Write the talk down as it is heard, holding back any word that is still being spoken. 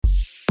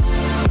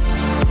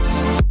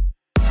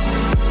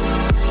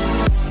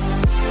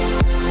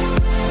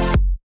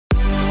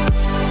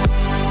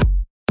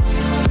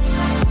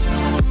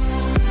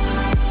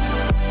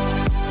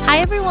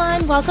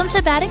welcome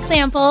to Bad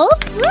Examples.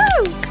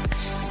 Woo!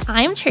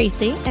 I'm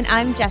Tracy. And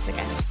I'm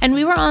Jessica. And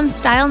we were on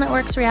Style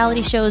Network's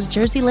reality shows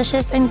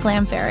Jerseylicious and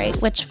Glam Fairy,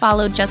 which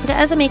followed Jessica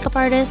as a makeup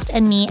artist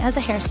and me as a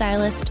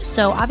hairstylist.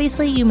 So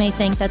obviously you may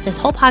think that this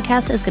whole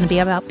podcast is going to be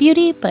about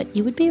beauty, but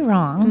you would be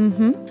wrong.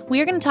 Mm-hmm. We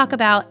are going to talk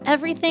about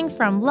everything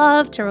from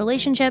love to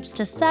relationships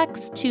to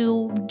sex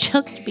to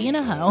just being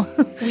a hoe.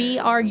 We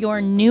are your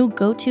new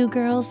go-to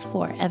girls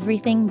for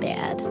everything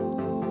bad.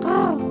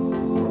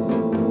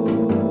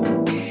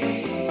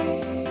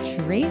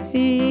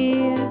 Tracy.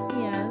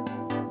 Yes.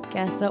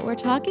 Guess what we're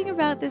talking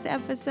about this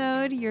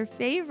episode? Your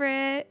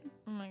favorite.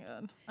 Oh my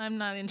God. I'm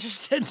not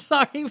interested.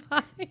 Sorry,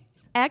 bye.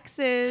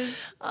 Exes.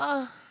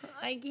 Oh,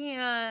 I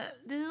can't.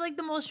 This is like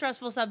the most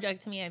stressful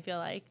subject to me, I feel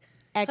like.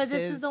 Because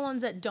this is the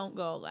ones that don't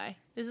go away.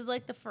 This is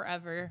like the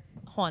forever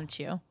haunt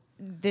you.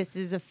 This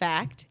is a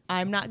fact.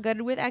 I'm not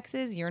good with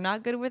exes. You're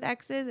not good with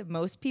exes.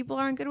 Most people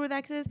aren't good with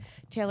exes.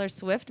 Taylor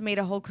Swift made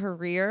a whole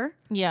career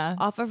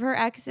off of her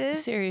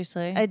exes.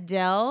 Seriously.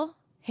 Adele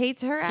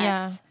hates her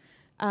ex.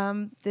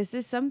 Yeah. This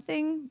is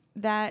something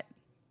that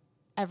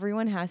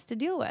everyone has to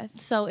deal with.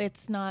 So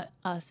it's not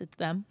us, it's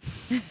them.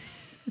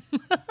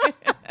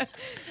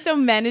 So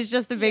men is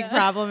just the big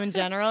problem in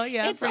general.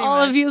 Yeah, it's all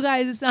much. of you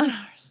guys. It's not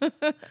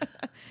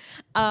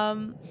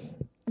ours.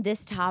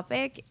 This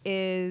topic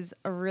is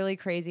a really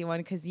crazy one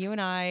because you and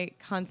I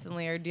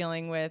constantly are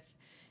dealing with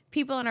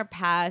people in our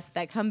past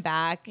that come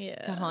back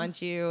to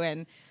haunt you.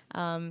 And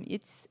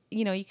it's,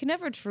 you can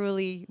never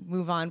truly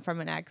move on from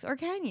an ex, or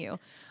can you?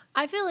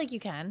 I feel like you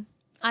can.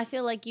 I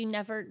feel like you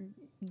never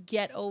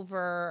get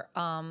over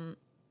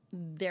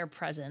their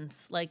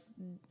presence. Like,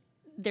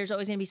 there's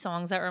always going to be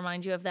songs that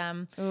remind you of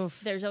them.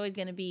 Oof. There's always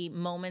going to be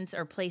moments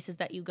or places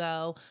that you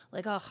go,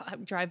 like, oh, I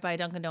drive by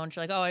Dunkin' Donuts.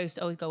 You're like, oh, I used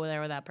to always go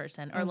there with that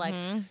person. Or like,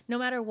 no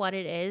matter what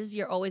it is,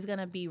 you're always going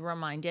to be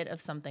reminded of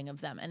something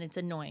of them. And it's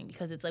annoying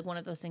because it's like one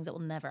of those things that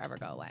will never, ever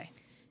go away.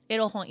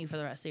 It'll haunt you for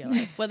the rest of your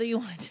life, whether you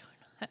want to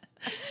or not.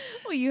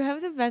 Well, you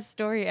have the best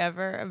story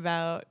ever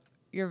about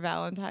your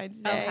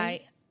Valentine's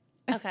Day.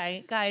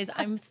 Okay, guys,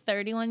 I'm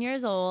 31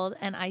 years old,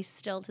 and I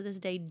still, to this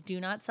day,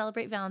 do not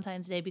celebrate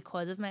Valentine's Day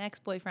because of my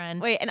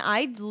ex-boyfriend. Wait, and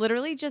I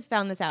literally just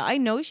found this out. I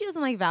know she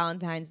doesn't like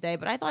Valentine's Day,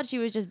 but I thought she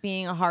was just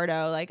being a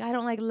hardo. Like, I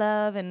don't like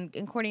love and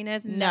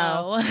corniness.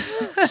 No.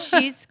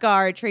 She's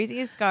scarred. Tracy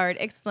is scarred.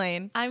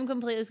 Explain. I'm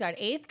completely scarred.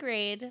 8th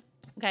grade.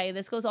 Okay,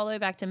 this goes all the way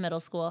back to middle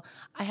school.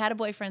 I had a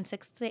boyfriend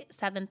 6th,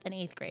 7th, and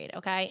 8th grade,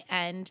 okay?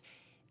 And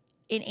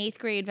in 8th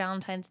grade,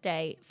 Valentine's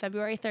Day,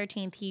 February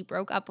 13th, he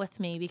broke up with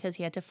me because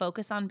he had to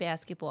focus on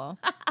basketball.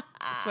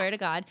 I swear to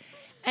God.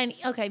 And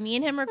okay, me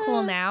and him are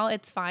cool now.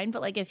 It's fine.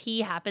 But like, if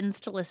he happens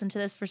to listen to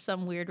this for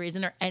some weird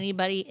reason, or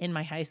anybody in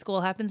my high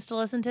school happens to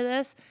listen to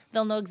this,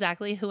 they'll know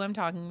exactly who I'm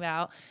talking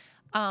about.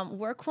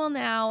 We're cool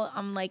now.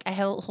 I'm like, I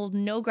hold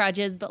no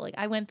grudges, but like,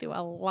 I went through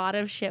a lot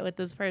of shit with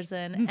this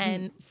person.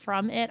 And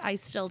from it, I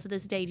still to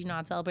this day do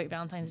not celebrate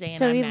Valentine's Day. And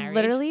so I'm he married.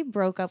 Literally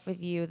broke up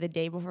with you the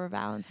day before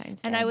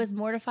Valentine's Day. And I was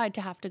mortified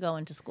to have to go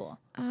into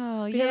school.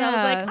 Oh, because I was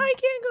like, I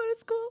can't go to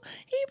school.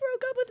 He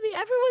broke up with me.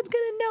 Everyone's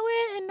going to know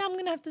it. And I'm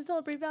going to have to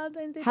celebrate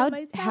Valentine's Day by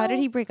myself. How did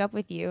he break up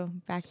with you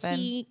back then?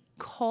 He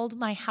called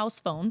my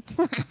house phone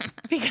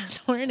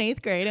because we're in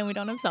 8th grade and we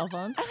don't have cell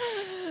phones.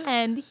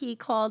 And he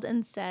called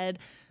and said,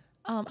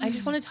 I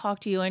just want to talk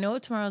to you. I know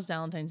tomorrow's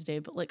Valentine's Day,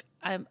 but like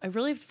I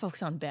really have to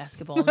focus on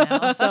basketball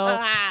now. So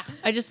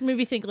I just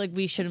maybe think like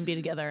we shouldn't be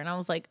together. And I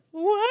was like,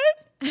 what?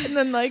 And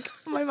then like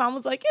my mom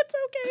was like, it's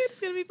okay.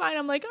 It's going to be fine.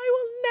 I'm like, I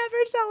will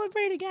never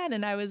celebrate again.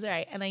 And I was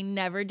right. And I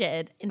never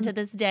did. And to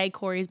this day,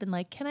 Corey's been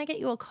like, can I get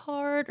you a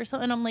card or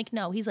something? And I'm like,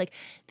 no. He's like,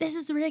 this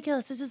is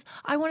ridiculous.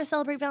 I want to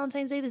celebrate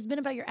Valentine's Day. This has been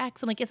about your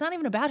ex. I'm like, it's not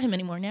even about him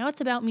anymore. Now it's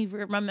about me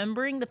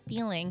remembering the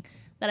feeling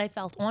that I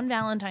felt on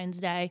Valentine's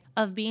Day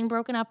of being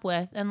broken up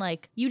with. And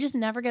like, you just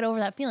never get over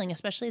that feeling,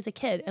 especially as a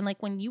kid. And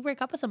like, when you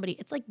break up with somebody,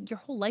 it's like your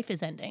whole life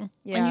is ending.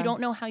 Yeah. And you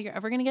don't know how you're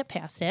ever going to get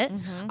past it.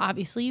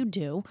 Obviously you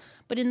do.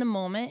 But in the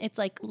moment, it's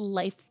like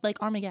life, like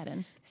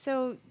Armageddon.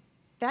 So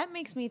that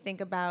makes me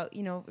think about,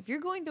 if you're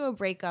going through a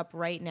breakup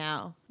right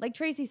now, like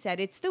Tracy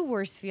said, it's the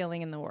worst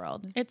feeling in the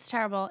world. It's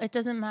terrible. It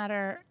doesn't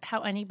matter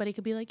how anybody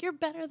could be like, you're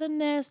better than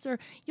this, or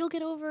you'll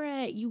get over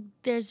it.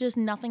 There's just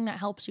nothing that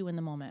helps you in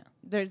the moment.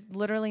 There's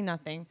Literally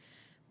nothing.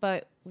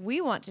 But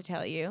we want to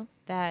tell you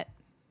that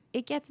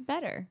it gets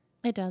better.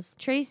 It does.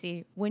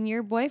 Tracy, when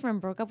your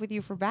boyfriend broke up with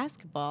you for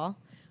basketball,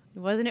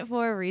 wasn't it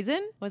for a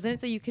reason? Wasn't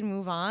it so you can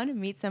move on,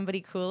 meet somebody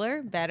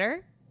cooler,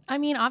 better? I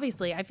mean,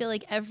 obviously, I feel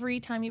like every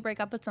time you break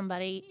up with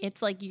somebody,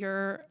 it's like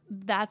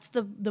that's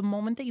the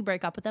moment that you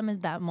break up with them is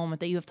that moment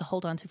that you have to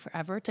hold on to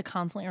forever to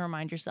constantly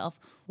remind yourself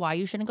why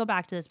you shouldn't go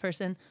back to this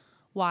person,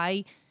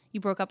 why you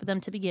broke up with them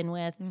to begin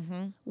with,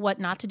 what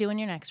not to do in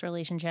your next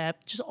relationship,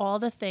 just all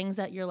the things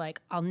that you're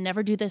like, I'll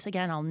never do this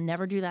again, I'll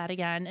never do that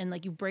again. And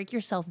like you break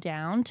yourself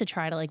down to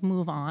try to like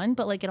move on,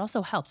 but like it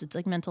also helps. It's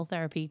like mental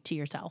therapy to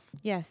yourself.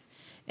 Yes.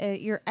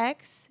 Your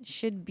ex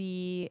should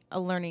be a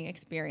learning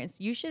experience.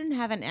 You shouldn't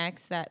have an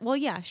ex that, well,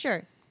 yeah,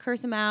 sure.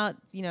 curse them out,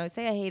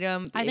 say I hate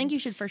them. I think you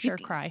should for sure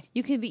cry.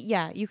 You can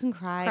you can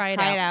cry it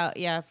out.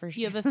 Yeah, for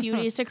sure. You have a few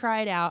days to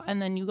cry it out,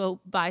 and then you go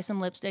buy some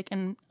lipstick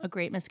and a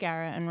great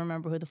mascara and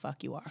remember who the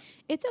fuck you are.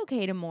 It's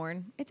okay to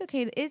mourn. It's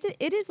okay.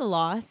 It is a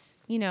loss,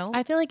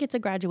 I feel like it's a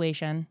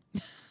graduation.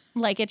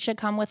 Like it should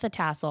come with a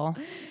tassel.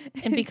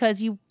 And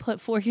because you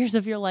put 4 years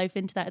of your life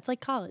into that, it's like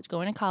college.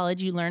 Going to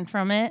college, you learn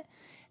from it.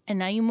 And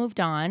now you moved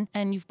on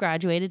and you've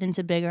graduated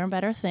into bigger and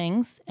better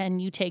things. And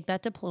you take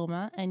that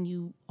diploma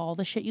and all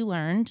the shit you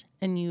learned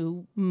and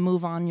you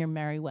move on your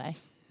merry way.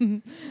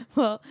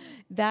 Well,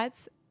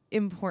 that's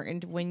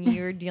important when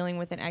you're dealing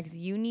with an ex.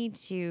 You need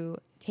to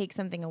take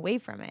something away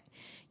from it.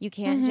 You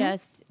can't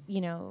just,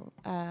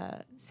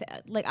 say,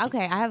 like,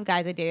 okay, I have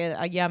guys I dated.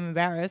 I'm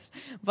embarrassed,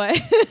 but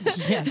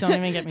yeah, don't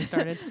even get me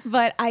started.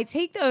 But I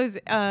take those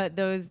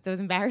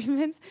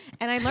embarrassments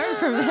and I learn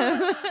from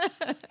them.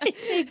 I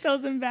take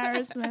those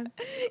embarrassments.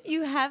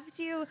 You have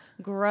to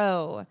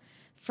grow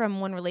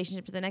from one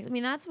relationship to the next. I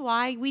mean, that's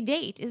why we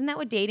date. Isn't that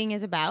what dating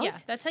is about? Yeah,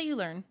 that's how you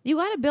learn. You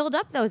got to build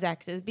up those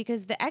exes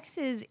because the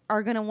exes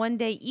are going to one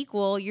day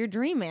equal your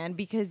dream man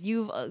because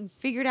you've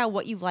figured out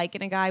what you like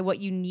in a guy, what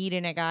you need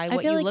in a guy,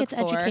 what you look for. I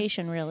feel like it's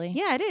education, really.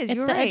 Yeah, it is. It's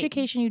You're the right.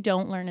 education you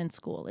don't learn in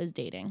school is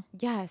dating.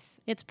 Yes.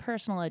 It's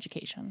personal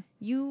education.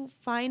 You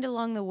find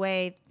along the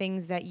way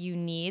things that you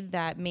need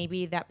that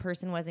maybe that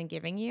person wasn't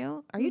giving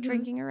you. Are you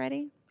drinking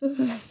already?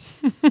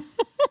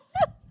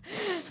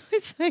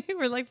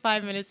 We're like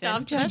 5 minutes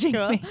Stop in. judging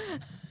me.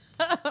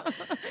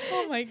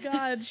 Oh my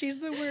God, she's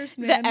the worst,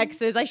 man. The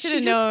exes. I should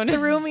have known.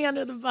 Threw me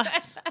under the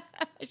bus.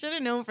 I should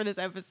have known for this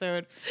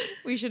episode.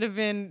 We should have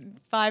been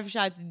 5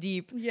 shots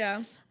deep.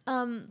 Yeah.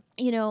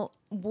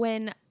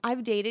 When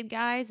I've dated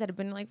guys that have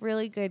been like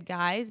really good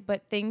guys,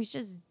 but things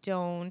just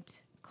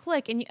don't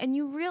click, and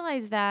you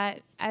realize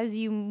that as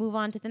you move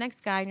on to the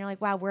next guy, and you're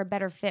like, wow, we're a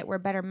better fit, we're a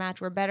better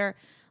match, we're a better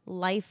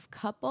life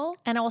couple.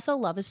 And also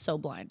love is so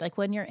blind. Like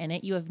when you're in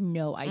it, you have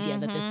no idea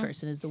that this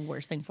person is the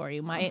worst thing for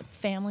you. My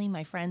family,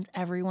 my friends,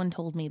 everyone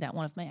told me that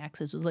one of my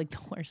exes was like the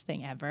worst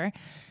thing ever.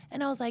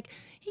 And I was like,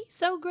 he's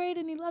so great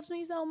and he loves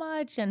me so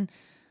much. And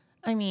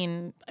I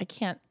mean,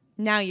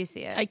 Now you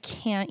see it. I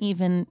can't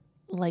even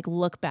like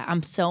look back.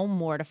 I'm so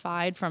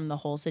mortified from the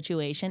whole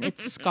situation.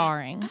 It's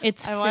scarring.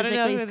 It's I want to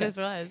know who physically this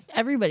was.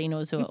 Everybody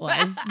knows who it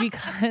was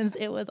because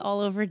it was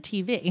all over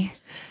TV.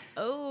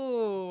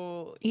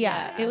 Oh,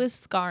 Yeah, it was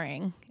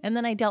scarring. And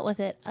then I dealt with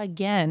it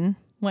again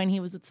when he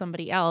was with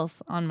somebody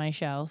else on my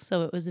show.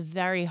 So it was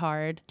very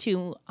hard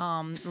to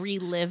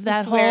relive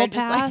that whole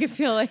past. I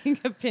feel like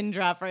a pin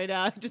drop right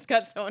now. I just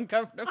got so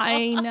uncomfortable.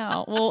 I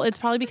know. Well, it's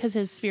probably because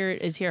his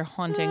spirit is here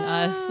haunting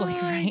us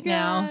like right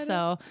now.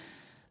 So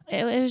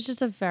it was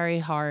just a very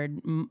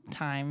hard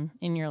time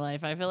in your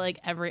life. I feel like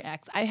every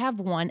ex. I have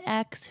one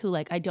ex who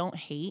like I don't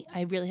hate.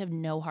 I really have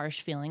no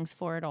harsh feelings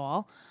for at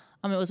all.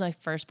 It was my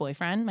first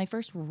boyfriend, my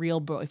first real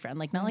boyfriend,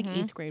 like not like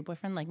 8th grade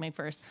boyfriend, like my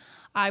first.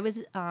 I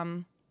was,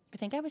 I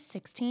think I was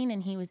 16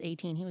 and he was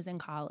 18. He was in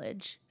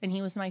college and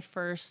he was my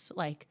first,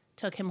 like,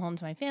 took him home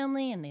to my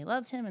family and they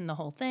loved him and the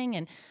whole thing.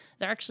 And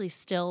they're actually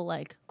still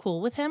like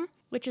cool with him,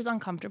 which is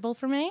uncomfortable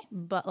for me.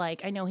 But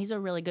like, I know he's a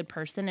really good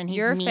person and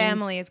your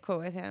family is cool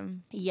with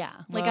him. Yeah.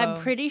 Like,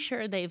 I'm pretty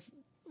sure they've,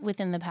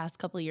 within the past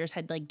couple of years,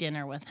 had like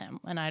dinner with him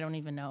and I don't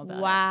even know about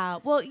it.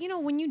 Wow. Well,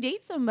 when you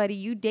date somebody,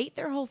 you date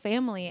their whole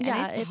family and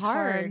it's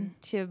hard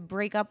to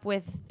break up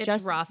with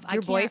just rough.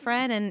 Your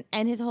boyfriend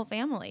and his whole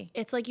family.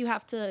 It's like you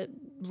have to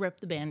rip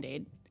the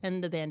Band-Aid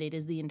and the Band-Aid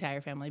is the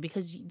entire family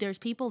because there's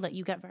people that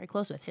you get very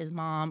close with, his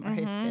mom or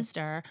his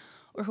sister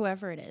or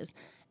whoever it is.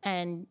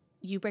 And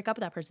you break up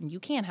with that person, you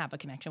can't have a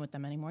connection with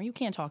them anymore. You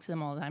can't talk to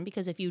them all the time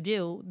because if you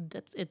do,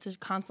 it's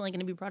constantly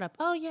going to be brought up.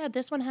 Oh yeah,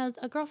 this one has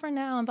a girlfriend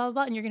now and blah, blah,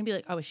 blah. And you're going to be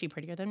like, oh, is she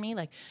prettier than me?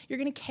 Like you're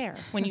going to care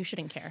when you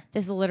shouldn't care.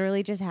 This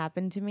literally just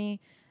happened to me.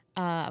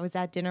 I was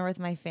at dinner with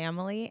my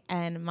family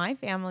and my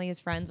family is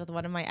friends with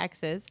one of my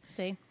exes.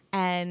 See?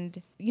 And,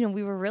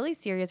 we were really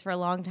serious for a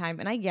long time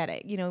and I get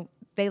it.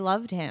 They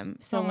loved him.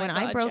 So when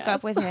I broke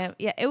up with him,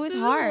 it was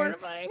hard.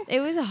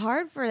 It was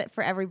hard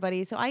for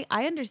everybody. So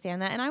I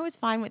understand that. And I was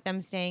fine with them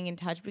staying in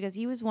touch because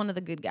he was one of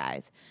the good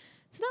guys.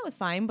 So that was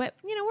fine. But,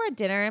 we're at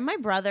dinner and my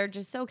brother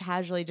just so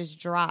casually just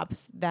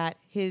drops that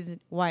his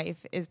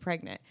wife is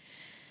pregnant.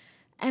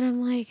 And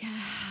I'm like,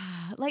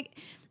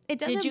 it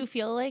doesn't. Did you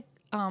feel like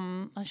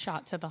a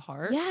shot to the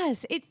heart?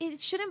 Yes. It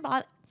shouldn't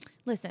bother.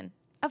 Listen,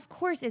 of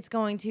course it's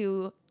going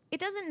to. It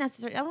doesn't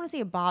necessarily, I don't want to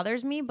say it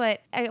bothers me, but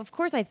of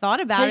course I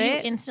thought about it. Because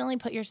you instantly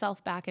put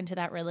yourself back into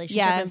that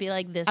relationship and be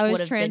like, this would have been me. I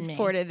was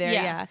transported there,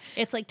 yeah.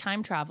 It's like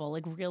time travel,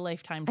 like real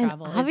life time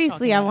travel. And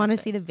obviously I want to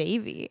see the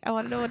baby. I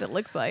want to know what it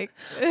looks like.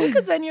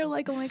 Because then you're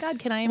like, oh my God,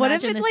 can I imagine what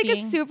if it's this like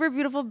being... a super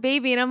beautiful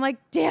baby? And I'm like,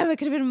 damn, it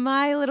could have been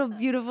my little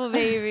beautiful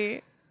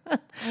baby.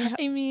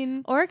 I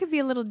mean. Or it could be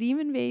a little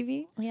demon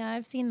baby. Yeah,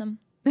 I've seen them.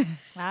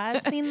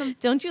 I've seen them.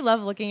 Don't you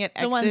love looking at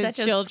exes' the ones that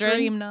just children?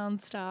 Scream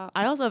nonstop.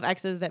 I also have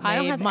exes that I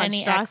don't made have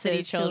monstrosity any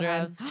exes children.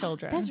 Who have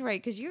children. That's right,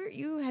 because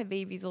you had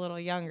babies a little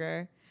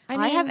younger.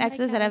 I have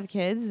exes that have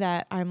kids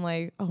that I'm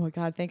like, oh my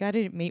God, thank God I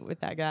didn't mate with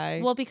that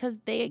guy. Well, because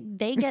they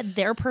get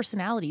their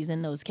personalities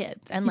in those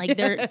kids. And like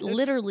they're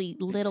literally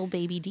little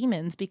baby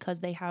demons because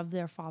they have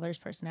their father's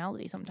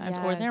personality sometimes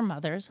or their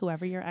mother's,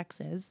 whoever your ex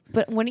is.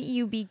 But wouldn't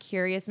you be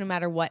curious no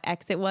matter what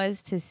ex it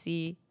was to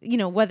see, you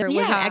know, whether it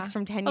was an ex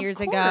from 10 years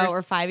ago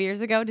or 5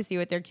 years ago to see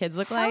what their kids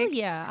look like?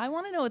 Yeah. I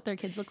want to know what their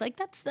kids look like.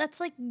 That's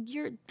like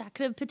that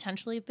could have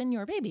potentially been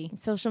your baby.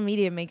 Social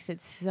media makes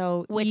it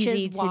so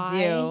easy to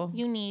do.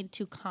 You need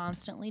to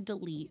constantly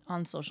delete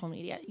on social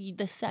media.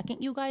 The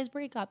second you guys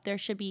break up, there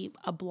should be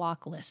a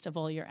block list of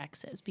all your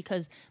exes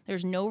because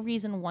there's no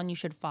reason, one, you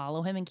should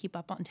follow him and keep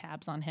up on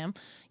tabs on him.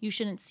 You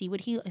shouldn't see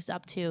what he is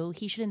up to.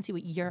 He shouldn't see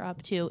what you're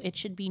up to. It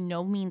should be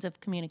no means of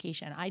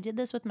communication. I did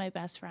this with my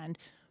best friend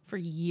for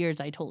years.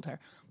 I told her,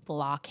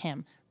 block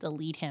him,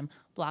 delete him,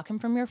 block him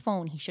from your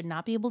phone. He should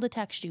not be able to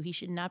text you. He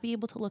should not be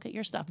able to look at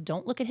your stuff.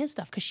 Don't look at his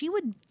stuff because she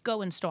would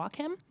go and stalk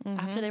him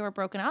after they were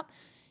broken up.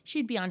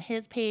 She'd be on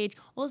his page.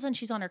 All of a sudden,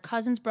 she's on her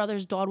cousin's,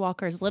 brother's, dog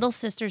walker's, little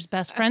sister's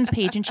best friend's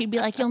page, and she'd be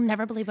like, "You'll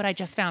never believe what I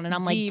just found." And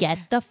I'm like,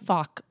 "Get the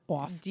fuck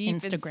off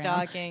Instagram."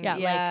 Stalking.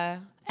 Yeah,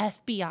 like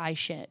FBI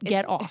shit.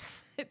 Get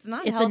off. It's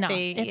not healthy. Enough.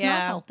 It's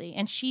not healthy.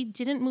 And she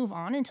didn't move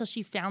on until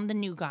she found the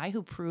new guy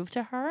who proved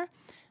to her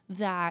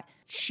that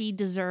she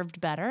deserved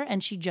better,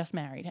 and she just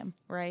married him.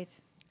 Right.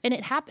 And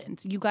it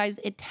happens. You guys,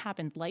 it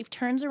happens. Life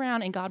turns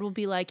around and God will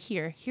be like,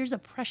 here's a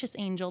precious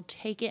angel.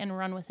 Take it and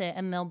run with it.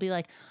 And they'll be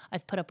like,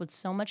 I've put up with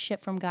so much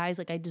shit from guys.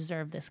 Like, I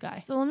deserve this guy.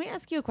 So let me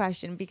ask you a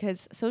question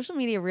because social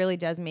media really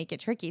does make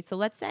it tricky. So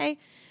let's say,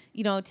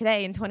 you know,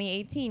 today in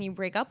 2018, you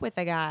break up with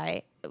a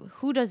guy.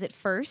 Who does it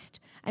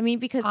first? I mean,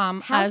 because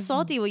how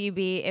salty will you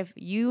be if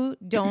you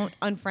don't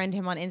unfriend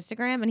him on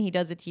Instagram and he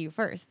does it to you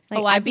first?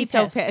 Like, I'd be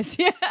so pissed.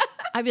 Yeah.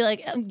 I'd be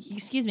like,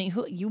 excuse me,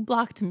 who, you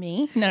blocked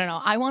me?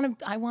 No. I want,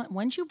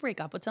 once you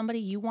break up with somebody,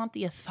 you want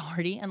the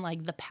authority and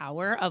like the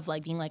power of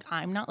like being like,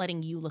 I'm not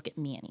letting you look at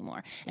me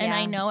anymore. And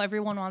I know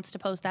everyone wants to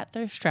post that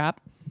thirst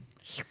trap.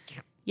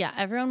 Yeah,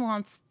 everyone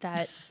wants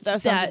that.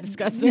 That sounds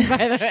disgusting, by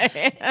the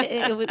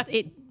way.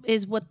 It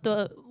is what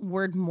the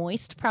word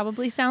moist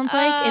probably sounds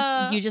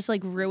like. You just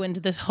like ruined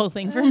this whole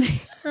thing for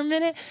me for a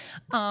minute.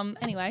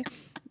 Anyway,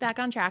 back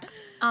on track.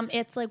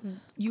 It's like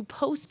you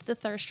post the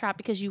thirst trap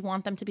because you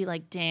want them to be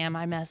like, damn,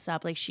 I messed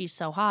up. Like, she's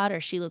so hot,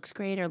 or she looks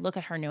great, or look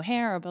at her new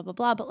hair, or blah, blah,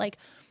 blah. But like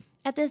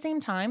at the same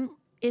time,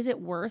 is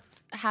it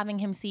worth having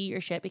him see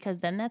your shit? Because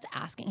then that's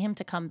asking him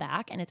to come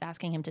back and it's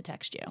asking him to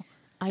text you.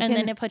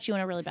 Then it puts you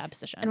in a really bad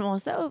position. And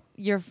also,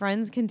 your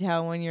friends can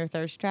tell when you're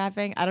thirst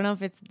trapping. I don't know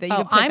if it's that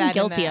you put I'm that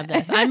guilty of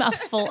this. I'm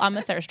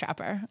a thirst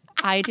trapper.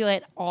 I do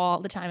it all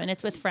the time, and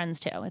it's with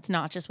friends too. It's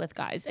not just with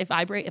guys. If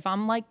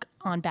I'm like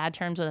on bad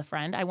terms with a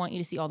friend, I want you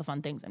to see all the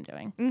fun things I'm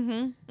doing.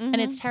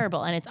 And it's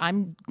terrible. And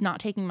I'm not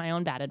taking my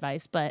own bad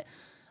advice, but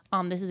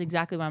this is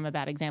exactly why I'm a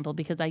bad example,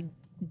 because I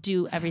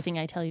do everything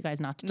I tell you guys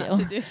not to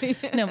do.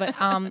 No, but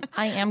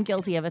I am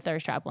guilty of a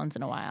thirst trap once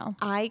in a while.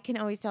 I can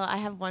always tell. I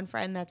have one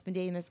friend that's been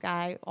dating this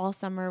guy all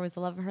summer, was the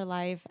love of her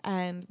life.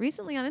 And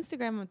recently on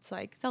Instagram, it's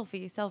like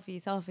selfie,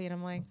 selfie, selfie. And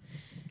I'm like,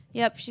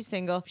 yep, she's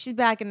single. She's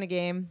back in the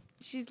game.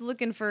 She's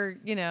looking for,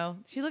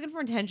 she's looking for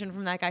attention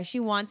from that guy. She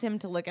wants him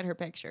to look at her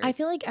pictures. I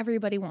feel like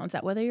everybody wants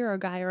that. Whether you're a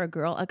guy or a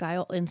girl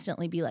will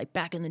instantly be like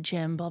back in the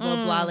gym, blah,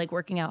 blah, blah, like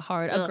working out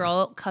hard. A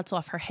girl cuts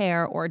off her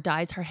hair or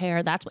dyes her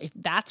hair.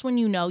 That's when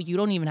you know you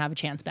don't even have a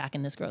chance back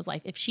in this girl's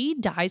life. If she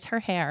dyes her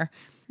hair,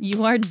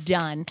 you are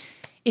done.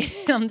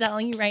 I'm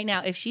telling you right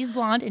now, if she's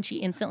blonde and she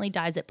instantly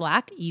dyes it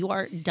black, you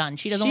are done.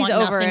 She doesn't want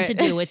nothing to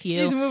do with you.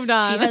 She's moved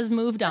on. She has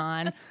moved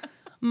on.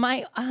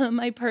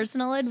 My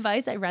personal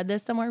advice, I read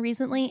this somewhere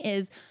recently,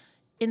 is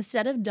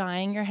instead of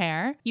dyeing your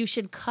hair, you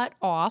should cut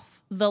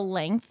off the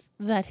length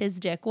that his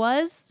dick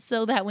was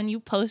so that when you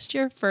post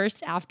your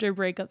first after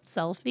breakup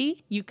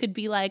selfie, you could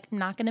be like, I'm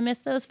not going to miss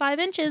those 5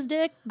 inches,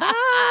 dick.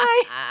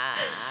 Bye.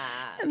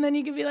 And then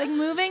you could be like,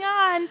 moving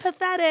on,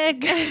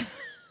 pathetic.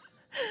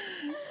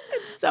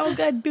 It's so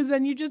good because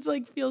then you just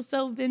like feel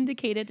so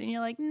vindicated and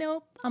you're like,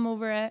 nope, I'm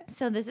over it.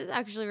 So this is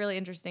actually really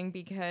interesting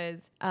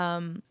because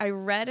I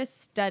read a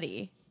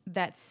study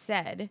that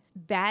said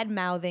bad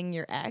mouthing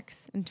your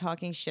ex and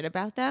talking shit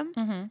about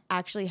them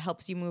actually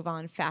helps you move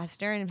on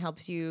faster and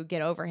helps you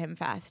get over him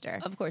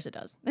faster. Of course it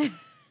does.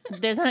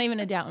 There's not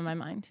even a doubt in my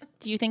mind.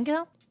 Do you think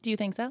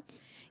so?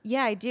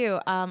 Yeah, I do.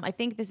 I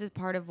think this is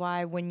part of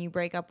why when you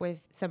break up with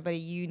somebody,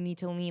 you need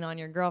to lean on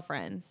your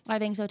girlfriends. I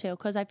think so too,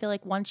 because I feel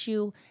like once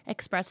you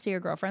express to your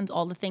girlfriends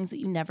all the things that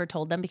you never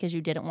told them because you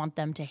didn't want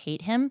them to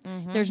hate him,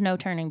 there's no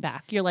turning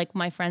back. You're like,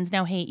 my friends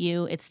now hate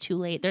you. It's too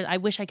late. I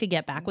wish I could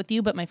get back with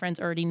you, but my friends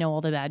already know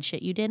all the bad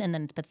shit you did, and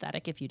then it's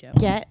pathetic if you do.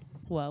 Get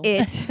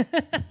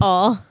it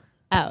all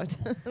out.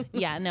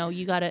 Yeah, no,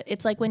 you gotta.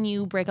 It's like when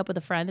you break up with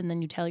a friend and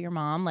then you tell your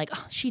mom, like,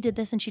 oh, she did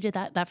this and she did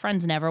that. That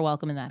friend's never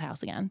welcome in that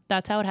house again.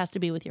 That's how it has to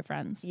be with your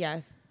friends.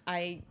 Yes,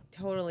 I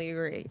totally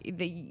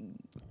agree.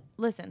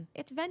 Listen,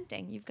 it's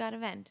venting. You've got to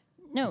vent.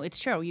 No, it's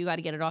true. You got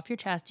to get it off your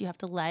chest. You have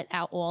to let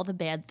out all the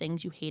bad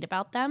things you hate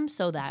about them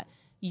so that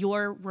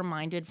you're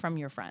reminded from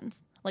your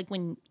friends. Like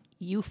when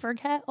you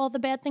forget all the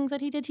bad things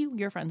that he did to you,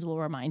 your friends will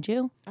remind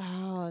you.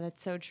 Oh,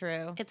 that's so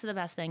true. It's the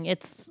best thing.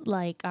 It's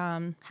like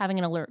having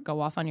an alert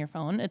go off on your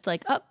phone. It's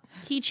like, oh,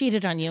 he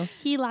cheated on you.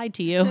 He lied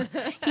to you.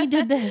 He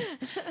did this.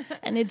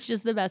 And it's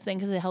just the best thing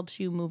because it helps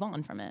you move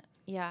on from it.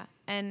 Yeah.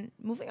 And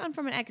moving on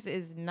from an ex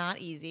is not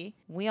easy.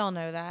 We all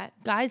know that.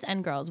 Guys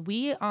and girls,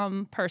 we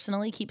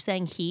personally keep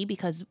saying he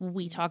because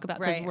we talk about,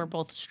 because we're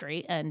both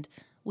straight and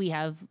we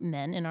have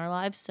men in our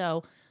lives.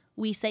 So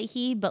we say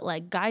he, but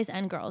like guys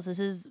and girls, this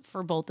is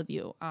for both of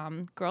you.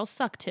 Girls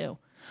suck too.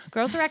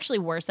 Girls are actually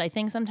worse, I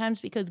think,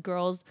 sometimes because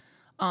girls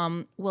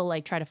will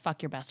like try to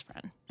fuck your best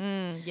friend.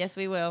 Yes,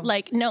 we will.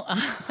 Like, no,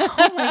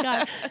 oh my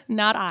God,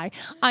 not I.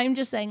 I'm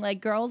just saying,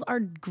 like, girls are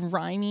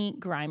grimy.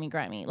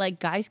 Like,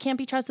 guys can't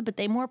be trusted, but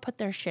they more put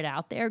their shit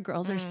out there.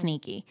 Girls are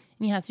sneaky.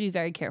 And you have to be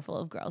very careful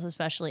of girls,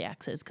 especially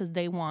exes, because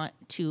they want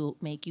to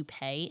make you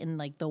pay in,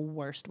 like, the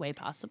worst way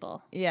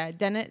possible. Yeah,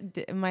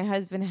 my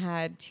husband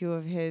had 2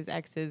 of his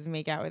exes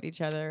make out with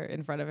each other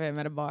in front of him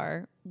at a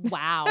bar.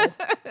 Wow.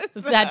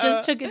 That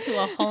just took it to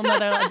a whole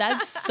nother level.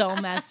 That's so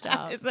messed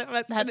up.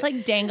 That's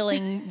like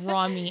dangling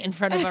raw meat in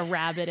front of a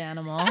rabid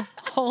animal.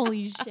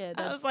 Holy shit.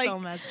 That's so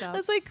messed up. I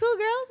was like, cool,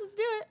 girls,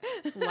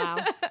 let's do it.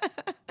 Wow.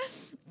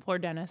 Poor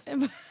Dennis.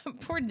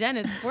 Poor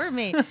Dennis. Poor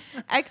me.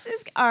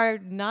 Exes are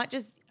not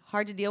just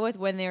hard to deal with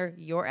when they're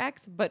your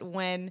ex, but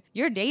when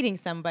you're dating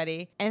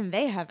somebody and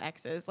they have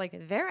exes,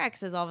 like their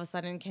exes all of a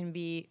sudden can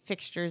be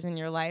fixtures in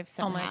your life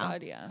somehow. Oh my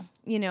God, yeah.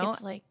 You know,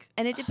 it's like,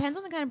 and it depends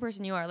on the kind of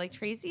person you are. Like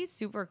Tracy's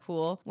super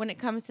cool when it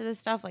comes to this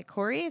stuff. Like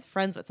Corey is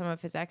friends with some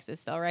of his exes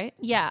still, right?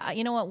 Yeah.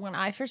 You know what? When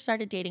I first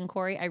started dating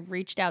Corey, I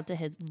reached out to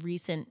his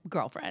recent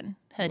girlfriend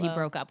that he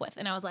broke up with.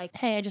 And I was like,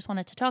 hey, I just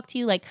wanted to talk to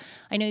you. Like,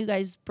 I know you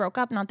guys broke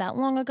up not that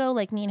long ago.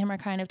 Like, me and him are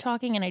kind of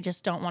talking, and I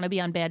just don't want to be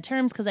on bad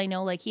terms because I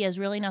know, like, he has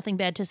really nothing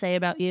bad to say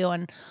about you.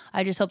 And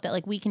I just hope that,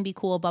 like, we can be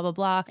cool, blah, blah,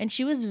 blah. And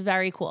she was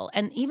very cool.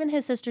 And even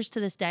his sisters to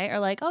this day are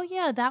like, oh,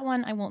 yeah, that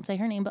one, I won't say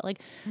her name, but, like,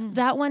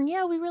 that one,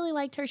 yeah, we really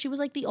liked her. She was,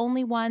 like, the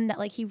only one that,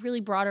 like, he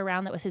really brought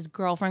around that was his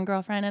girlfriend.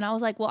 And I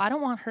was like, well, I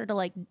don't want her to,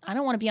 like, I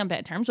don't want to be on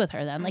bad terms with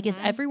her then. Like, if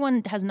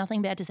everyone has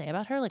nothing bad to say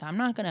about her, like, I'm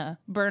not going to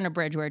burn a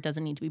bridge where it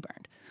doesn't need to be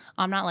burned.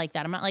 I'm not like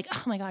that. I'm not like,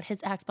 oh my God, his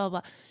ex, blah,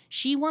 blah, blah.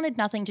 She wanted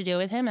nothing to do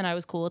with him, and I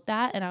was cool with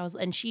that.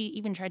 And she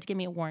even tried to give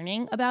me a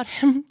warning about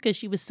him because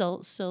she was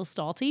still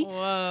salty.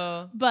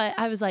 Whoa. But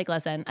I was like,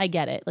 listen, I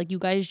get it. Like, you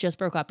guys just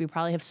broke up. You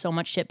probably have so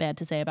much shit bad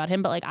to say about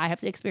him, but like, I have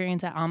to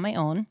experience that on my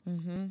own.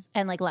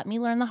 And like, let me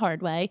learn the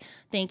hard way.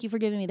 Thank you for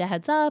giving me the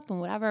heads up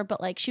and whatever.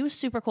 But like, she was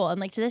super cool. And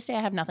like, to this day,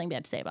 I have nothing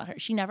bad to say about her.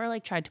 She never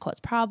like tried to cause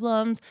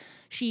problems.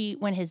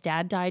 When his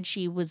dad died,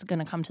 she was going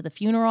to come to the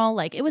funeral.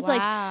 Like, it was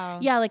like,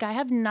 yeah, like I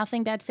have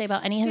nothing bad to say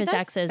about any of his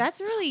exes.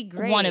 That's really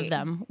great. One of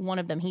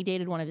them, he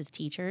dated one of his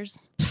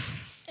teachers.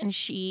 And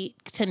she,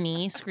 to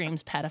me,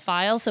 screams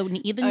pedophile. So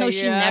even though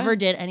she never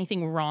did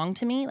anything wrong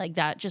to me, like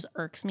that just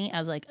irks me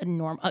as like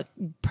a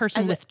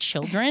person with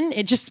children.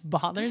 It just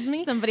bothers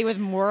me. Somebody with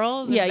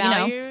morals and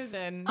values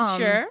and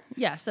sure.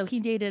 Yeah, so he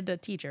dated a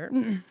teacher.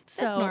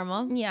 So, that's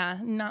normal. Yeah,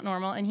 not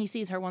normal. And he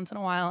sees her once in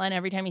a while. And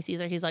every time he sees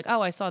her, he's like,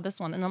 oh, I saw this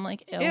one. And I'm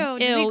like, ew.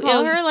 Did he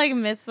call her like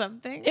miss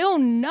something? Ew,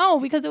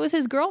 no, because it was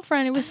his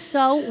girlfriend. It was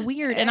so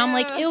weird. And I'm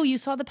like, ew, you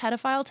saw the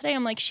pedophile today?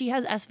 I'm like, she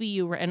has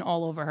SVU written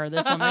all over her,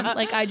 this woman.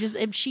 Like,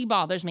 she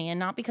bothers me, and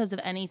not because of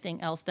anything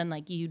else than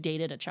like you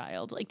dated a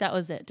child. Like, that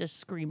was it.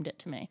 Just screamed it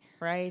to me.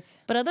 Right.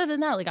 But other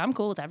than that, like, I'm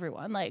cool with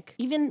everyone. Like,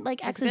 even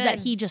like exes that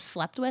he just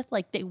slept with,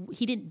 like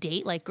he didn't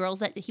date, like girls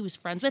that he was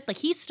friends with, like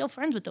he's still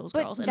friends with those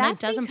girls, and that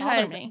doesn't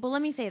bother me. But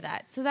let me say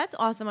that. So that's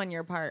awesome on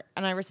your part,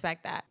 and I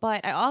respect that.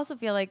 But I also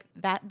feel like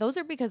that those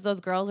are because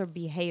those girls are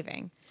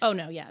behaving. Oh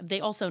no, yeah. They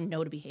also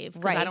know to behave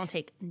because I don't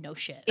take no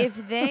shit.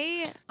 If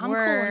they I'm cool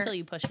until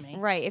you push me.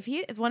 Right.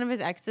 If one of his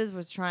exes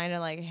was trying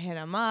to like hit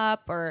him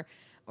up or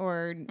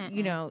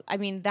you know, I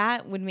mean,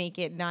 that would make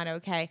it not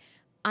okay.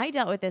 I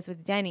dealt with this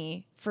with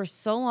Denny for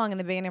so long in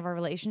the beginning of our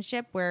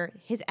relationship where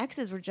his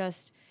exes were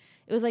just,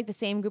 it was like the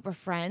same group of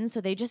friends. So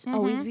they just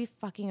always be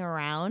fucking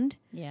around.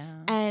 Yeah.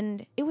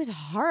 And it was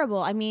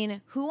horrible. I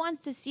mean, who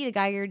wants to see the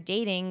guy you're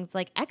dating's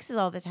like exes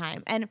all the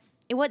time? And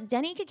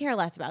Denny could care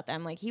less about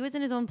them. Like, he was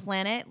in his own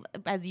planet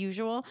as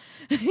usual.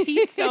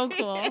 He's so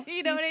cool.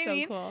 You know what I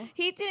mean? Cool.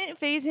 He didn't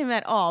faze him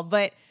at all.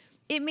 But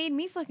it made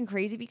me fucking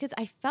crazy because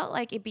I felt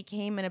like it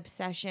became an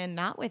obsession,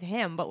 not with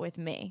him, but with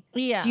me.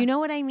 Yeah. Do you know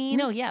what I mean?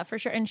 No, yeah, for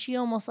sure. And she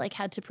almost like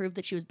had to prove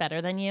that she was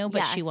better than you,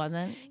 but she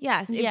wasn't.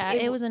 Yes.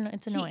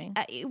 It's annoying.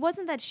 It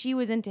wasn't that she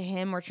was into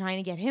him or trying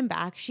to get him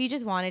back. She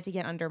just wanted to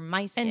get under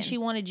my skin. And she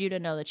wanted you to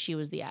know that she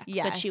was the ex,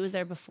 that she was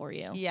there before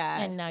you.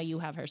 Yes. And now you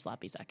have her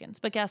sloppy seconds.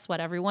 But guess what?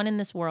 Everyone in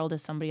this world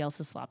is somebody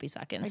else's sloppy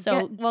seconds.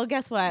 So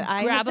guess what?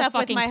 I hooked up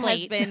with my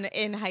husband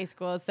in high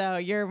school, so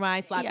you're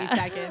my sloppy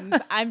seconds.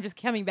 I'm just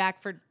coming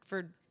back for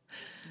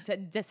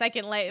the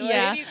second late.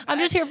 Yeah, I'm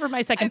just here for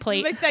my second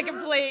plate. My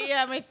second plate.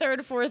 Yeah, my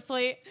third, fourth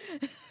plate.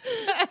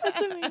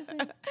 That's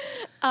amazing.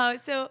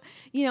 So,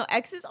 you know,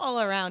 exes all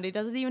around. It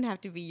doesn't even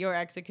have to be your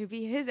ex. It could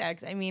be his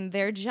ex. I mean,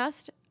 they're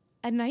just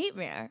a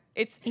nightmare.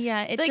 It's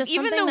it's just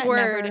even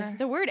something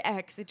the word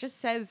ex, it just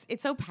says,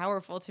 it's so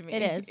powerful to me.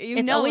 It is.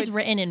 It's always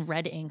written in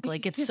red ink.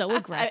 Like, it's so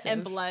aggressive.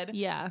 And blood.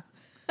 Yeah.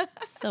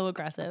 So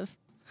aggressive.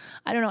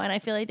 I don't know. And I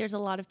feel like there's a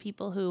lot of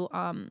people who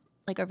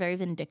like are very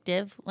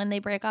vindictive when they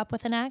break up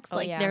with an ex.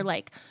 Like they're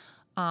like,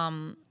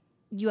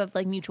 you have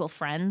like mutual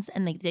friends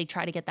and they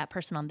try to get that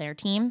person on their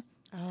team.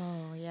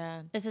 Oh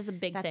yeah. This is a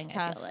big thing,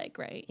 tough. I feel like,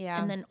 right?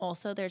 Yeah. And then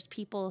also there's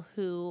people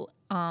who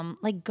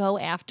like go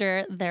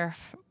after their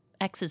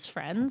ex's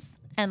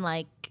friends and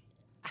like,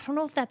 I don't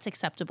know if that's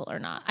acceptable or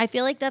not. I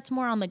feel like that's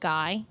more on the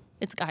guy.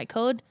 It's guy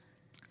code.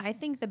 I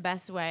think the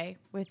best way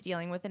with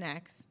dealing with an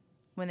ex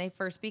when they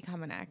first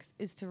become an ex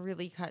is to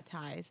really cut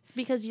ties.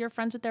 Because you're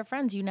friends with their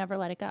friends. You never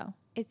let it go.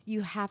 It's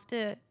you have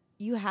to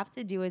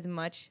do as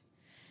much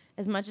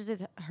as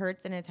it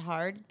hurts and it's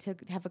hard to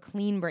have a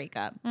clean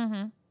breakup.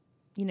 Mm-hmm.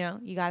 You know,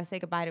 you got to say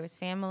goodbye to his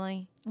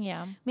family.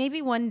 Yeah.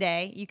 Maybe one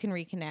day you can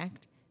reconnect,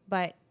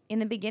 but in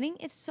the beginning,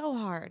 it's so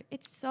hard.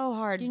 It's so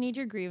hard. You need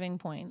your grieving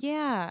points.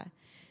 Yeah.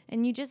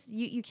 And you just,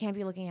 you can't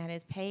be looking at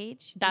his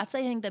page. That's,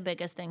 I think, the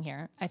biggest thing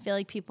here. I feel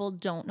like people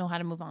don't know how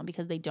to move on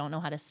because they don't know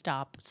how to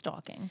stop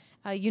stalking.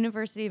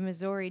 University of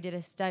Missouri did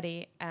a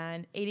study,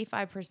 and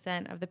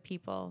 85% of the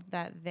people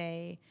that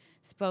they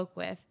spoke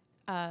with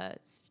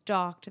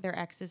stalked their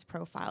ex's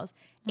profiles.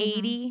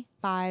 85%.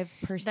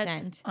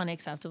 That's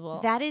unacceptable.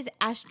 That is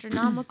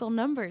astronomical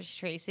numbers,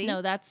 Tracy.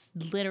 No, that's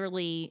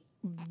literally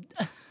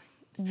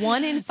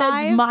 1 in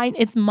 5.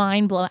 It's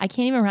mind blowing. I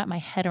can't even wrap my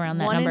head around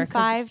that number. 1 in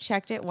 5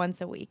 checked it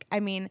once a week. I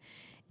mean,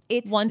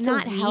 it's once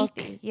not a week?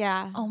 healthy.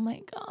 Yeah. Oh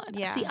my God.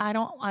 Yeah. See, I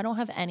don't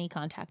have any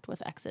contact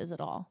with exes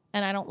at all,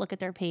 and I don't look at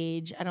their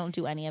page. I don't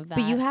do any of that.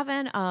 But you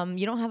haven't.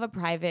 You don't have a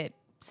private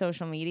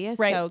social media,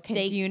 right? So do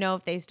you know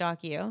if they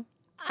stalk you?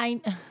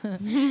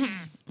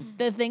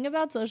 The thing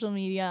about social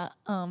media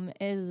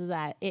is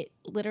that it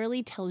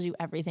literally tells you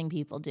everything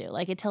people do.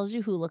 Like, it tells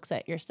you who looks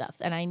at your stuff.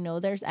 And I know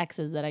there's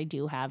exes that I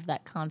do have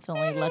that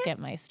constantly look at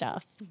my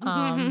stuff.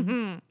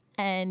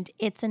 And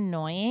it's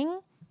annoying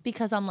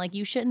because I'm like,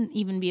 you shouldn't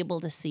even be able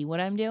to see what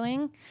I'm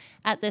doing.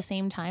 At the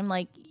same time,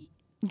 like,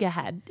 go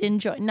ahead,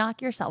 enjoy,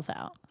 knock yourself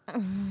out.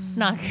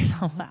 Knock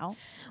yourself out.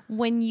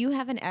 When you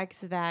have an ex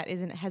that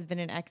has been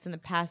an ex in the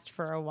past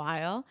for a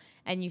while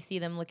and you see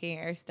them looking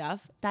at your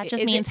stuff, that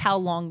just means how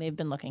long they've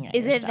been looking at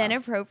your stuff. Is it then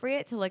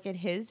appropriate to look at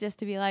his just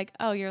to be like,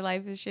 oh, your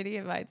life is shitty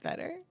and mine's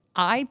better?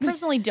 I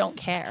personally don't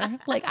care.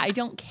 Like, I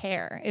don't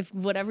care if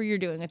whatever you're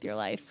doing with your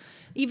life,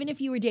 even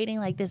if you were dating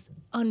like this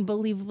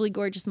unbelievably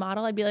gorgeous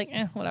model, I'd be like,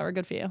 whatever,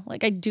 good for you.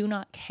 Like, I do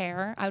not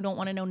care. I don't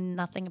want to know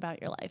nothing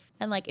about your life.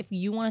 And like, if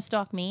you want to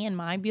stalk me and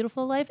my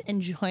beautiful life,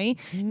 enjoy,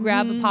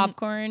 grab a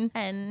popcorn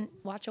and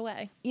watch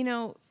away. You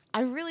know,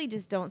 I really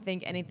just don't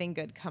think anything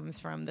good comes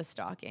from the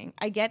stalking.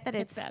 I get that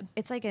it's bad.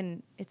 It's like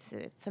it's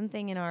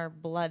something in our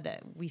blood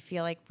that we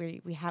feel like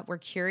we're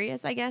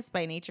curious, I guess,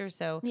 by nature.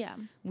 So yeah,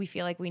 we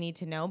feel like we need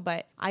to know.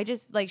 But I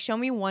just like, show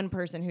me one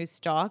person who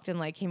stalked and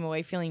like came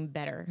away feeling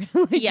better.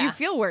 You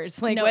feel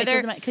worse. Like, no,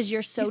 whether because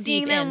you're so deep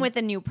seeing them in with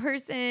a new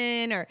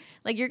person, or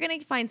like you're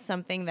gonna find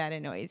something that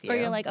annoys you. Or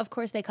you're like, of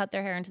course they cut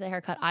their hair into the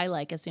haircut I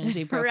like as soon as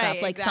we broke Right,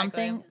 up. Like,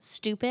 exactly. something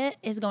stupid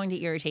is going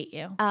to irritate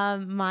you.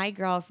 My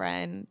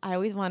girlfriend, I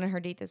always wanted her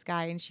to date this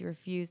guy, and she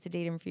refused to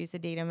date him.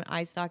 And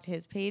I stalked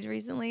his page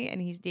recently, and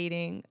he's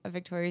dating a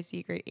Victoria's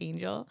Secret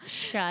angel.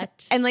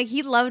 Shut. And like,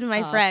 he loved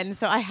my friend,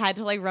 so I had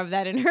to like rub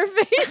that in her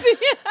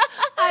face.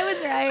 I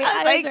was right.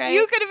 I was right.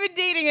 You could have been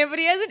dating him, but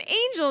he has an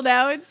angel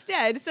now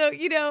instead. So,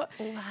 you know.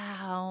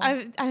 Wow.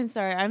 I'm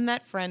sorry. I'm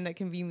that friend that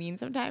can be mean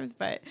sometimes,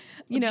 but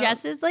you know.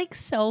 Jess is like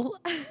so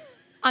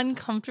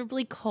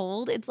uncomfortably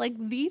cold. It's like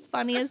the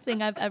funniest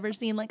thing I've ever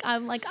seen. Like,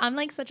 I'm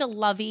like such a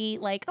lovey,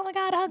 like, oh my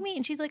God, hug me.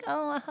 And she's like,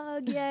 oh, a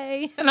hug,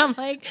 yay. And I'm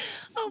like,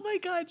 oh my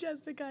God,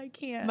 Jessica, I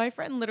can't. My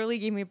friend literally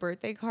gave me a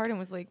birthday card and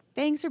was like,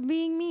 thanks for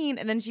being mean.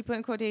 And then she put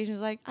in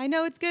quotations like, I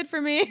know it's good for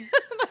me.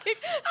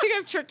 like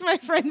I've tricked my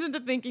friends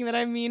into thinking that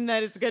I mean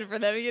that it's good for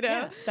them, you know?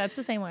 Yeah, that's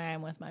the same way I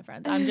am with my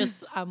friends.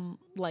 I'm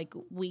like,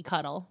 we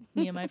cuddle,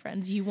 me and my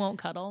friends. You won't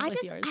cuddle with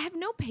yours. I have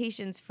no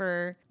patience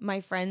for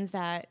my friends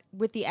that,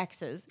 with the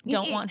exes,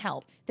 don't want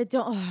help. That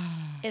don't.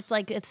 It's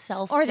like, it's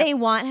self. Or they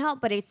want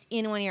help, but it's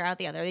in one ear, out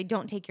the other. They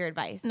don't take your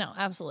advice. No,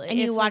 absolutely. And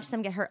you watch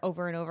them get hurt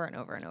over and over and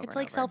over and over. It's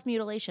like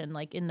self-mutilation,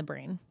 like in the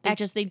brain.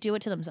 They do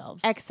it to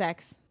themselves.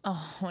 XX.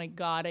 Oh my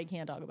God, I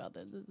can't talk about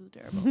this. This is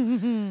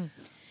terrible.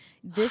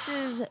 This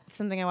is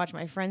something I watch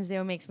my friends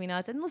do. It makes me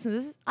nuts. And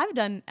listen, I've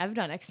done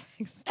XX.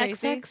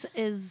 XX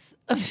is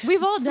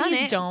we've all done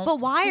it. Don't.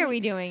 But why are we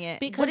doing it?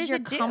 Because you're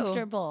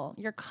comfortable.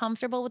 You're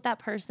comfortable with that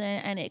person,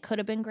 and it could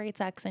have been great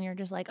sex, and you're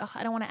just like, oh,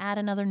 I don't want to add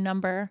another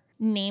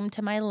name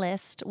to my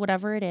list,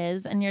 whatever it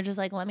is, and you're just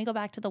like, let me go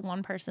back to the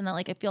one person that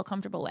like I feel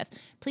comfortable with.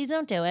 Please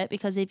don't do it,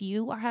 because if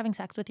you are having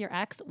sex with your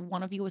ex,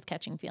 one of you was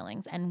catching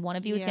feelings, and one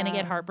of you is going to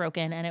get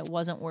heartbroken, and it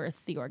wasn't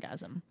worth the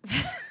orgasm.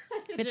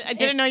 I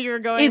didn't know you were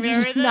going there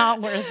with it. It's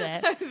not worth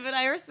it. But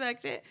I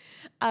respect it.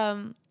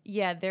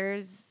 Yeah,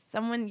 there's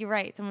someone, you're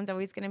right. Someone's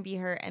always going to be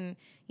hurt. And,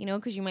 you know,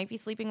 because you might be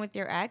sleeping with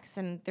your ex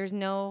and there's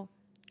no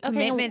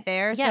commitment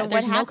there. Yeah, so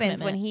what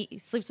happens when he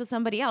sleeps with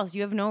somebody else?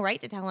 You have no right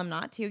to tell him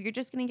not to. You're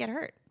just going to get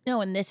hurt.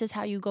 No, and this is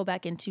how you go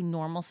back into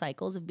normal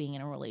cycles of being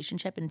in a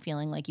relationship and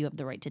feeling like you have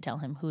the right to tell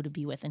him who to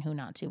be with and who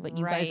not to. But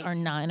you guys are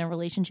not in a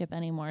relationship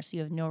anymore, so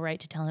you have no right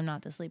to tell him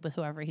not to sleep with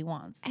whoever he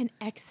wants. And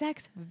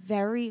sex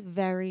very,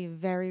 very,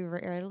 very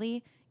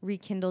rarely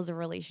rekindles a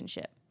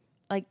relationship.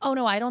 Like, oh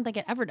no, I don't think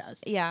it ever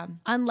does. Yeah.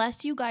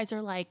 Unless you guys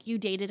are like, you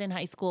dated in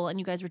high school and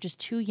you guys were just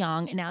too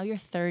young and now you're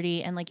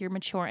 30 and like you're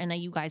mature and now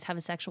you guys have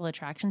a sexual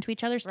attraction to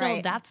each other still.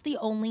 Right. That's the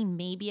only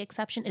maybe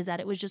exception, is that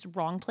it was just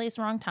wrong place,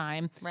 wrong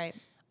time. Right.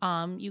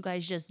 You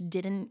guys just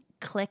didn't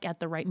click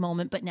at the right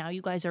moment, but now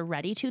you guys are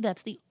ready to.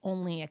 That's the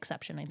only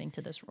exception, I think,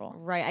 to this rule.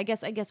 Right. I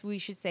guess we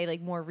should say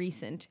like more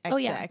recent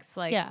sex.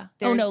 Like, yeah.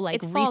 Oh no,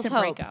 like recent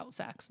breakout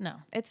sex. No.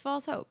 It's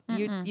false hope.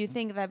 You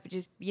think that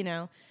just,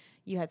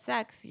 you had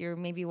sex, you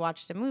maybe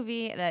watched a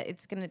movie,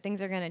 that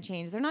things are gonna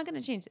change. They're not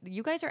gonna change.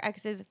 You guys are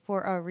exes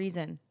for a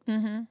reason.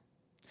 Mm-hmm.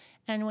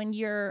 And when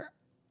you're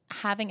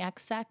having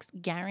ex sex,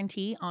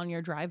 guarantee on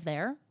your drive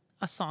there,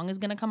 a song is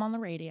gonna come on the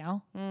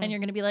radio, and you're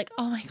gonna be like,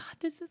 "Oh my god,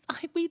 this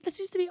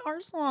used to be our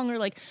song," or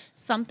like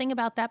something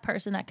about that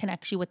person that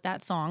connects you with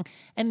that song.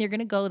 And you're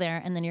gonna go there,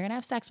 and then you're gonna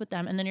have sex with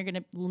them, and then you're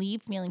gonna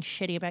leave feeling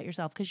shitty about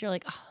yourself because you're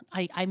like,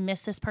 "Oh, I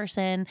miss this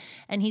person,"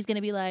 and he's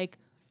gonna be like,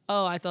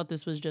 "Oh, I thought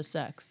this was just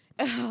sex."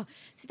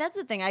 See, that's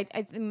the thing. I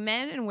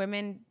men and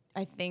women,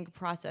 I think,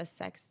 process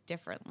sex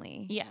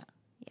differently. Yeah.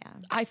 Yeah.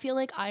 I feel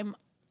like I'm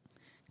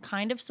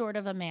kind of sort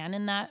of a man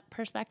in that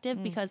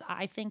perspective because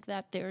I think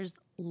that there's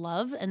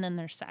love and then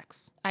there's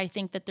sex. I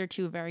think that they're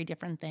two very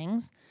different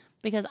things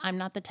because I'm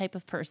not the type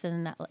of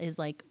person that is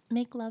like,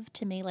 make love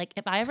to me. Like,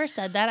 if I ever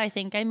said that, I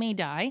think I may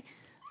die.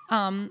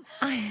 I'm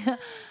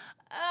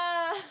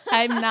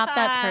not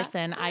that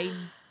person.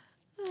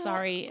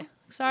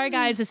 Sorry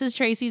guys, this is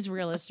Tracy's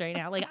realist right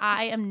now. Like,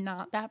 I am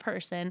not that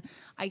person.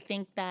 I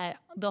think that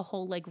the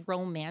whole like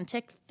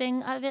romantic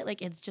thing of it,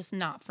 like, it's just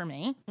not for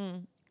me.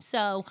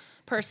 So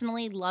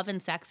personally, love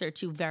and sex are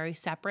two very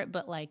separate,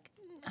 but like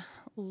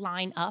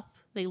line up.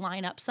 They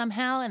line up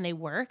somehow and they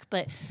work.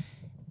 But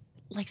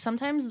like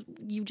sometimes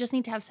you just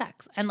need to have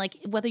sex, and like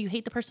whether you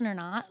hate the person or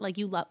not, like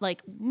you love,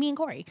 like me and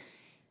Corey,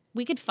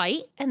 we could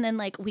fight and then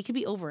like we could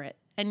be over it.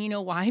 And you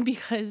know why?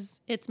 Because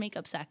it's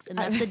makeup sex. And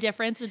that's the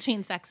difference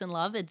between sex and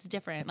love. It's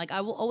different. Like, I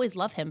will always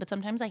love him, but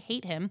sometimes I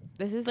hate him.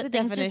 This is the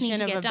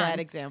definition of a bad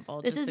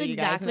example. This is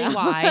exactly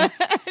why.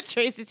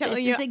 Tracy's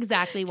telling you. This is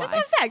exactly why. Just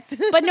have sex.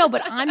 But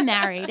I'm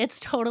married. It's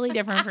totally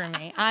different for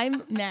me.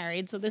 I'm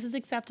married, so this is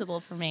acceptable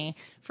for me.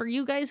 For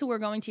you guys who are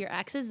going to your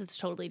exes, it's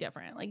totally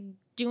different. Like,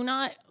 do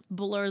not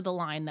blur the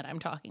line that I'm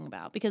talking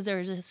about, because there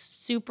is a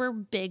super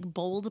big,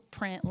 bold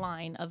print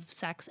line of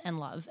sex and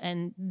love,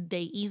 and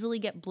they easily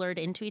get blurred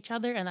into each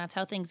other, and that's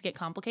how things get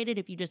complicated.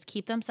 If you just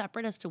keep them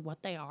separate as to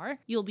what they are,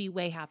 you'll be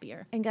way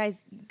happier. And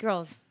guys,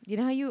 girls, you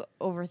know how you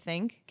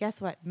overthink?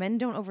 Guess what? Men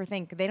don't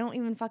overthink. They don't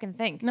even fucking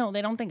think. No,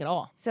 they don't think at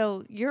all.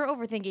 So you're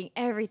overthinking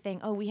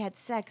everything. Oh, we had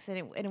sex and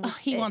it was...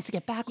 he wants to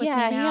get back with me now.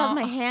 Yeah, he held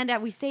my hand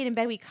out. We stayed in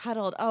bed. We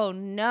cuddled. Oh,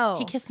 no.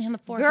 He kissed me on the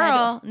forehead.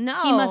 Girl,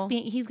 no.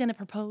 He's going to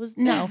propose.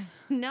 No.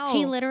 No.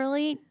 He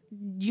literally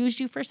used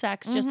you for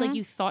sex, just like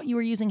you thought you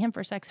were using him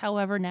for sex.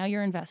 However, now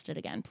you're invested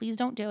again. Please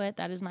don't do it.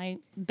 That is my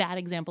bad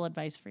example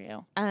advice for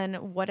you.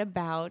 And what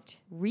about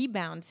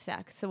rebound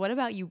sex? So what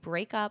about you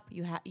break up,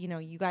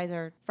 you guys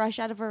are fresh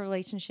out of a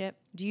relationship.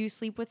 Do you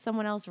sleep with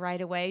someone else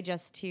right away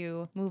just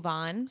to move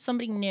on?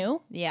 Somebody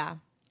new? Yeah.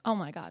 Oh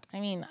my God. I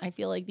mean, I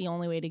feel like the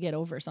only way to get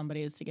over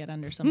somebody is to get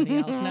under somebody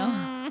else.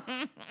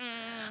 No,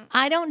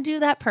 I don't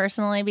do that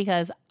personally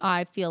because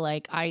I feel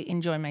like I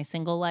enjoy my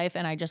single life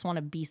and I just want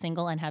to be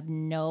single and have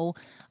no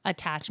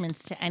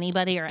attachments to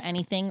anybody or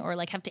anything, or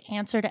like have to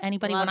answer to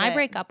anybody. When I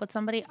break up with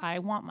somebody, I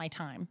want my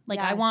time. Like,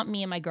 I want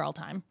me and my girl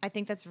time. I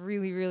think that's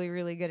really, really,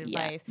 really good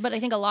advice. Yeah. But I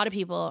think a lot of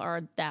people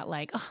are that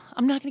like, oh,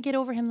 I'm not going to get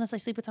over him unless I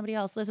sleep with somebody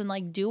else. Listen,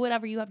 like, do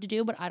whatever you have to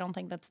do, but I don't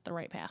think that's the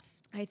right path.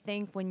 I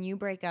think when you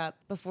break up,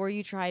 before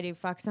you try to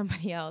fuck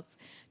somebody else,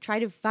 try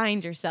to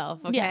find yourself,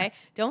 okay? Yeah.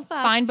 Don't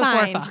fuck. Find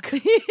before fuck.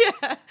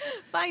 Yeah.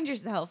 Find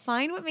yourself.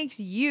 Find what makes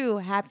you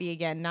happy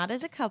again, not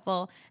as a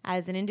couple,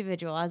 as an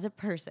individual, as a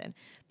person.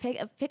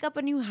 Pick up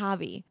a new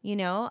hobby,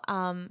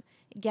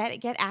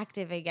 get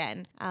active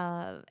again.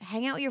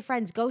 Hang out with your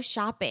friends. Go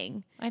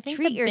shopping. I think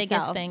Treat biggest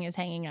yourself. thing is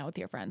hanging out with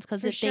your friends,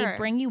 because they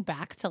bring you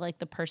back to like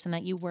the person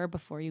that you were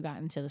before you got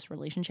into this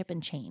relationship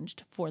and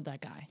changed for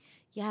that guy.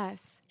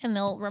 Yes. And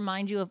they'll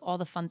remind you of all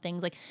the fun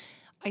things. Like,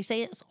 I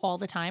say this all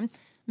the time.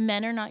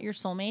 Men are not your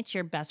soulmates.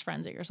 Your best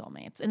friends are your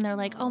soulmates. And they're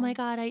like, oh my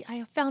God,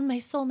 I found my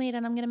soulmate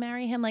and I'm going to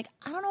marry him. Like,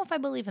 I don't know if I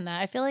believe in that.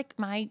 I feel like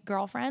my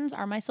girlfriends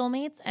are my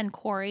soulmates, and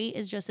Corey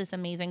is just this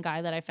amazing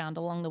guy that I found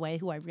along the way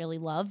who I really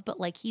love. But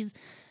like, he's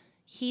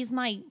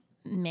my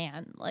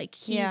man. Like,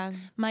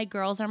 my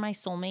girls are my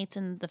soulmates.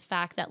 And the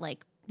fact that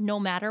like, no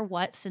matter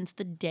what, since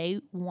the day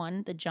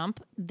one, the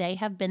jump, they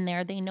have been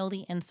there. They know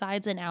the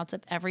insides and outs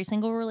of every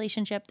single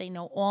relationship. They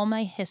know all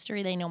my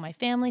history. They know my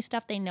family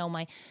stuff. They know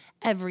my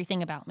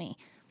everything about me.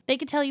 They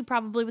could tell you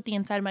probably what the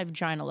inside of my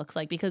vagina looks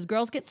like because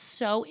girls get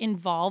so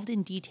involved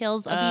in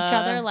details of each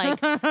other.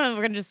 Like, we're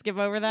gonna just skip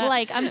over that.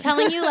 Like, I'm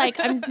telling you, like,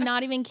 I'm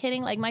not even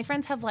kidding. Like, my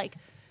friends have like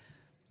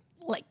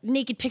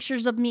naked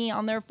pictures of me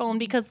on their phone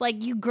because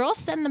like you girls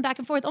send them back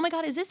and forth. Oh my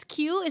God, is this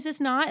cute? Is this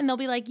not? And they'll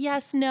be like,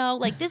 yes, no.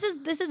 Like this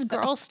is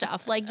girl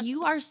stuff. Like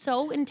you are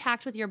so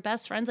intact with your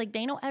best friends. Like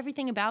they know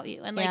everything about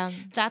you. And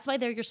like that's why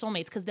they're your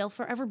soulmates because they'll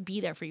forever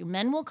be there for you.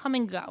 Men will come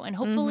and go. And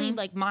hopefully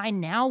like mine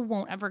now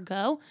won't ever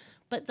go.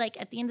 But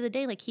like at the end of the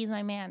day, like he's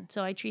my man.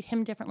 So I treat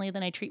him differently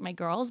than I treat my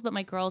girls. But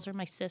my girls are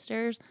my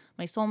sisters,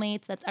 my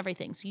soulmates. That's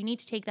everything. So you need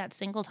to take that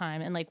single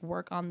time and like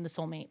work on the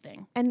soulmate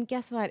thing. And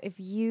guess what? If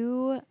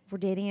you were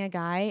dating a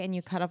guy and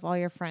you cut off all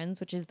your friends,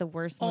 which is the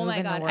worst move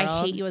in the world.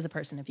 I hate you as a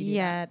person if you do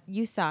that. Yeah,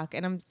 you suck.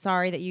 And I'm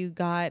sorry that you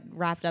got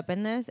wrapped up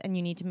in this and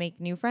you need to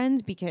make new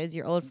friends because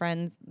your old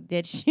friends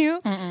ditched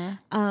you.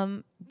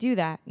 Do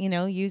that. You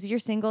know, use your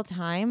single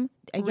time.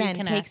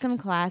 Again, take some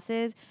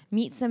classes,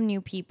 meet some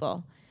new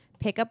people.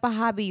 Pick up a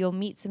hobby, you'll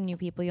meet some new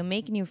people, you'll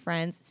make new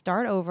friends,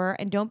 start over,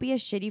 and don't be a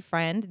shitty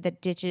friend that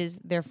ditches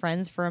their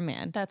friends for a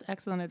man. That's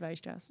excellent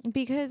advice, Jess.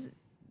 Because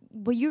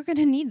you're going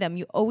to need them.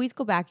 You always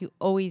go back, you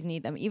always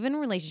need them. Even in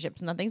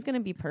relationships, nothing's going to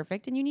be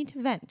perfect, and you need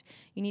to vent.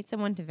 You need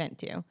someone to vent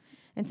to.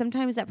 And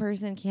sometimes that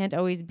person can't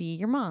always be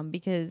your mom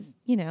because,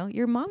 you know,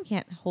 your mom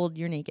can't hold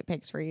your naked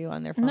pics for you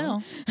on their phone.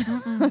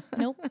 No.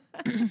 Nope.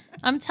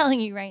 I'm telling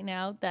you right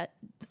now that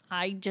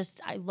I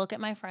look at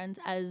my friends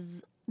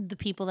as the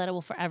people that I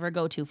will forever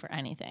go to for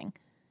anything.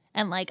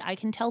 And like I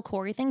can tell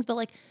Corey things, but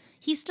like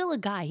he's still a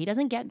guy. He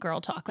doesn't get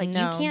girl talk. Like you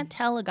can't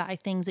tell a guy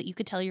things that you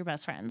could tell your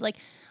best friends. Like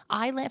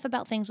I laugh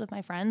about things with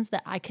my friends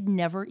that I could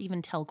never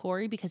even tell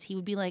Corey because he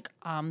would be like,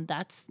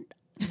 that's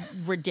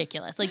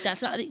ridiculous. Like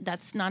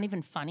that's not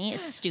even funny.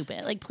 It's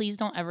stupid. Like please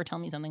don't ever tell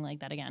me something like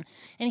that again.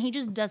 And he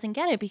just doesn't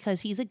get it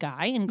because he's a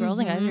guy and girls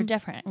and guys are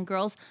different. And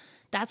girls,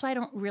 that's why I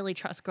don't really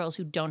trust girls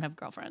who don't have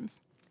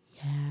girlfriends.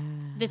 Yeah.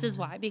 This is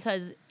why,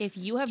 because if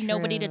you have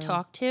nobody to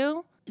talk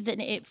to, then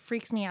it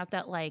freaks me out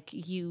that like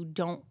you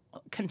don't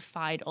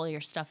confide all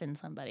your stuff in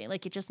somebody.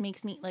 Like it just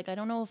makes me like I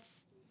don't know if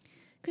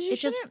because it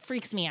just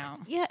freaks me out.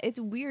 Yeah, it's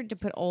weird to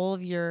put all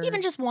of your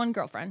even just one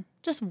girlfriend,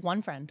 just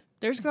one friend.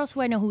 There's girls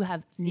who I know who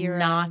have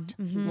not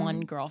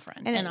one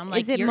girlfriend, and I'm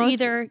like, you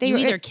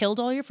either killed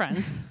all your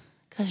friends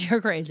because you're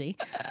crazy.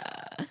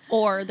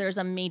 Or there's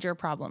a major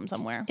problem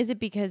somewhere. Is it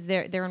because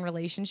they're in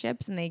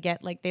relationships and they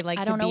get like they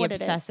like to be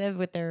obsessive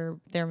with their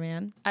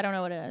man? I don't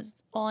know what it is.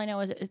 All I know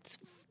is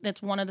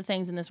it's one of the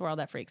things in this world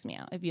that freaks me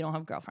out. If you don't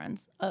have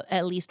girlfriends,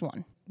 at least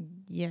one.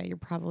 Yeah, you're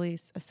probably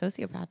a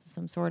sociopath of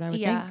some sort. I would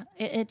think. Yeah,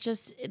 it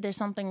just there's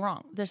something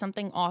wrong. There's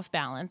something off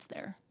balance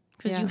there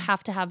because you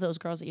have to have those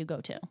girls that you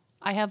go to.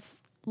 I have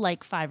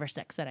like 5 or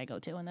 6 that I go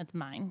to, and that's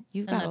mine.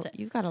 You've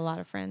got a lot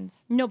of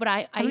friends. No, but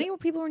how many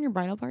people were in your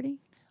bridal party?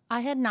 I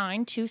had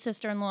 9, 2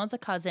 sister-in-laws, a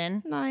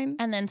cousin. 9.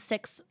 And then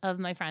 6 of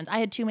my friends. I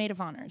had 2 maid of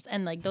honors.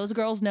 And like those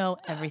girls know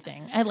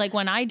everything. And like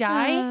when I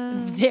die,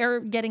 they're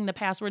getting the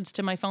passwords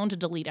to my phone to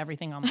delete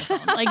everything on my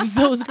phone. Like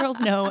those girls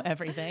know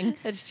everything.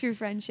 That's true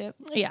friendship.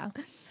 Yeah.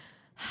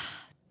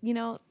 You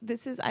know,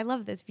 I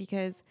love this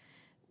because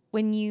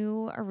when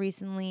you are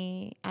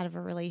recently out of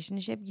a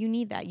relationship, you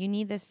need that. You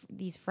need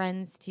these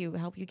friends to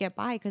help you get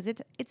by because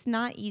it's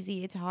not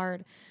easy. It's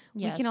hard.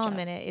 Yes, we can all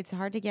admit it. It's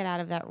hard to get out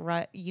of that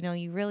rut. You know,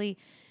 you really.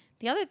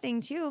 The other thing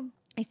too,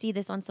 I see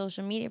this on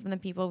social media from the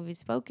people we've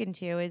spoken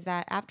to, is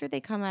that after they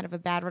come out of a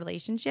bad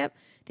relationship,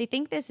 they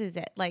think this is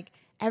it. Like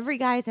every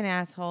guy's an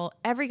asshole.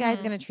 Every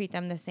guy's going to treat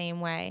them the same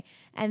way,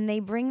 and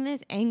they bring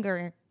this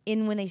anger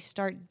in when they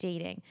start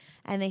dating.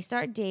 And they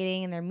start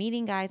dating and they're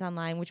meeting guys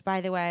online, which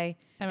by the way,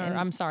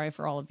 I'm sorry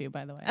for all of you,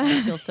 by the way.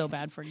 I feel so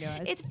bad for you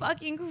guys. It's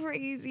fucking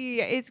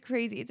crazy. It's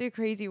crazy. It's a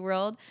crazy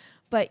world.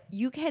 But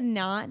you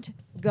cannot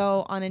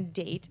go on a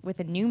date with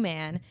a new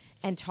man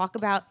and talk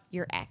about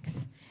your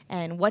ex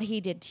and what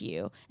he did to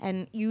you.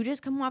 And you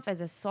just come off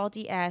as a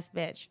salty ass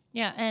bitch.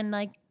 Yeah, and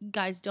like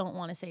guys don't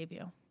want to save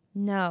you.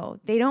 No,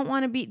 they don't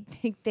want to be.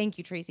 Thank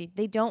you, Tracy.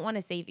 They don't want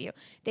to save you.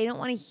 They don't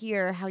want to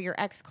hear how your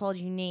ex called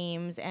you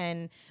names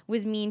and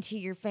was mean to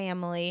your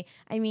family.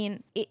 I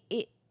mean,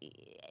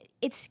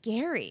 it's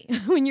scary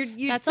when you're.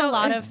 That's a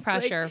lot of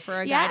pressure for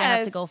a guy to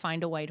have to go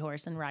find a white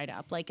horse and ride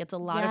up. Like it's a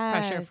lot of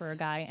pressure for a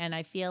guy, and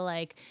I feel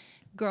like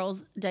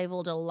girls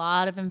divulge a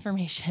lot of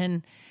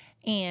information.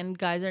 And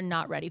guys are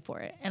not ready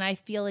for it. And I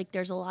feel like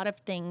there's a lot of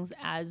things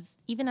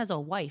even as a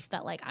wife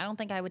that like I don't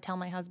think I would tell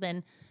my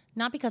husband.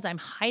 Not because I'm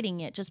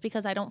hiding it, just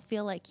because I don't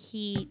feel like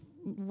he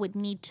would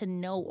need to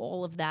know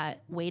all of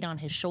that weight on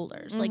his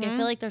shoulders. Like, I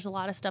feel like there's a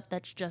lot of stuff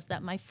that's just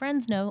that my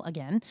friends know,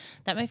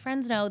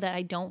 that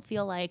I don't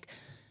feel like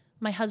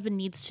my husband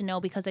needs to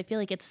know because I feel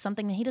like it's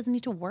something that he doesn't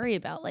need to worry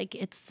about. Like,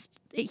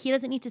 he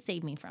doesn't need to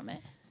save me from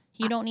it.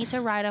 You don't need to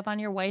ride up on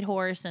your white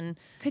horse and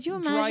could you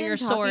imagine draw your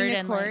sword to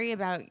and Corey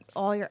about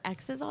all your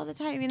exes all the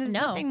time? I mean, there's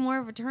nothing more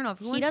of a turn off.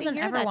 He doesn't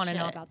ever want to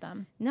know about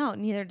them. No,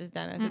 neither does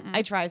Dennis.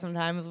 I try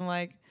sometimes. I'm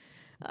like,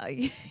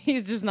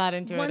 He's just not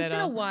into it at all. Once in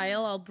a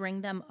while, I'll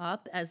bring them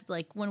up as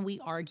like when we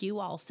argue,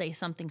 I'll say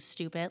something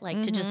stupid,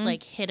 like to just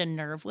like hit a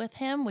nerve with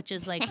him, which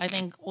is like I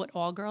think what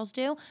all girls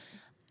do.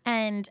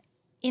 And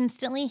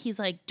instantly he's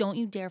like, don't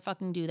you dare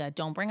fucking do that.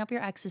 Don't bring up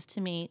your exes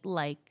to me.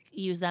 Like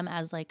use them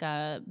as like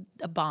a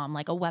bomb,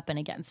 like a weapon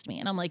against me.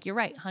 And I'm like, you're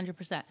right,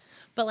 100%.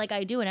 But like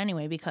I do it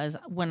anyway because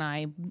when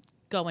I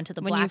go into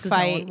the black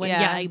zone,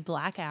 I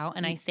black out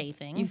and I say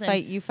things.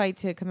 You fight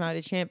to come out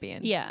a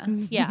champion. Yeah.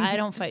 I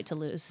don't fight to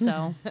lose.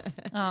 So,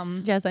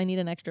 Jess, I need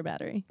an extra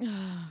battery.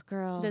 Oh,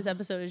 girl. This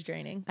episode is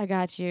draining. I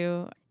got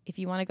you. If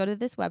you want to go to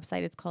this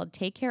website, it's called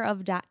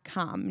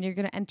takecareof.com. And you're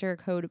going to enter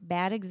code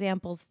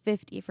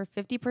BADEXAMPLES50 for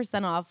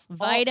 50% off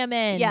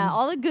vitamins.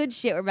 All the good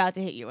shit we're about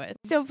to hit you with.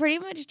 So pretty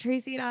much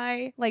Tracy and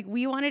I, like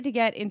we wanted to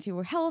get into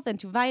health and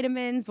to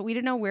vitamins, but we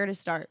didn't know where to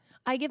start.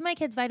 I give my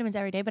kids vitamins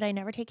every day, but I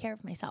never take care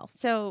of myself.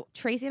 So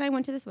Tracy and I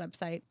went to this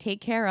website,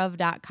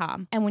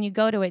 takecareof.com. And when you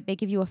go to it, they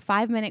give you a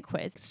 5-minute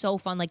quiz. So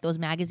fun, like those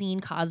magazine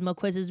Cosmo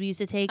quizzes we used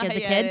to take as a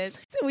kid.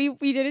 So we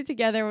did it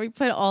together. We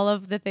put all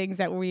of the things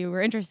that we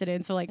were interested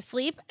in. So like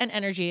sleep and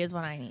energy is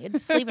what I need.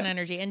 Sleep and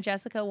energy. And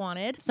Jessica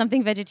wanted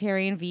something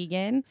vegetarian,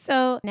 vegan.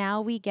 So now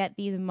we get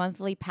these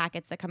monthly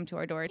packets that come to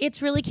our doors.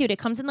 It's really cute. It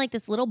comes in like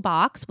this little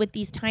box with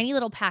these tiny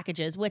little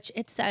packages, which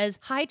it says,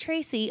 "Hi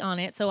Tracy" on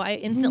it. So I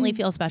instantly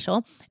feel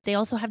special. They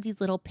also have these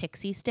little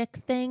pixie stick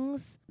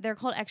things. They're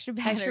called extra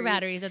batteries. Extra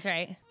batteries, that's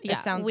right. Yeah,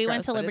 sounds we gross,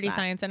 went to but Liberty it's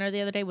not. Science Center the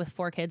other day with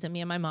 4 kids and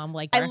me and my mom.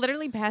 Like, I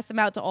literally passed them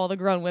out to all the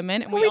grown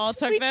women, and we all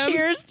took them.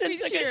 Cheers and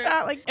took a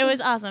shot. Like, it was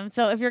awesome.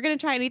 So if you're gonna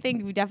try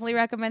anything, we definitely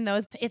recommend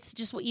those. It's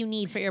just what you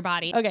need for your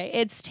body. Okay,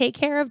 it's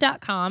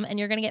takecareof.com, and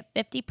you're gonna get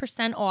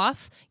 50%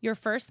 off your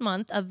first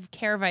month of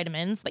care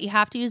vitamins, but you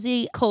have to use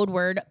the code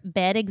word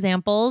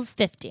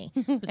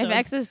BADEXAMPLES50. So if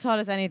Exes taught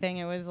us anything,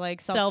 it was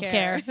like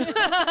self-care.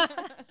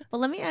 Well,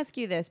 let me ask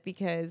you this,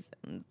 because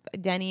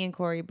Denny and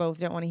Corey both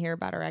don't want to hear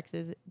about our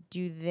exes.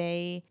 Do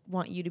they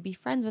want you to be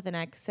friends with an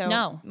ex? So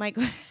no.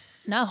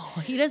 No,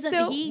 he doesn't.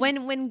 So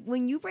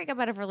when you break up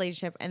out of a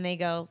relationship and they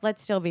go,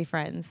 let's still be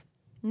friends.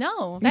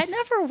 No, that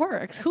never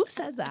works. Who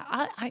says that?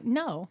 I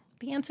no.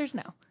 The answer's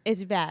no.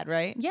 It's bad,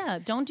 right? Yeah,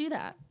 don't do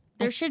that.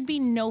 There should be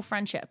no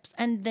friendships.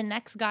 And the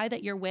next guy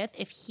that you're with,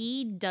 if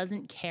he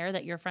doesn't care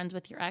that you're friends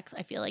with your ex,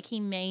 I feel like he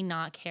may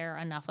not care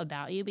enough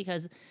about you,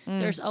 because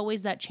there's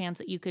always that chance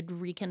that you could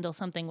rekindle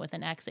something with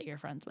an ex that you're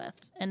friends with.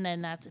 And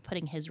then that's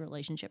putting his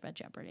relationship at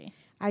jeopardy.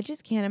 I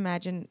just can't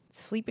imagine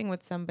sleeping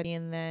with somebody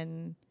and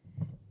then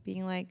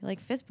being like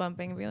fist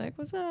bumping and be like,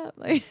 what's up?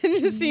 Like,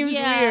 it just seems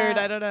weird.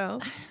 I don't know.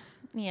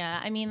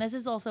 Yeah. I mean, this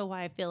is also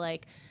why I feel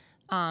like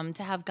to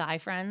have guy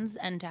friends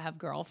and to have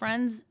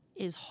girlfriends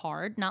is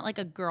hard. Not like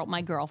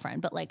my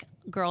girlfriend, but like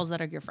girls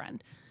that are your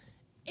friend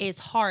is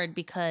hard,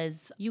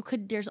 because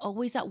there's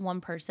always that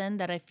one person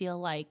that I feel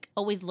like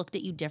always looked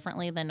at you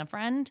differently than a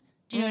friend.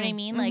 Do you know what I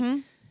mean?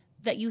 Like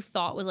that you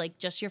thought was like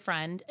just your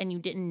friend and you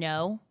didn't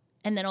know.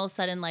 And then all of a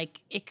sudden, like,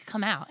 it could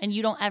come out and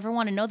you don't ever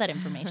want to know that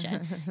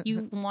information.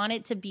 You want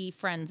it to be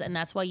friends. And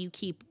that's why you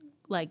keep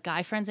like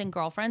guy friends and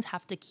girlfriends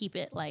have to keep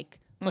it like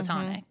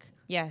platonic.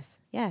 Yes.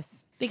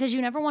 Because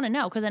you never want to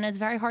know, because then it's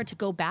very hard to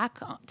go back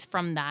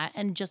from that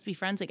and just be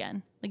friends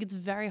again. Like, it's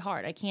very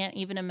hard. I can't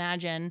even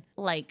imagine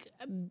like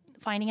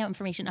finding out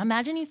information.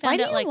 Imagine you found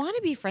out like, why do you want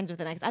to be friends with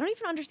an ex? I don't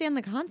even understand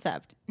the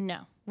concept.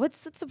 No.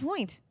 What's the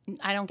point?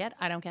 I don't get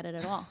it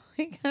at all.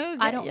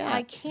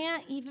 I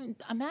can't even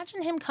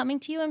imagine him coming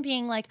to you and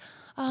being like,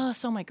 oh,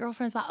 so my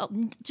girlfriend's why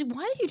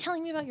are you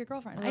telling me about your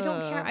girlfriend? I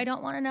don't care. I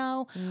don't want to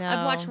know. No.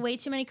 I've watched way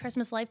too many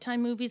Christmas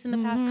Lifetime movies in the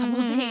past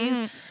couple of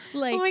days.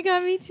 Like, oh my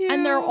God, me too.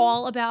 And they're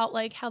all about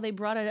like how they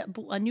brought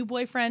a new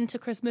boyfriend to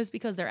Christmas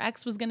because their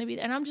ex was going to be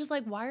there. And I'm just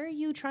like, why are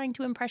you trying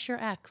to impress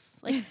your ex?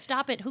 Like,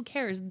 stop it. Who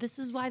cares? This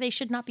is why they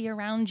should not be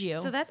around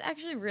you. So that's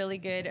actually really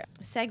good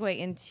segue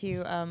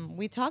into,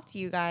 we talked to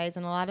you guys,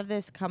 and a lot of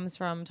this comes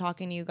from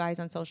talking to you guys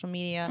on social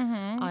media,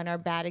 on our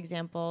Bad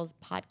Examples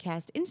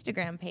podcast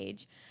Instagram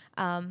page.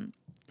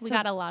 We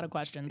got a lot of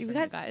questions. We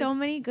got so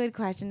many good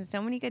questions,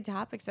 so many good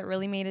topics that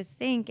really made us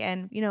think.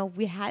 And,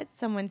 we had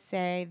someone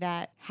say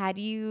that, how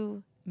do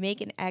you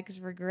make an ex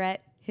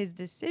regret his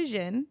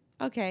decision?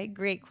 Okay,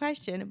 great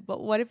question.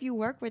 But what if you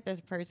work with this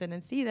person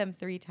and see them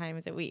 3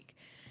 times a week?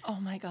 Oh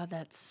my God,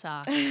 that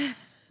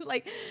sucks.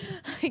 Like,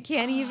 I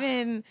can't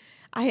even...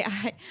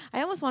 I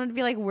almost wanted to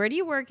be like, where do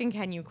you work and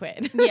can you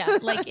quit? Yeah,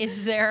 like,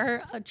 is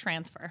there a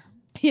transfer?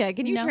 Yeah,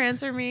 can you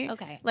transfer me?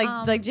 Okay.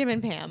 Like Jim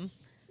and Pam.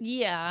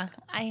 Yeah,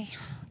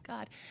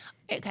 God.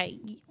 Okay,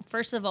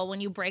 first of all,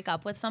 when you break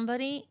up with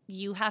somebody,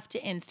 you have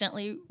to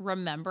instantly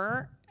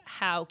remember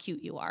how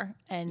cute you are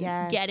and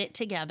get it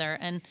together.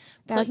 And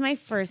that was my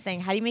first thing.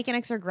 How do you make an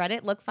ex regret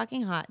it? Look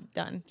fucking hot.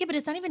 Done. Yeah, but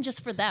it's not even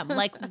just for them.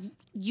 Like,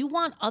 you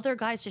want other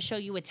guys to show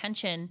you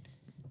attention,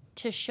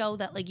 to show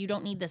that like you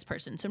don't need this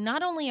person. So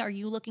not only are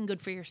you looking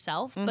good for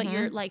yourself, but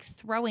you're like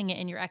throwing it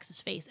in your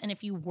ex's face. And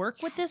if you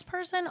work with this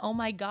person, oh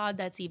my God,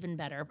 that's even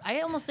better.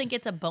 I almost think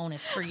it's a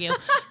bonus for you,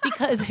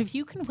 because if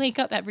you can wake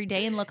up every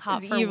day and look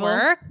hot for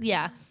work,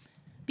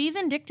 be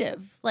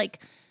vindictive.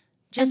 Like,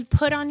 just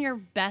put on your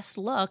best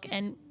look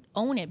and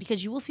own it,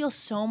 because you will feel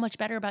so much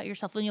better about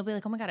yourself. And you'll be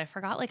like, oh my God, I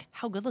forgot like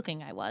how good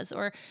looking I was,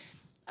 or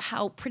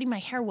how pretty my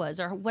hair was,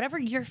 or whatever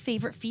your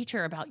favorite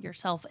feature about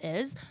yourself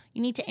is.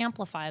 You need to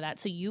amplify that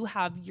so you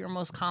have your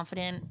most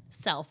confident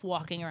self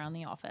walking around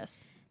the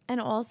office. And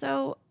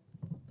also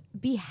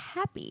be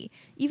happy.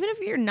 Even if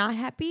you're not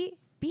happy,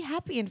 be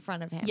happy in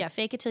front of him. Yeah,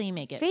 fake it till you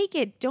make it. Fake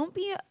it. Don't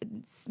be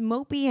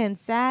mopey and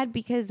sad,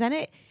 because then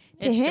it's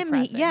him,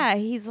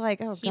 he's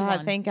like, oh God,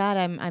 won. Thank God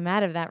I'm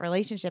out of that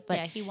relationship. But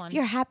he won. If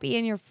you're happy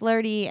and you're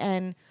flirty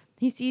and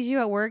he sees you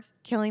at work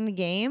killing the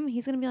game,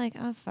 he's going to be like,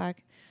 oh, fuck.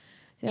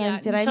 Did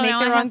I make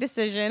the wrong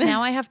decision?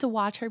 Now I have to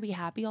watch her be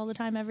happy all the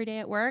time every day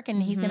at work,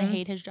 and he's going to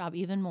hate his job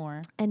even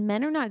more. And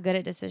men are not good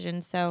at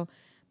decisions. So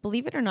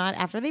believe it or not,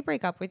 after they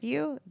break up with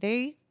you,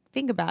 they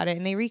think about it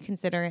and they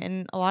reconsider it.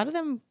 And a lot of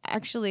them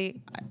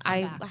actually,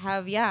 I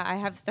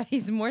have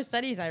studies, more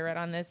studies I read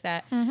on this,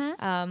 that,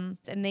 and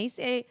they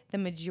say the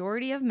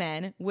majority of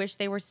men wish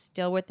they were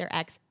still with their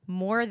ex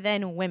more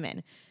than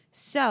women.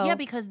 So yeah,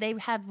 because they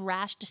have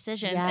rash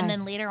decisions, and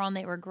then later on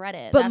they regret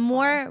it. But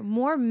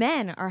more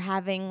men are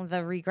having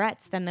the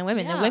regrets than the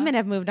women. Yeah. The women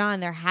have moved on.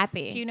 They're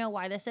happy. Do you know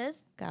why this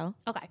is? Go.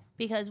 Okay.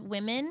 Because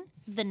women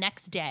the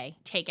next day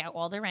take out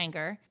all their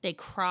anger. They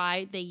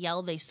cry, they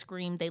yell, they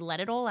scream, they let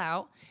it all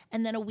out.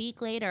 And then a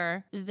week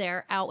later,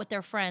 they're out with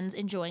their friends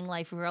enjoying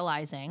life,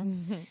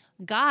 realizing.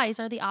 Guys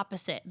are the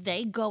opposite.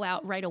 They go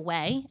out right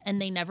away and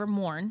they never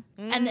mourn.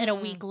 And then a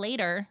week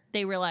later,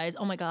 they realize,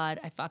 oh my God,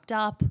 I fucked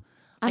up.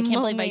 I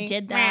can't believe I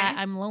did that.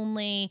 I'm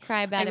lonely.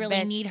 Cry about it. I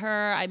really need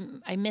her.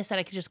 I miss that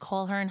I could just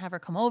call her and have her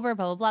come over,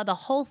 blah, blah, blah. The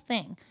whole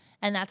thing.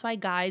 And that's why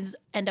guys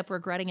end up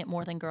regretting it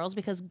more than girls,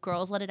 because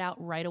girls let it out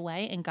right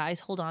away and guys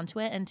hold on to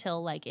it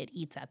until like it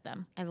eats at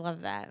them. I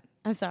love that.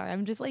 I'm sorry.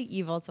 I'm just like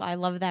evil. So I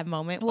love that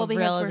moment of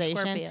because realization.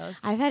 We're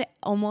Scorpios. I've had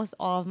almost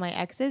all of my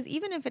exes,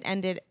 even if it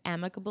ended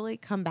amicably,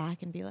 come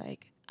back and be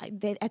like,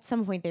 at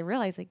some point they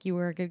realize like you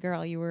were a good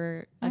girl, you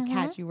were a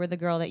catch, you were the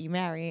girl that you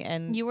marry,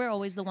 and you were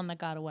always the one that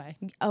got away.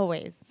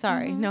 Always.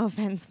 Sorry, no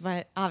offense,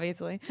 but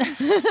obviously.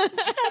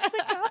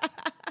 Jessica.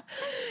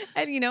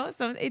 And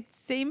so it's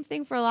same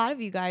thing for a lot of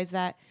you guys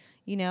that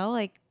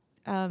like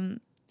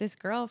this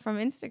girl from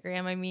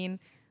Instagram. I mean,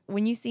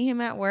 when you see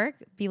him at work,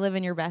 be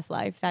living your best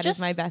life. That is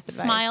my best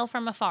advice. Smile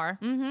from afar.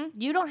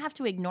 You don't have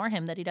to ignore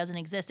him that he doesn't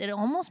exist. It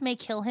almost may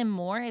kill him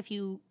more if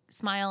you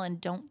smile and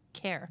don't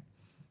care.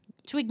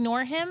 To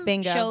ignore him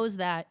shows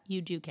that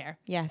you do care.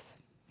 Yes.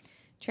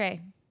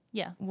 Trey.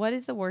 Yeah. What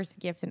is the worst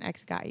gift an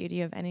ex got you? Do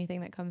you have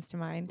anything that comes to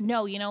mind?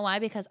 No, you know why?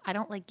 Because I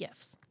don't like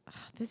gifts. Oh,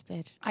 this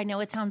bitch. I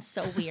know it sounds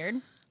so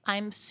weird.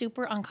 I'm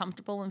super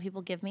uncomfortable when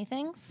people give me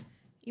things.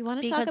 You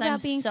want to talk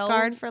about being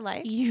scarred for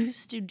life?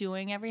 Used to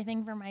doing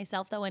everything for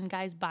myself, though. When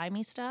guys buy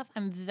me stuff,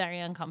 I'm very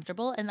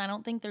uncomfortable. And I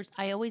don't think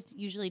I always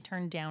usually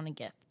turn down a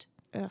gift.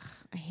 Ugh,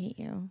 I hate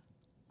you.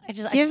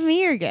 Give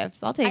me your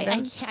gifts. I'll take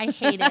them. I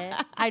hate it.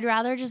 I'd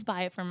rather just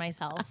buy it for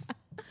myself.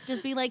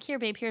 Just be like, here,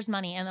 babe, here's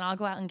money. And then I'll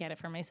go out and get it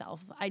for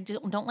myself. I just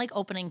don't like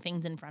opening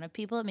things in front of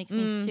people. It makes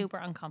me super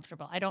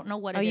uncomfortable. I don't know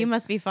what it is. Oh, you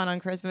must be fun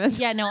on Christmas.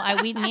 Yeah, no,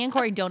 me and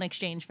Corey don't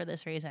exchange for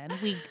this reason.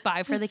 We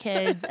buy for the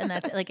kids, and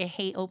that's like I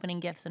hate opening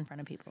gifts in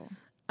front of people.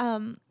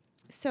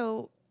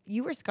 So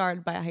you were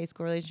scarred by a high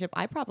school relationship.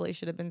 I probably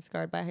should have been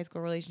scarred by a high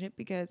school relationship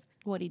because...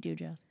 What'd he do,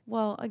 Jess?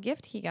 Well, a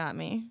gift he got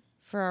me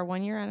for our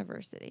 1 year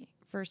anniversary.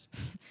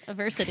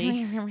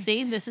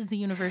 See, this is the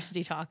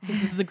university talk.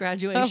 This is the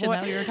graduation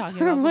that we were talking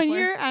about before. 1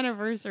 year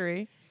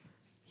anniversary.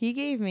 He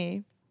gave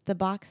me the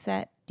box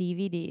set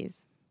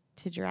DVDs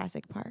to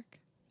Jurassic Park.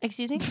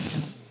 Excuse me?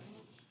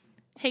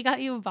 He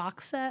got you a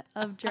box set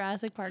of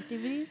Jurassic Park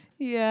DVDs?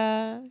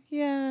 Yeah.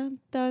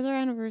 That was our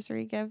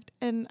anniversary gift.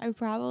 And I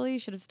probably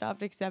should have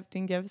stopped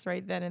accepting gifts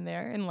right then and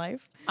there in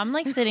life. I'm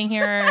like sitting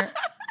here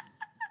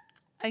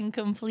in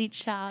complete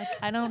shock.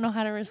 I don't know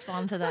how to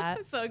respond to that.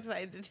 I'm so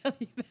excited to tell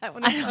you that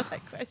when I saw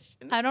that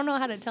question. I don't know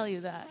how to tell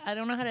you that. I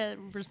don't know how to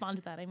respond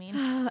to that, I mean.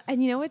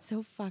 And what's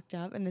so fucked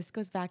up? And this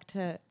goes back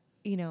to,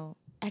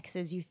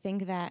 exes. You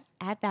think that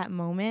at that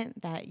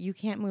moment that you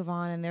can't move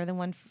on and they're the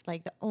one,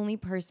 like the only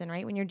person,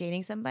 right? When you're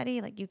dating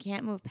somebody, like you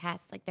can't move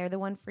past, like they're the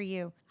one for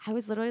you. I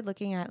was literally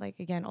looking at like,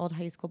 again, old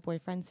high school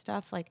boyfriend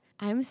stuff. Like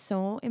I'm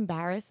so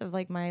embarrassed of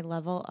like my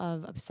level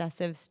of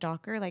obsessive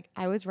stalker. Like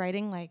I was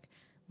writing like,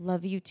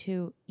 love you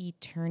to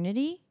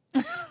eternity.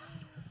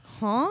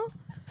 Huh?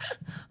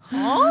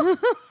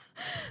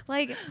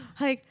 like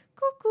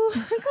cuckoo.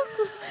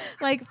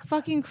 Like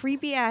fucking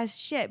creepy ass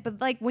shit.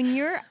 But like when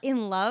you're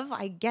in love,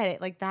 I get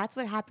it. Like that's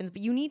what happens.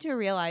 But you need to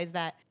realize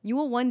that you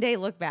will one day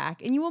look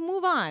back and you will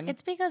move on.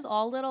 It's because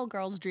all little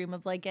girls dream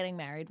of like getting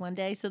married one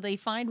day. So they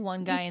find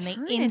one guy and they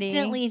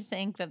instantly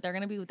think that they're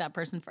gonna be with that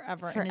person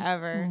forever. And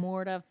it's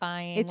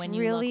mortifying when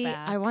you look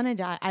back. I want to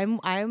die. No,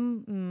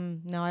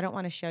 I don't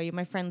want to show you.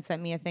 My friend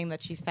sent me a thing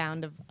that she's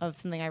found of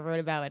something I wrote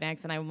about an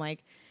ex, and I'm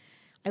like,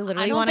 I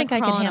literally don't want to think I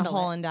could crawl in a handle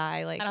hole it. and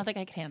die. Like I don't think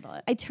I could handle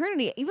it.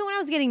 eternity. Even when I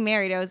was getting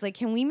married, I was like,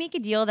 can we make a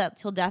deal that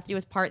till death do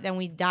us part, then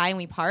we die and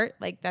we part?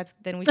 Like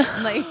then we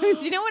like, do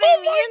you know what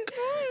I mean?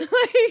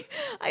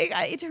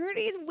 Like,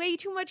 eternity is way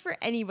too much for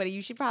anybody.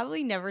 You should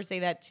probably never say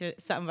that to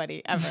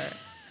somebody ever.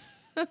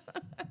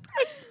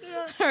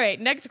 All right,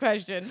 next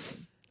question.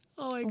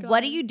 Oh my God.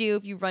 What do you do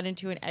if you run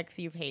into an ex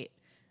you hate?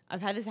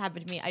 I've had this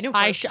happen to me. I know for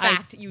a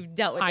fact you've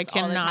dealt with this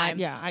all the time.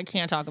 Yeah, I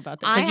can't talk about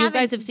that because you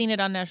guys have seen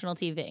it on national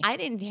TV. I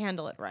didn't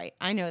handle it right.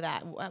 I know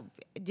that. What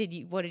did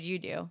you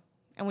do?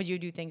 And would you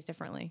do things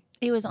differently?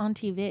 It was on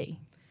TV.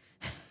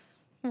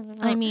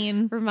 I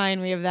mean,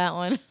 remind me of that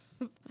one.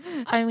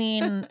 I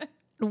mean,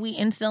 we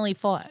instantly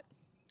fought,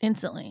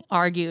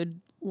 argued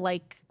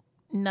like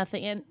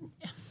nothing. And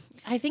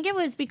I think it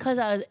was because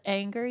I was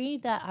angry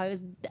that I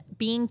was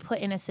being put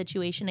in a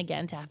situation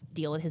again to have to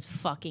deal with his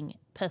fucking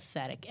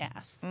pathetic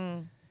ass.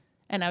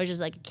 And I was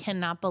just like,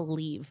 cannot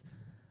believe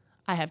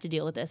I have to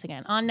deal with this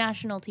again on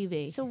national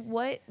TV. So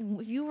what,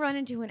 if you run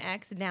into an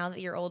ex now that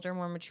you're older,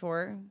 more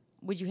mature,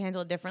 would you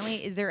handle it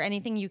differently? Is there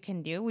anything you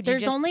can do?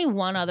 There's only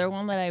one other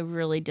one that I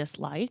really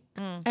dislike.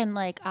 And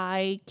like,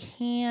 I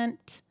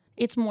can't,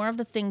 it's more of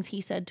the things he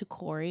said to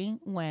Corey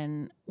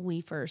when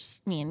me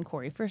and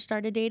Corey first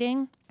started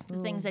dating. The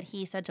things that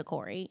he said to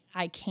Corey,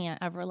 I can't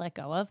ever let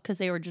go of because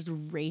they were just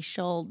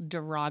racial,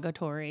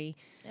 derogatory,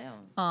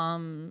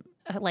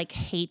 like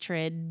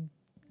hatred.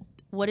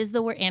 What is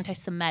the word?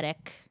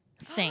 Anti-Semitic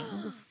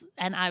things.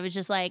 And I was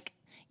just like,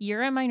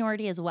 you're a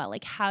minority as well.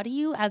 Like, how do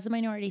you, as a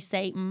minority,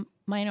 say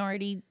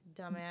minority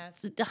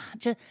dumbass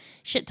just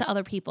shit to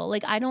other people?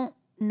 Like, I don't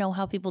know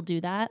how people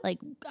do that. Like,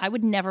 I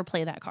would never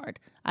play that card.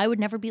 I would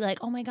never be like,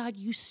 oh my God,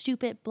 you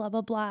stupid, blah,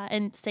 blah, blah,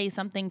 and say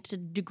something to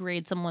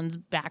degrade someone's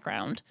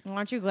background.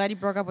 Aren't you glad you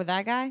broke up with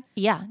that guy?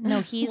 Yeah.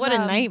 No, he's... What a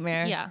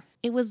nightmare. Yeah.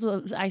 It was...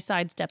 I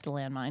sidestepped a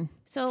landmine.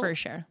 For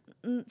sure.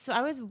 So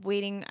I was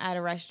waiting at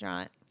a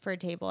restaurant for a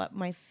table at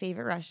my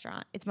favorite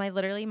restaurant. It's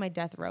literally my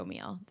death row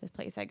meal, the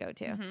place I go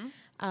to.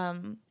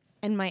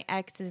 And my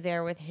ex is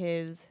there with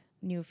his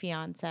new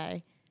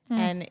fiance.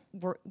 And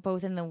we're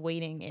both in the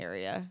waiting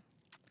area.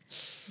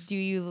 Do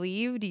you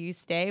leave? Do you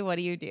stay? What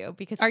do you do?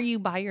 Because are you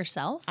by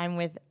yourself? I'm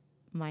with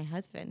my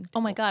husband.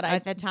 Oh my God.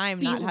 At the time,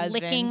 not husband.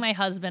 Licking my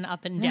husband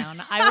up and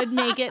down. I would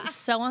make it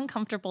so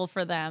uncomfortable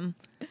for them.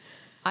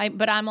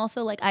 But I'm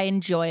also like, I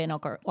enjoy an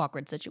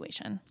awkward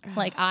situation.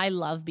 Like, I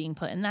love being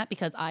put in that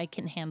because I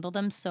can handle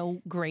them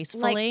so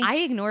gracefully. Like, I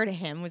ignored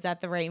him. Was that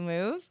the right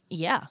move?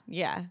 Yeah.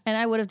 Yeah. And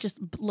I would have just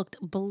looked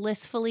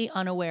blissfully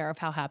unaware of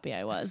how happy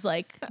I was.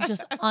 Like,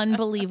 just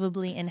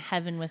unbelievably in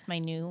heaven with my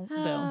new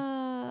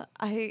boo.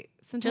 I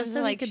sometimes just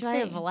so like, should I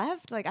have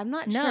left? Like, I'm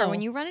not sure.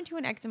 When you run into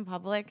an ex in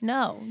public.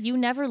 No, you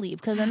never leave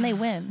because then they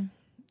win.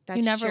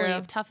 You never true.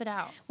 leave. Tough it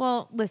out.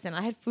 Well, listen,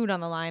 I had food on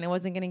the line. I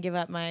wasn't going to give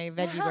up my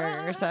veggie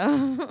burger.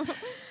 So,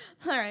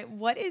 all right.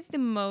 What is the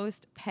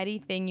most petty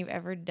thing you've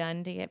ever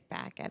done to get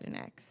back at an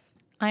ex?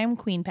 I am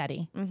Queen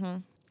Petty.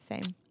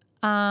 Same.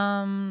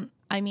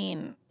 I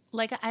mean,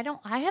 like,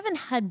 I haven't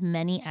had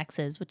many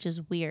exes, which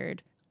is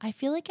weird. I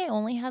feel like I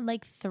only had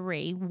like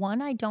 3.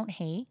 One I don't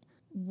hate.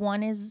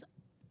 One is,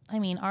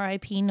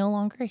 RIP, no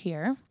longer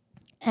here.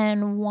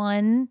 And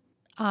one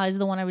is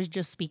the one I was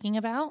just speaking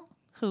about,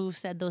 who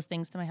said those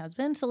things to my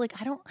husband. So like,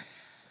 I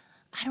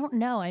don't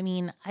know. I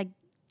mean,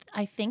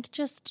 I think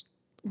just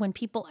when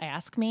people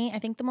ask me, I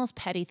think the most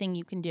petty thing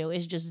you can do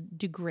is just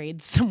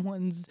degrade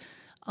someone's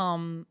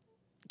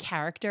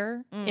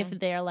character. If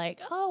they're like,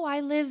 oh,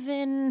 I live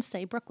in,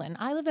 say, Brooklyn.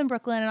 I live in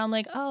Brooklyn. And I'm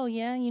like, oh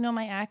yeah, you know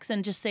my ex,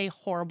 and just say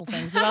horrible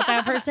things about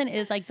that person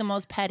is like the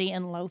most petty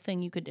and low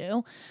thing you could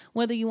do.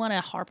 Whether you want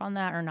to harp on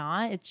that or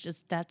not, it's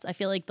just, I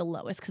feel like the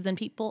lowest. Because then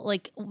people,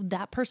 like,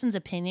 that person's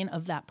opinion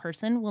of that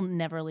person will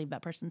never leave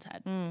that person's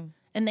head.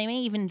 And they may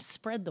even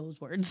spread those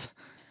words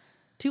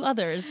to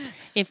others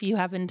if you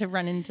happen to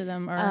run into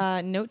them.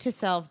 Or note to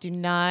self: do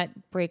not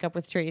break up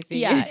with Tracy.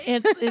 Yeah,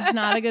 it's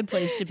not a good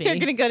place to be. You're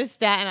gonna go to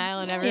Staten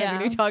Island. Everyone's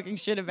gonna be talking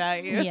shit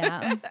about you.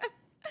 Yeah.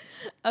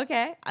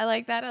 Okay, I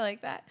like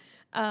that.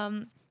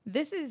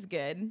 This is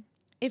good.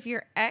 If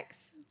your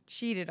ex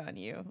cheated on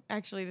you,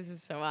 actually, this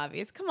is so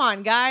obvious. Come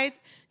on, guys.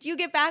 Do you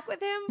get back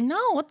with him?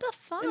 No. What the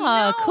fuck?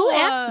 No. Who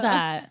asked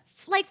that?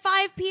 It's like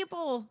 5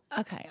 people.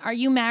 Okay. Are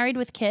you married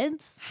with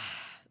kids?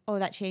 Oh,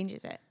 that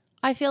changes it.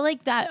 I feel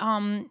like that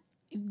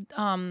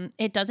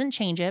it doesn't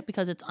change it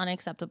because it's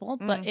unacceptable,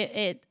 but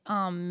it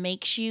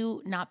makes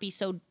you not be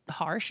so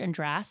harsh and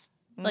drastic,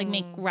 like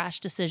make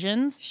rash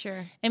decisions.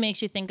 Sure. It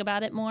makes you think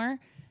about it more.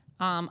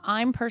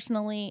 I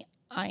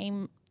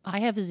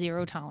have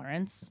 0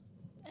 tolerance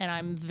and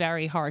I'm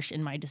very harsh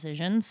in my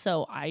decisions,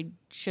 so I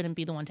shouldn't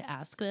be the one to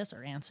ask this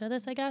or answer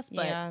this, I guess.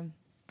 But yeah.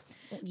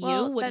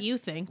 What do you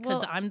think?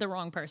 Because I'm the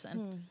wrong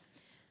person.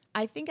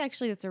 I think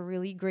actually that's a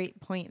really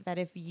great point, that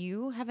if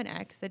you have an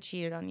ex that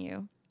cheated on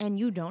you and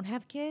you don't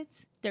have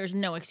kids, there's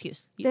no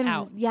excuse. Then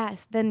out.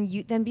 Yes, then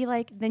you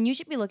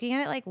should be looking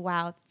at it like,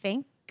 wow,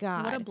 thank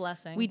God. What a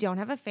blessing. We don't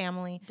have a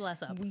family.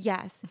 Bless up.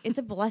 Yes, it's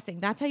a blessing.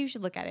 That's how you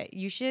should look at it.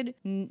 You should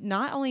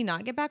not only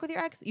not get back with your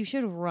ex, you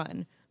should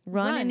run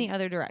Run in the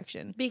other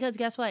direction. Because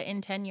guess what?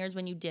 In 10 years,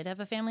 when you did have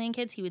a family and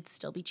kids, he would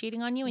still be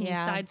cheating on you, and you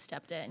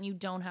sidestepped it, and you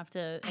don't have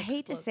to I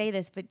hate to say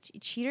this, but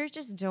cheaters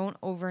just don't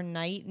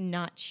overnight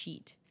not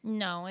cheat.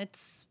 No,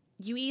 it's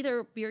you're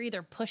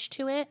either pushed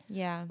to it,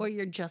 or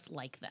you're just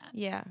like that.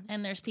 Yeah.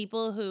 And there's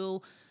people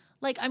who,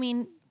 like, I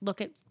mean, look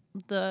at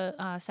the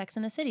Sex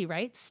and the City,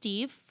 right?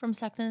 Steve from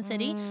Sex and the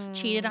City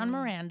cheated on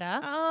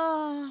Miranda.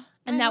 Oh.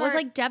 And that was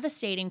like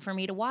devastating for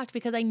me to watch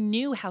because I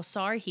knew how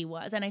sorry he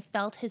was and I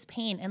felt his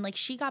pain. And like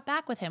she got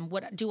back with him.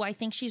 What do I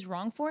think she's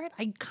wrong for it?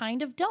 I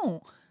kind of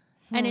don't.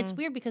 And it's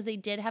weird because they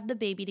did have the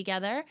baby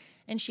together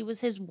and she was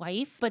his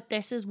wife. But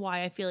this is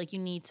why I feel like you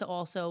need to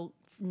also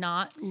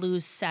not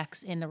lose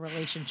sex in the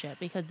relationship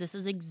because this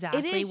is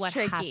exactly what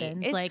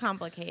happens. It's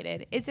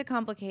complicated. It's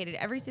complicated.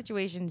 Every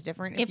situation is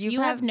different. If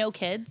you have no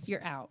kids,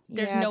 you're out.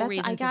 There's no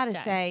reason to stay. I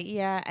gotta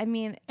say, I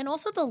mean, and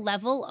also the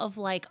level of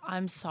like,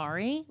 I'm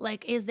sorry.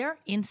 Like, is there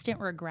instant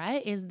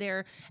regret? Is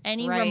there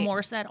any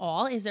remorse at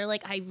all? Is there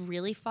like, I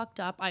really fucked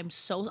up. I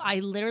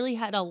literally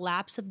had a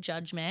lapse of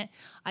judgment.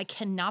 I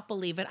cannot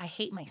believe it. I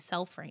hate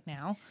myself right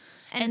now.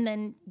 And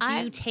then do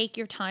you take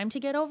your time to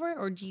get over it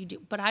or do you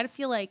do? But I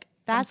feel like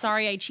I'm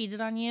sorry I cheated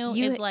on you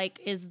is bye.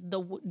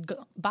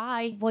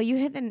 Well,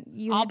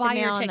 I'll buy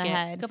your nail ticket. On the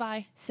head.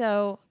 Goodbye.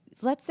 So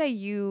let's say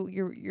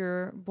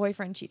your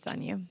boyfriend cheats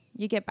on you.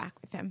 You get back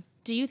with him.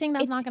 Do you think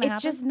that's not going to happen?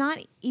 It's just not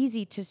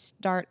easy to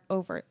start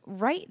over.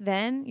 Right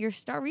then, you're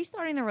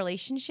restarting the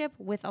relationship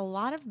with a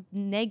lot of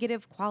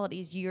negative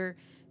qualities. You're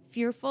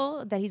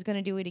fearful that he's going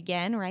to do it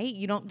again, right?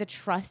 The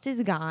trust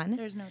is gone.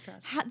 There's no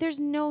trust. There's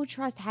no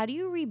trust. How do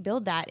you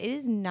rebuild that? It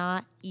is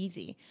not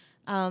easy.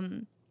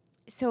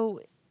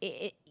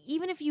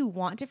 Even if you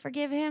want to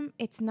forgive him,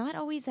 it's not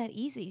always that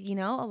easy. You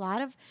know, a lot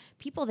of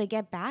people, they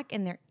get back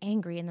and they're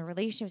angry and the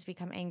relationships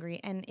become angry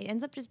and it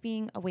ends up just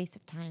being a waste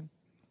of time.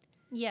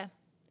 Yeah.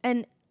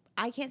 And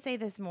I can't say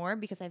this more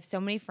because I have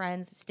so many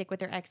friends that stick with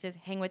their exes,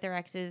 hang with their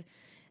exes.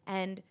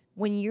 And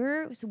when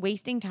you're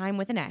wasting time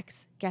with an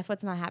ex, guess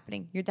what's not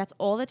happening? That's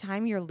all the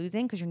time you're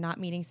losing because you're not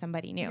meeting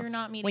somebody new. You're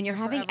not meeting when you're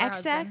having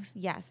ex-sex,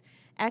 yes.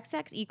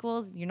 Ex-sex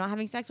equals you're not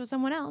having sex with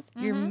someone else.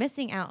 Mm-hmm. You're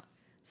missing out.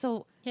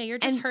 So yeah, you're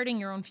just hurting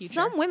your own future.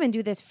 Some women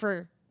do this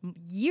for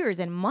years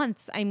and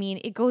months. I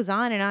mean, it goes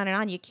on and on and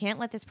on. You can't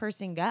let this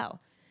person go.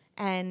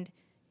 And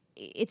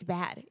it's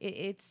bad.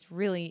 It's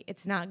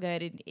not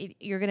good.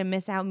 You're going to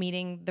miss out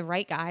meeting the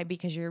right guy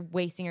because you're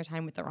wasting your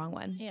time with the wrong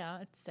one.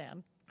 Yeah, it's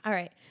sad. All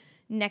right.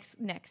 Next.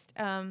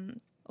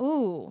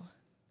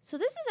 So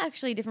this is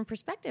actually a different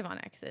perspective on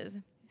exes.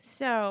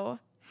 So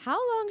how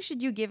long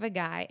should you give a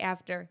guy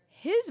after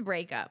his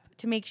breakup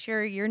to make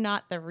sure you're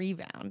not the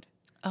rebound?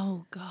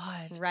 Oh,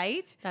 God.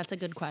 Right? That's a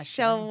good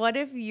question. So what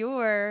if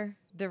you're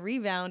the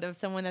rebound of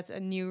someone that's a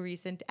new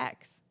recent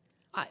ex?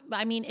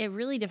 I mean, it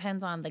really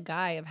depends on the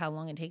guy of how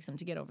long it takes him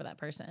to get over that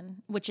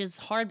person, which is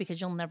hard because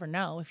you'll never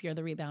know if you're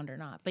the rebound or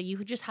not. But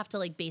you just have to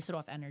like base it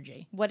off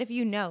energy. What if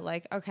you know,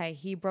 like, okay,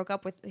 he broke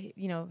up with, him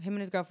and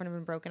his girlfriend have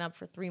been broken up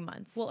for 3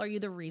 months. Well, are you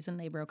the reason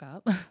they broke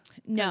up?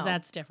 No. Because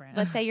that's different.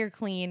 Let's say you're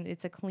clean.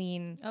 It's a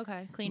clean.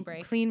 Okay, clean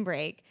break. Clean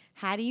break.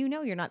 How do you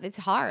know you're not? It's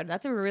hard.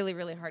 That's a really,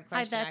 really hard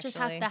question,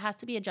 that has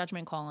to be a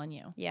judgment call on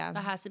you. Yeah.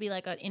 That has to be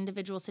like an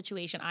individual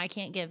situation. I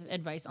can't give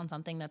advice on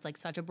something that's like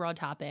such a broad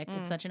topic.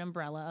 It's such an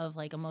umbrella of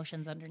like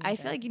emotions underneath. I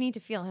feel like you need to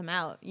feel him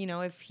out.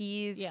 If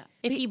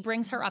he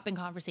brings her up in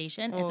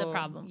conversation, it's a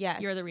problem.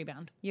 Yes. You're the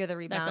rebound. You're the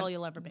rebound. That's all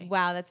you'll ever be.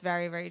 Wow, that's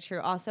very, very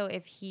true. Also,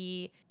 if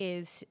he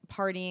is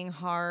partying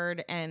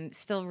hard and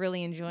still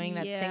really enjoying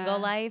that single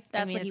life,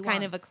 it's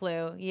kind of a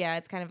clue. Yeah,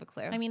 it's kind of a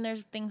clue. I mean,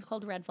 there's things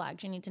called red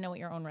flags. You need to know what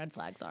your own red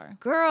flags are.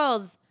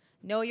 Girls,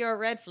 know your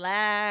red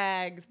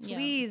flags.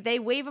 Please. Yeah. They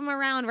wave them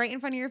around right in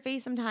front of your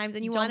face sometimes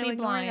and you want to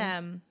ignore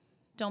them.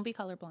 Don't be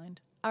colorblind.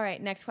 All right,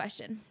 next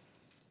question.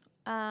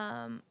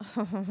 You're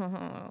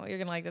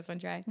gonna like this one,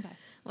 Trey. Okay.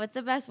 What's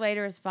the best way to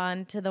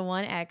respond to the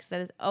one ex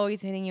that is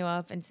always hitting you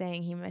up and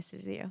saying he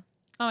misses you?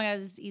 Oh my God,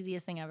 this is the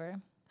easiest thing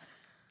ever.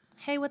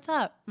 Hey, what's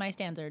up? My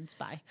standards,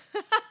 bye.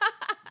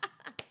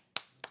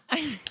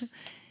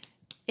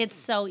 It's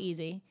so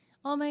easy.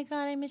 Oh my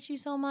God, I miss you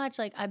so much.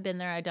 Like I've been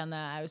there, I've done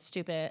that. I was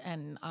stupid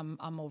and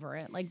I'm over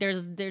it. Like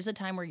there's a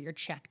time where you're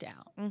checked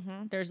out.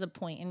 Mm-hmm. There's a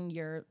point in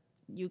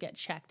you get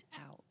checked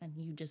out and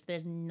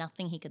there's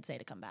nothing he could say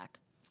to come back.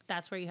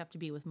 That's where you have to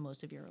be with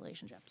most of your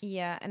relationships.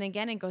 Yeah. And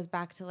again, it goes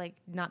back to like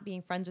not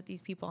being friends with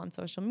these people on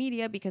social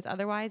media because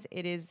otherwise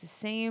it is the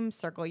same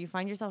circle. You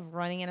find yourself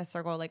running in a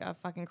circle like a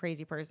fucking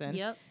crazy person.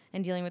 Yep.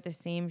 And dealing with the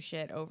same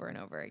shit over and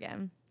over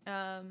again.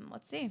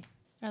 Let's see.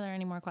 Are there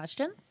any more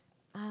questions?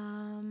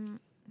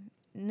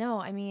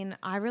 No, I mean,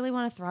 I really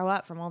want to throw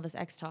up from all this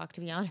ex talk,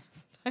 to be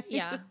honest.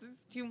 Yeah.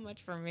 It's too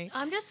much for me.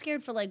 I'm just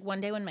scared for like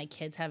one day when my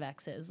kids have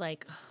exes.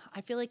 Like,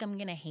 I feel like I'm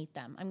going to hate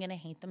them. I'm going to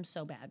hate them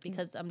so bad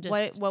because I'm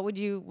just.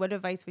 What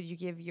advice would you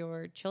give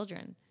your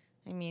children?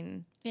 I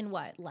mean. In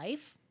what?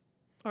 Life?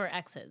 Or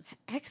exes?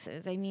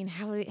 Exes. I mean,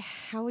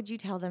 how would you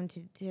tell them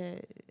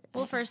to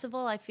Well, first of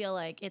all, I feel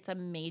like it's a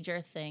major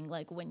thing.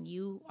 Like when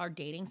you are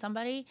dating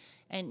somebody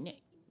and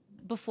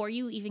before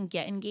you even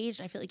get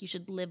engaged, I feel like you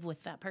should live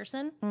with that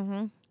person.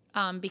 Mm-hmm.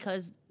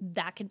 because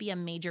that could be a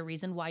major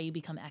reason why you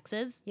become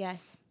exes.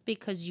 Yes.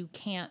 Because you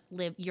can't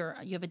live, you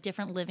have a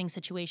different living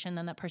situation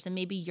than that person.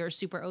 Maybe you're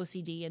super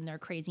OCD and they're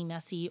crazy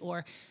messy,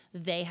 or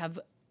they have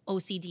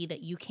OCD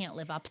that you can't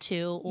live up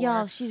to. Or,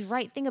 Y'all, she's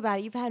right. Think about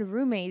it. You've had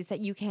roommates that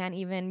you can't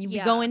even,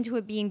 you go into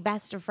it being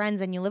best of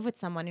friends and you live with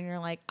someone and you're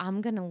like, I'm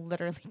going to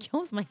literally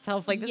kill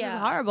myself. Like, this is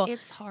horrible.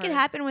 It's hard. It could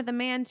happen with a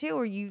man too,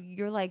 or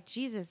you're like,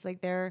 Jesus,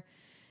 like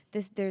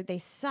they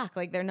suck.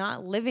 Like they're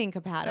not living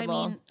compatible.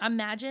 I mean,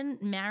 imagine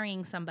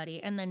marrying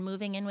somebody and then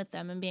moving in with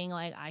them and being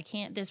like, I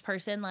can't, this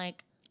person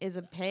like, is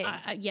a pig.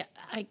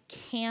 I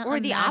can't. Or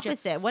the imagine.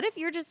 opposite. What if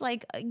you're just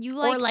like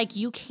or like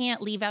you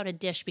can't leave out a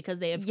dish because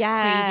they have crazy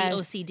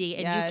OCD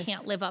and you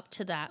can't live up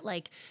to that.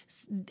 Like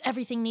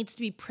everything needs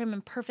to be prim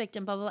and perfect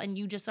and blah, blah, blah. And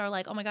you just are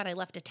like, oh my God, I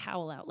left a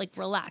towel out. Like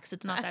relax.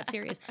 It's not that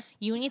serious.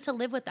 You need to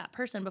live with that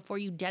person before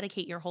you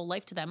dedicate your whole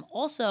life to them.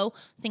 Also,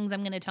 things I'm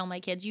going to tell my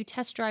kids, you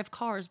test drive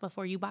cars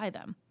before you buy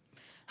them.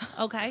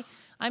 Okay.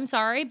 I'm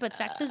sorry, but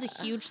sex is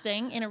a huge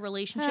thing in a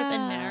relationship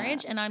and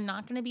marriage. And I'm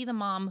not going to be the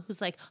mom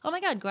who's like, oh my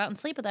God, go out and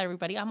sleep with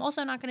everybody. I'm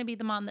also not going to be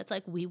the mom that's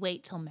like, we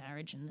wait till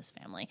marriage in this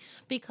family.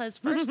 Because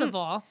first of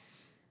all,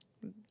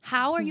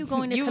 how are you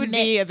going to commit? You would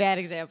be a bad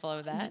example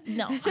of that.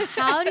 No.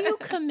 How do you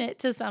commit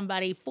to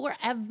somebody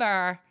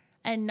forever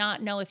and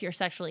not know if you're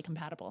sexually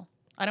compatible?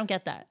 I don't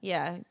get that.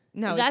 Yeah.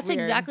 No, that's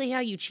exactly how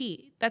you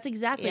cheat. That's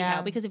exactly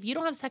how. Because if you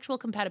don't have sexual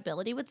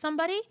compatibility with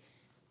somebody,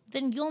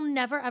 then you'll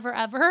never, ever,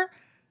 ever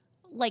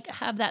like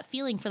have that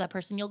feeling for that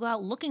person. You'll go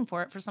out looking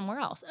for it for somewhere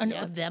else and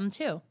them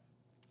too.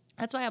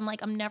 That's why I'm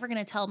like, I'm never going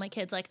to tell my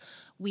kids like,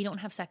 we don't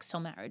have sex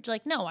till marriage.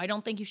 Like, no, I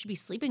don't think you should be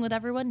sleeping with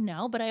everyone.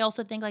 No. But I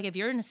also think like if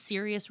you're in a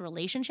serious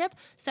relationship,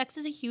 sex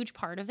is a huge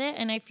part of it.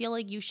 And I feel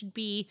like you should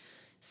be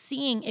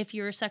seeing if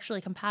you're sexually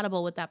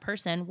compatible with that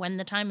person when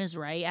the time is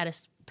right at a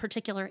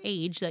particular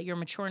age that you're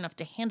mature enough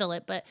to handle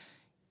it. But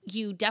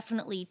you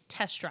definitely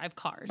test drive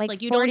cars.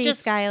 Like you 40, don't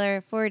just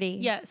Skylar, 40.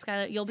 Yeah,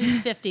 Skylar, you'll be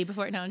 50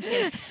 before. No, I'm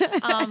just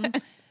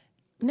kidding.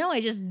 No,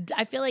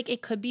 I feel like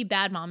it could be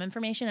bad mom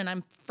information, and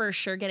I'm for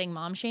sure getting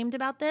mom shamed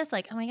about this.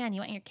 Like, oh my God,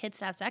 you want your kids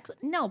to have sex?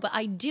 No, but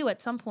I do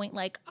at some point.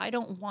 Like, I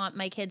don't want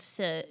my kids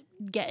to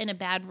get in a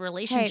bad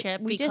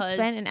relationship. We because just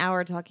spent an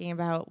hour talking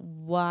about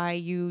why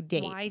you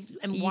date, why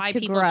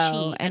people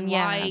cheat, and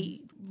why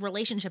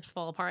relationships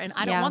fall apart. And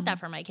I don't want that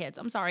for my kids.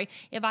 I'm sorry.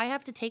 If I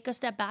have to take a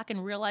step back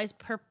and realize,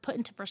 put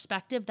into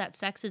perspective that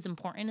sex is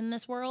important in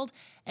this world,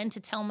 and to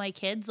tell my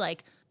kids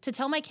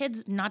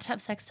not to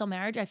have sex till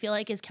marriage, I feel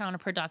like is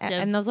counterproductive.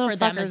 And those little for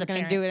them as fuckers a are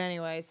going to do it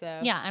anyway. So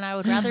yeah, and I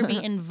would rather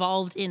be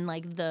involved in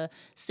like the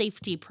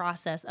safety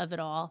process of it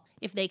all.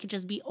 If they could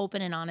just be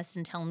open and honest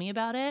and tell me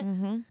about it,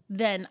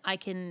 then I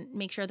can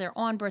make sure they're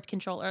on birth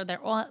control or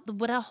they're on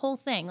what a whole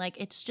thing. Like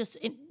it's just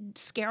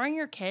scaring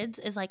your kids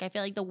is like I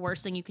feel like the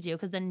worst thing you could do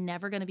because they're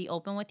never going to be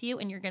open with you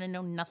and you're going to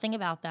know nothing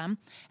about them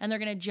and they're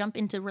going to jump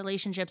into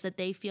relationships that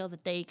they feel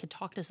that they could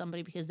talk to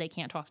somebody because they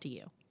can't talk to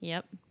you.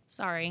 Yep.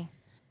 Sorry.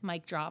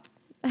 Mic drop.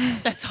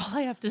 That's all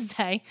I have to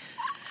say.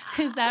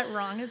 Is that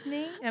wrong of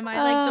me? Am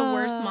I like the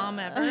worst mom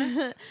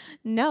ever?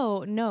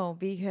 No,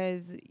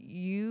 because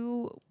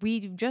we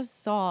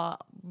just saw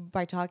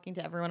by talking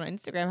to everyone on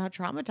Instagram how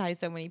traumatized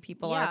so many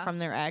people are from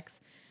their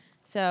ex.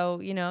 So,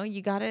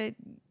 you gotta,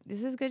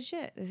 this is good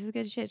shit. This is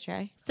good shit,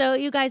 Trey. So,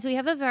 you guys, we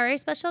have a very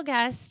special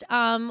guest.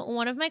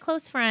 One of my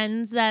close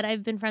friends that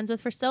I've been friends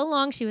with for so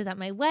long. She was at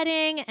my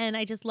wedding, and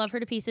I just love her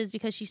to pieces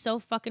because she's so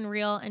fucking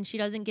real, and she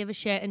doesn't give a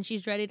shit, and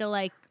she's ready to,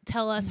 like,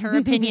 tell us her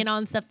opinion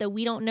on stuff that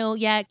we don't know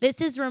yet.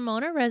 This is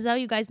Ramona Rizzo.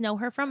 You guys know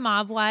her from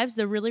Mauve Wives,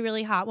 the really,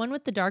 really hot one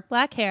with the dark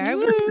black hair.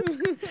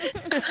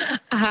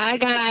 Hi,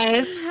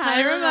 guys.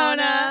 Hi,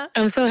 Ramona.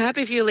 I'm so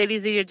happy for you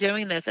ladies that you're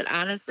doing this. And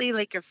honestly,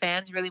 like your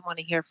fans really want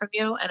to hear from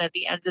you. And at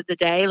the end of the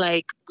day,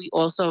 like we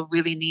also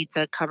really need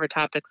to cover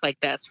topics like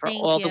this for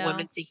Thank all you. the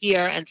women to hear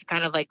and to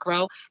kind of like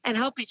grow and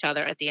help each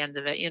other at the end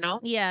of it,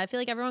 Yeah, I feel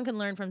like everyone can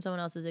learn from someone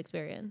else's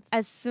experience.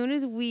 As soon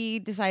as we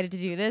decided to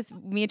do this,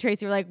 me and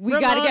Tracy were like, we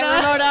got to get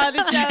Ramona on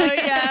the show.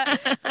 Yeah.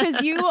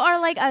 Because you are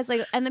like us.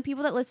 Like, and the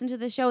people that listen to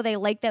the show, they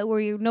like that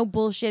we're no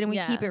bullshit and we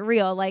keep it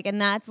real. Like,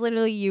 and that's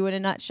literally you in a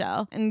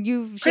nutshell. And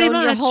you've shown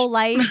your whole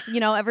life.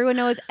 Everyone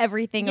knows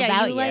everything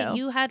about you.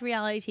 You had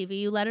reality TV.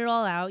 You let it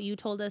all out. You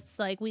told us,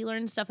 like, we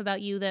learned stuff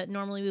about you that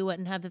normally we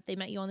wouldn't have if they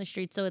met you on the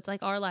street. So it's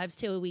like our lives,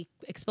 too. We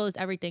exposed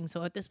everything.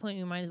 So at this point,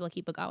 we might as well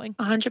keep it going.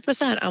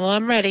 100%.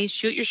 I'm ready.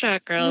 Shoot your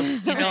shot, girls.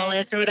 I'll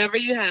answer whatever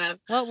you have.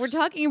 Well, we're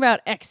talking about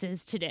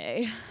exes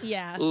today.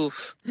 Yeah.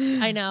 Oof.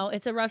 I know.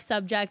 It's a rough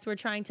subject. We're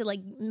trying to,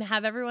 like,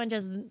 have everyone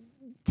just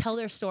tell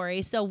their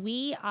story. So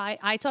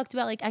I talked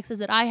about like exes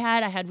that I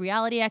had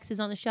reality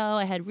exes on the show.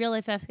 I had real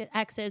life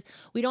exes.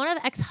 We don't have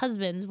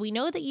ex-husbands. We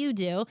know that you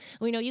do.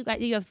 We know you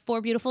have 4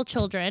 beautiful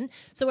children.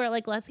 So we're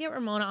like, let's get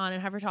Ramona on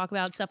and have her talk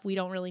about stuff we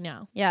don't really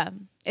know. Yeah.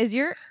 Is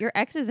your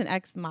ex is an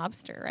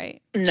ex-mobster,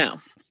 right? No.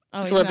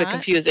 Oh, it's a little bit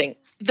confusing.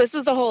 This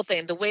was the whole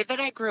thing. The way that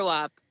I grew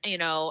up,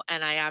 and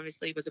I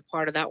obviously was a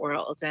part of that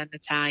world and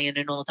Italian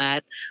and all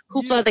that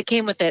hoopla that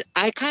came with it.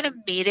 I kind of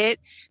made it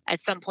at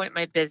some point in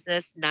my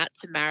business not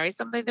to marry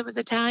somebody that was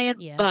Italian,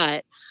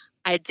 but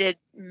I did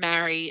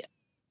marry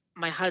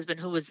my husband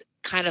who was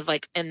kind of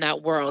like in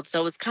that world.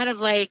 So it was kind of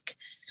like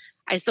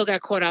I still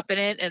got caught up in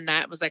it, and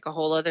that was like a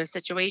whole other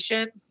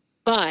situation.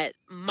 But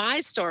my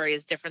story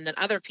is different than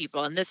other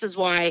people. And this is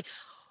why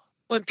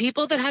when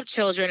people that have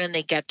children and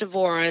they get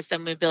divorced,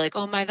 and we'd be like,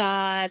 oh my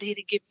God, he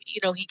didn't give me,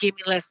 he gave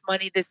me less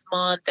money this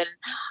month and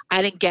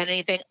I didn't get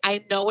anything.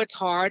 I know it's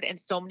hard. And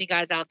so many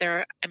guys out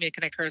there, I mean,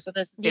 can I curse on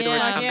this and say the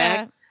word scumbags?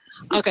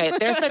 Yeah. Okay,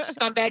 they're such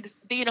scumbags.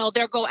 They'll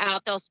go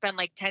out, they'll spend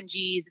like 10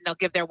 G's and they'll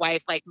give their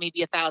wife like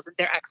maybe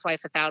their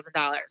ex-wife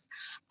 $1,000.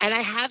 And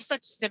I have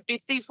such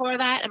sympathy for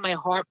that, and my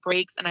heart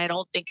breaks, and I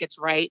don't think it's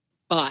right.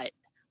 But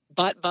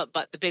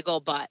the big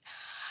old but.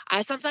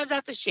 I sometimes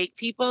have to shake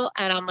people,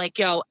 and I'm like,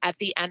 yo, at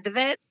the end of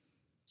it,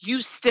 you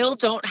still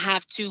don't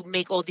have to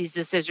make all these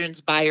decisions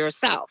by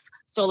yourself.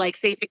 So like,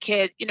 say if a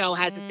kid,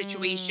 has a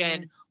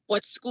situation,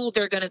 what school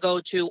they're going to go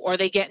to, or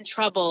they get in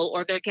trouble,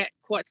 or they get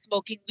caught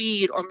smoking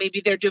weed, or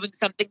maybe they're doing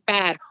something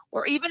bad,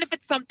 or even if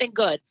it's something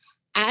good.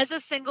 As a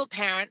single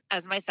parent,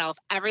 as myself,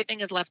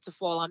 everything is left to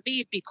fall on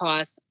me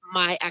because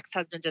my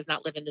ex-husband does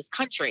not live in this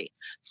country.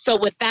 So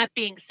with that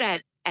being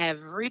said,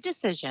 every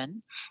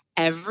decision,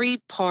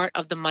 every part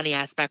of the money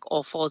aspect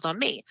all falls on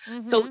me.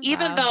 So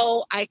even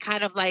though I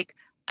kind of like,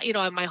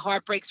 my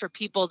heart breaks for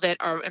people that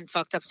are in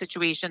fucked up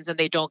situations and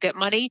they don't get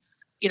money,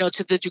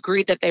 to the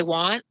degree that they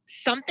want,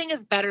 something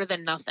is better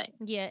than nothing.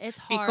 Yeah, it's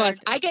hard.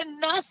 Because I get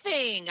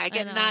nothing. I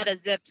get not a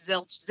zip,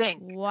 zilch,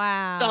 zink.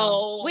 Wow.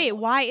 So wait,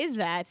 why is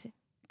that?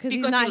 Because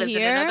he's not he lives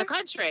here? in another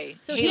country.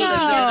 So he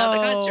lives in another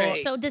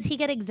country. So does he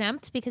get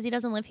exempt because he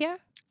doesn't live here?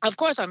 Of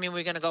course. I mean,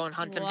 we're going to go and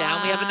hunt him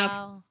down. We have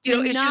enough,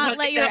 Do issues not let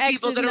hunting your down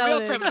people exes that are know real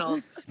this.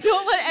 criminals.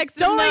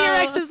 Don't let your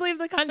exes leave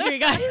the country,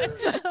 guys.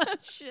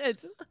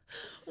 Shit.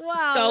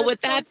 Wow. So with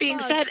that's that being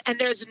fucked. said, and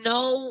there's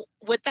no,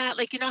 with that,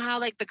 like, how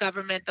like the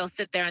government, they'll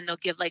sit there and they'll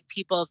give like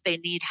people if they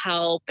need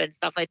help and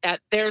stuff like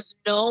that. There's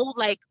no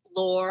like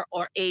law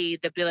or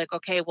aid that be like,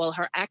 okay, well,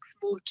 her ex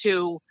moved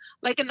to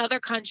like another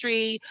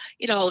country,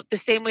 the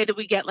same way that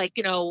we get like,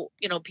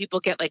 people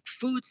get like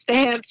food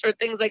stamps or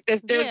things like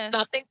this. There's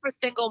nothing for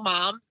single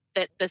moms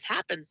that this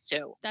happens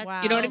to.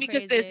 That's you know what I so mean?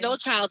 Because crazy. there's no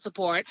child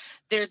support,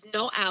 there's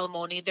no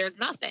alimony, there's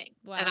nothing.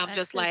 Wow, and I'm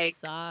just exes like,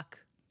 suck.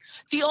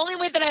 the only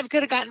way that I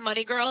could have gotten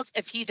money, girls,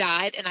 if he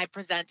died and I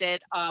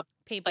presented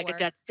Paperwork. like a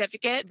death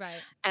certificate, Right.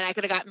 and I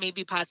could have got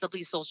maybe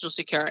possibly Social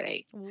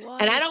Security.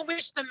 What? And I don't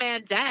wish the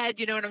man dead.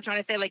 You know what I'm trying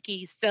to say? Like,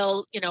 he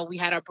still, we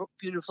had our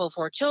beautiful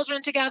 4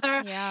 children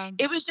together. Yeah.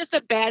 It was just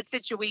a bad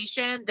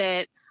situation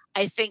that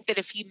I think that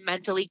if he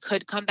mentally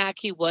could come back,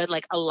 he would.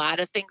 Like, a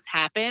lot of things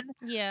happen.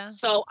 Yeah.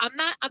 So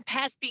I'm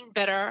past being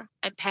bitter.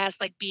 I'm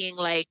past like being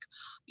like,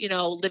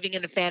 living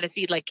in a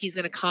fantasy, like he's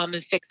going to come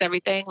and fix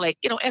everything. Like,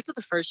 after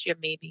the first year,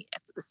 maybe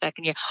after the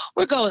second year,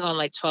 we're going on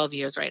like 12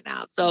 years right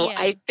now. So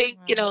I think,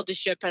 the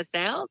ship has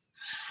sailed.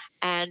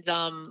 And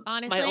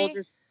honestly, my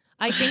oldest,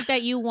 I think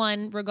that you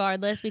won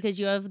regardless because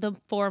you have the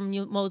 4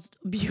 most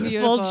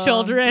beautiful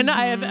children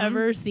I have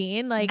ever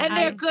seen. Like, and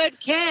they're good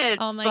kids.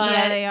 Oh my God,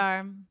 yeah, they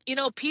are.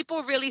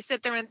 People really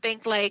sit there and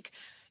think like,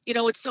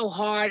 it's so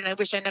hard and I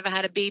wish I never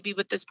had a baby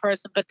with this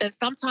person. But then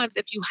sometimes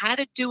if you had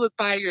to do it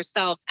by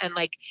yourself and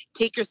like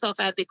take yourself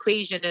out of the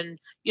equation and,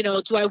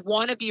 do I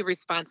want to be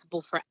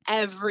responsible for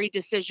every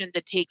decision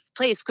that takes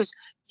place? Because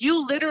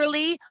you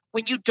literally,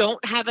 when you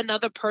don't have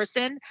another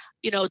person,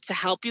 to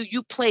help you,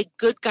 you play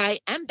good guy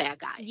and bad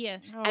guy. Yeah.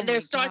 And there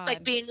starts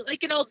like being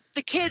like,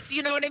 the kids,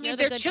 you know what I mean? You're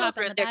the They're good cop and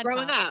children, the they're bad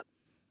growing cop. up.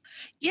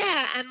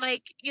 Yeah. And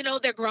like,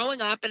 they're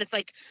growing up and it's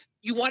like,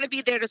 you want to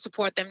be there to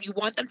support them. You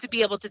want them to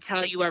be able to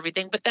tell you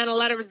everything. But then a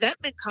lot of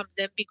resentment comes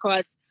in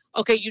because,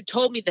 okay, you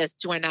told me this.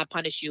 Do I not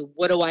punish you?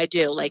 What do I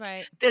do? Like,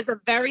 there's a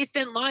very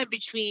thin line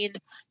between,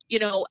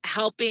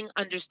 helping,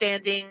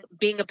 understanding,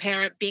 being a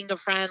parent, being a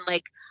friend.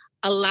 Like,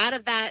 a lot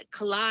of that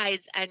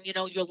collides and,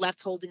 you're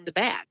left holding the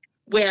bag.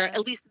 Where at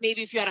least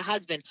maybe if you had a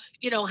husband,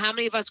 how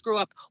many of us grew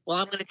up, well,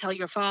 I'm going to tell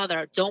your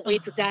father, don't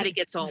wait till daddy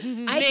gets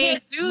home. I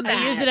can't do that.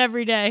 I use it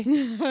every day.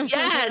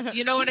 Yes.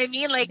 You know what I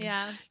mean? Like,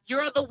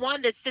 you're the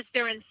one that sits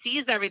there and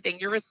sees everything.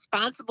 You're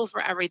responsible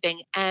for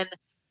everything. And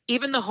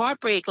even the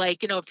heartbreak,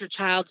 like, if your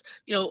child's,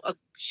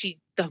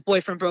 the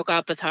boyfriend broke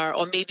up with her,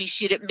 or maybe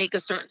she didn't make a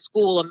certain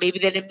school, or maybe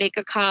they didn't make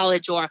a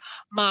college, or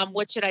mom,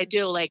 what should I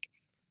do? Like,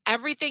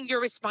 everything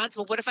you're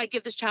responsible. What if I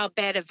give this child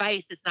bad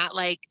advice? It's not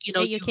like,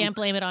 you can't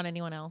blame it on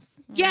anyone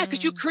else. Yeah,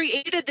 because you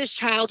created this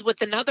child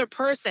with another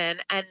person.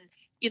 And,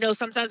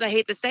 sometimes I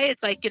hate to say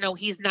it's like,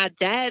 he's not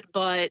dead,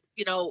 but,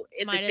 in Might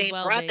the as same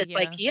well breath, be, it's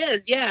like he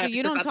is. Yeah. So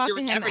you don't I'm talk to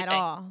doing him everything. at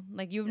all.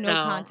 Like, you have no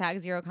contact,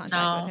 zero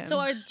contact with him.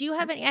 So do you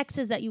have any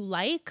exes that you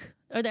like?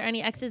 Are there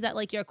any exes that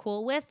like you're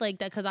cool with? Like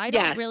that? Because I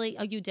don't really.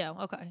 Oh, you do?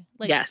 Okay.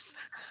 Like, yes.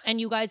 And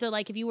you guys are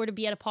like, if you were to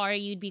be at a party,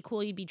 you'd be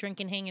cool. You'd be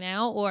drinking, hanging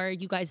out, or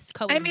you guys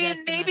coexist. I mean,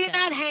 maybe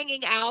not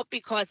hanging out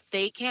because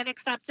they can't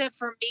accept it.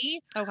 For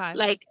me, okay.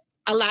 Like,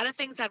 a lot of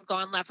things have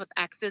gone left with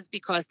exes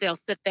because they'll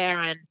sit there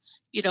and,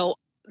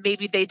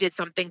 maybe they did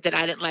something that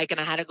I didn't like and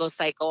I had to go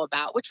psycho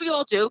about, which we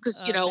all do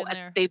because,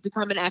 they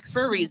become an ex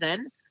for a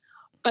reason.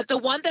 But the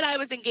one that I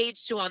was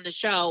engaged to on the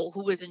show,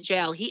 who was in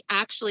jail, he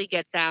actually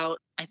gets out,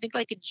 I think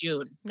like in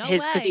June. No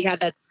Because he way.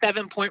 had that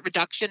 7-point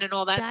reduction and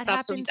all that That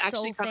stuff. So he's happened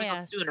actually so coming out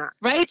fast. sooner.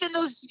 Right? And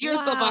those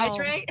years go by,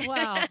 Trey.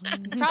 Wow.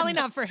 Probably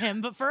not for him,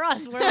 but for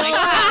us, we're No,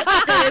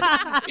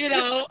 like, you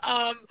know,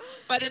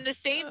 but in the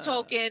same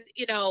token,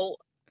 you know,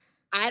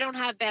 I don't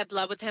have bad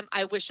blood with him.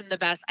 I wish him the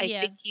best. I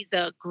think he's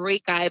a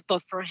great guy,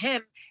 but for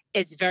him,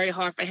 it's very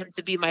hard for him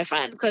to be my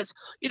friend because,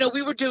 you know,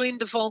 we were doing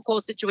the phone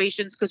call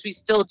situations because we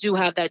still do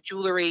have that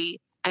jewelry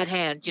at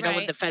hand, you know,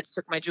 when the feds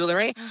took my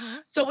jewelry.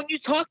 So when you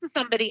talk to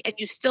somebody and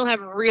you still have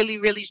really,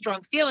 really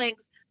strong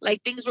feelings,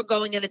 like things were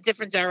going in a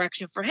different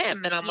direction for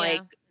him. And I'm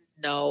like,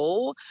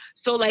 no.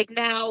 So like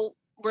now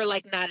we're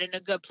like not in a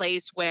good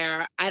place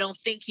where I don't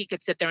think he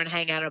could sit there and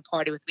hang out at a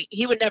party with me.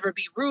 He would never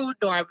be rude,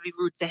 nor I would be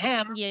rude to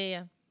him.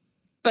 Yeah.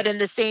 But in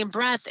the same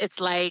breath, it's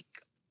like,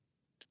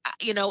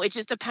 you know, it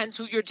just depends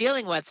who you're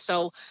dealing with.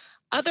 So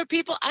other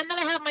people, and then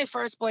I have my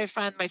first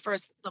boyfriend, my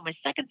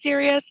second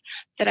serious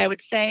that I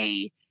would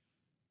say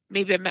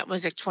maybe I met when I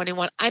was like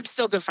 21. I'm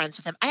still good friends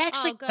with him. I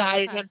actually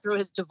guided him through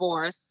his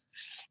divorce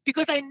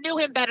because I knew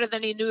him better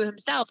than he knew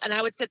himself. And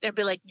I would sit there and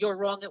be like, you're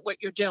wrong at what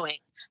you're doing.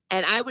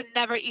 And I would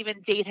never even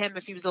date him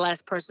if he was the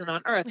last person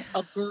on earth.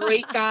 A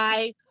great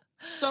guy,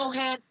 so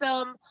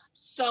handsome,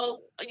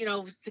 so, you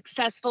know,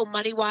 successful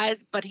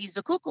money-wise, but he's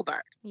a cuckoo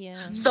bird.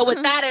 Yeah. So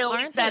with that, I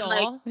always said,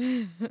 like,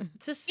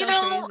 it's just so you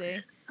know,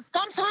 crazy.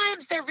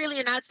 Sometimes they're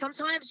really not.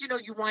 Sometimes, you know,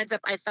 you wind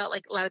up, I felt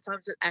like a lot of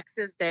times with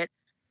exes that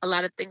a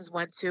lot of things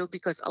went to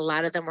because a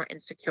lot of them were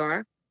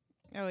insecure.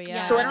 Oh,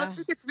 yeah. So I don't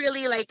think it's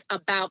really like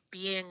about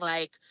being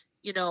like,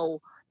 you know,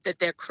 that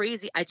they're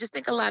crazy. I just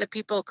think a lot of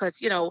people, because,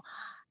 you know,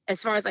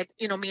 as far as like,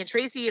 you know, me and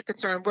Tracy are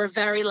concerned, we're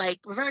very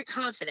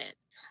confident.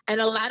 And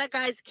a lot of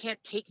guys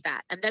can't take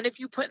that. And then if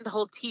you put in the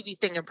whole TV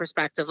thing in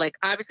perspective, like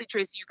obviously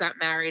Tracy, you got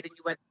married and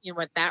you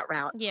went that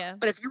route. Yeah.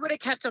 But if you would have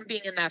kept on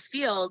being in that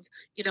field,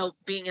 you know,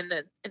 being in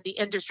the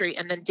industry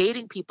and then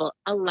dating people,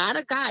 a lot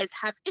of guys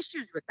have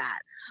issues with that.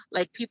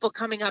 Like people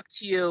coming up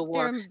to you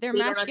or their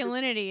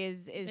masculinity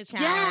is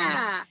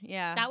challenged.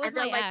 Yeah. That was and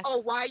they're my like, ex.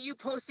 oh, why are you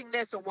posting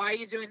this or why are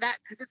you doing that?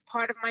 Because it's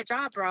part of my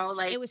job, bro.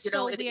 Like, it was you so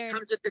know, weird. It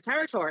comes with the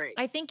territory.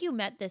 I think you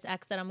met this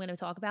ex that I'm going to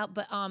talk about,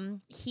 but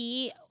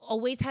he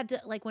always had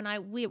to, like, when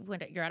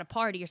you're at a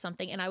party or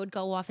something and I would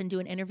go off and do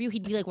an interview,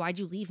 he'd be like, why'd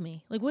you leave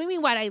me? Like, what do you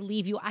mean why'd I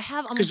leave you?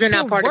 Because you're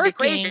not part of the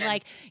equation.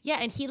 Like, yeah,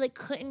 and he like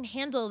couldn't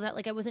handle that,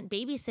 like I wasn't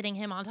babysitting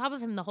him on top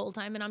of him the whole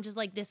time, and I'm just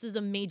like, this is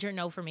a major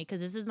no for me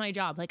because this is my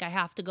job. Like, I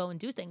have to go and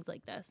do things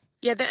like this.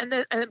 Yeah,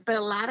 but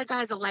a lot of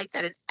guys are like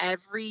that in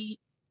every,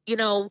 you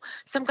know,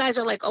 some guys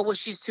are like, oh, well,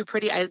 she's too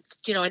pretty. I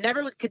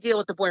never could deal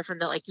with the boyfriend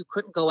that like you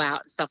couldn't go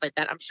out and stuff like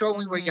that. I'm sure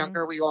when we were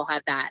younger, we all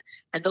had that.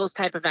 And those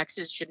type of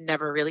exes should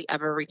never really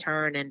ever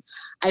return. And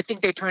I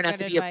think they turn out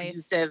to be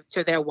abusive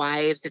to their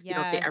wives if, you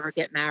know, if they ever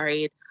get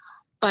married.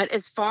 But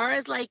as far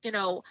as like, you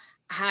know,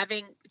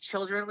 having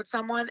children with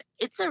someone,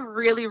 it's a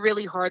really,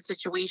 really hard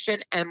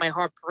situation. And my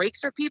heart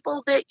breaks for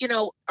people that, you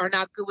know, are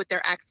not good with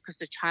their ex because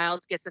the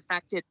child gets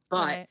affected.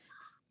 But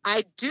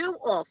I do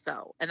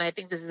also, and I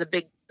think this is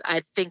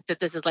I think that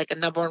this is like a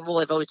number one rule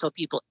I've always told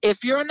people.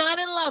 If you're not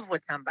in love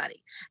with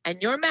somebody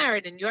and you're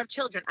married and you have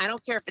children, I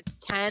don't care if it's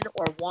 10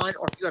 or 1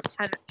 or if you have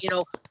 10, you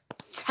know,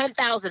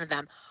 10,000 of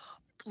them,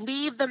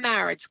 leave the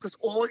marriage because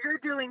all you're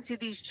doing to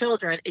these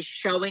children is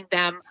showing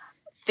them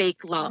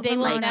fake love. They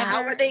will like, never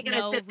how are they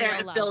going to sit there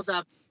and build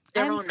up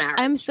their own marriage?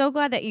 I'm so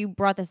glad that you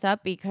brought this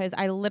up because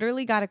I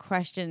literally got a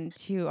question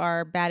to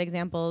our Bad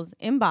Examples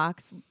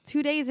inbox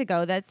 2 days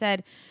ago that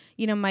said,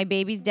 you know, my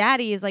baby's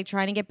daddy is like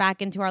trying to get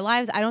back into our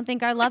lives. I don't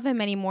think I love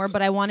him anymore,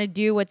 but I want to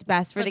do what's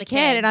best for the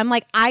kid. And I'm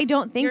like, I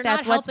don't think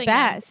that's what's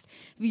best.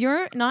 If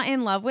you're not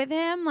in love with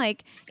him,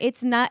 like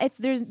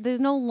there's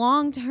no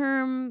long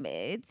term.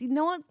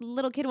 No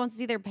little kid wants to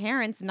see their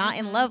parents not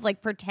in love,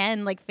 like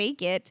pretend, like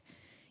fake it.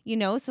 You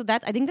know, so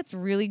I think that's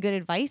really good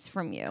advice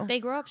from you.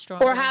 They grow up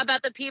strong. Or how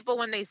about the people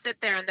when they sit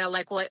there and they're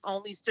like, well, I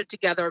only stood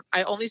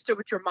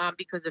with your mom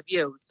because of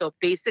you. So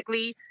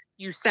basically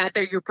you sat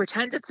there, you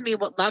pretended to me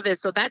what love is.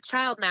 So that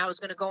child now is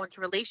going to go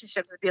into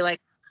relationships and be like,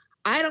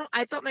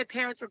 I thought my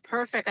parents were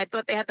perfect. I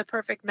thought they had the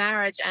perfect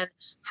marriage. And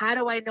how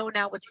do I know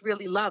now what's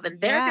really love?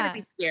 And they're going to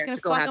be scared to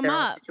go have their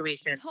own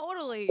situation.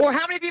 Totally. Or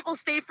how many people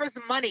stay for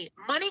some money?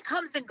 Money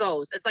comes and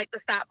goes. It's like the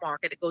stock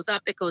market. It goes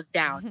up, it goes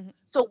down.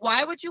 So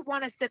why would you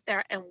want to sit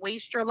there and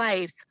waste your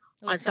life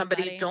on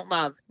somebody you don't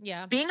love?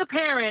 Yeah. Being a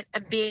parent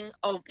and being,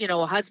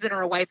 a husband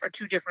or a wife are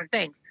two different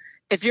things.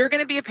 If you're going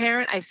to be a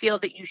parent, I feel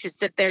that you should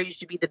sit there. You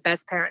should be the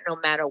best parent no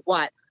matter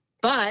what.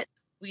 But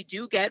we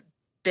do get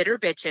bitter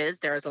bitches.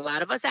 There's a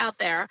lot of us out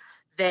there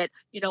that,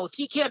 you know, if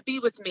he can't be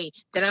with me,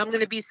 then I'm going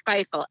to be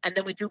spiteful. And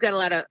then we do get a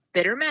lot of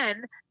bitter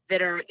men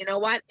that are, you know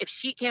what, if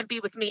she can't be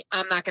with me,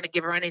 I'm not going to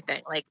give her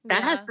anything. Like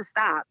that has to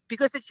stop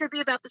because it should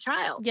be about the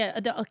child. Yeah.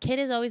 A kid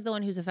is always the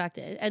one who's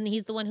affected and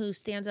he's the one who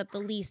stands up the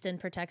least and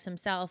protects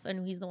himself.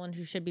 And he's the one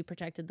who should be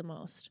protected the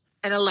most.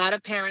 And a lot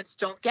of parents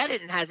don't get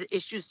it and has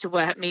issues to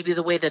what maybe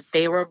the way that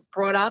they were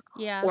brought up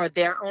or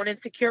their own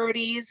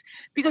insecurities.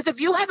 Because if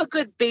you have a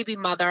good baby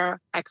mother,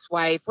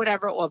 ex-wife,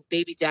 whatever, or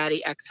baby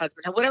daddy,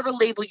 ex-husband, whatever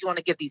label you want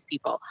to give these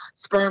people,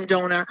 sperm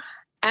donor,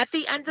 at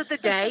the end of the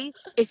day,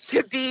 it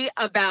should be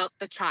about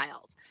the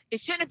child. It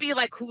shouldn't be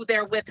like who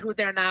they're with, who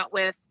they're not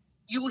with.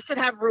 You should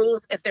have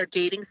rules if they're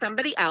dating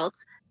somebody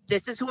else.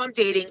 This is who I'm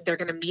dating. They're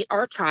going to meet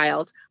our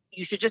child.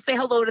 You should just say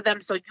hello to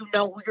them so you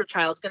know who your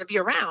child's going to be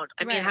around.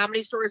 I mean, how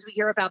many stories we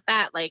hear about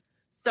that? Like,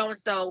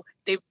 so-and-so,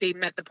 they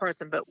met the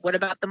person, but what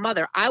about the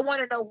mother? I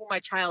want to know who my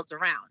child's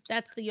around.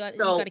 You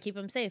got to keep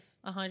them safe,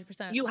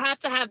 100%. You have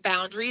to have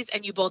boundaries,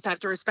 and you both have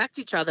to respect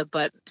each other.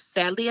 But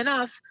sadly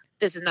enough,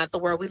 this is not the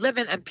world we live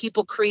in, and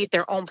people create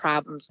their own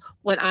problems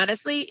when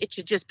honestly it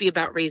should just be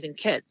about raising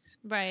kids.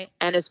 Right.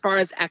 And as far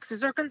as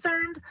exes are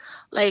concerned,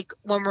 like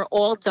when we're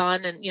all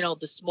done and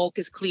the smoke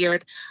is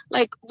cleared,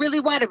 like really,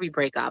 why did we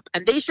break up?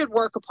 And they should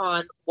work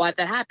upon why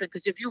that happened.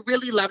 Because if you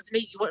really loved me,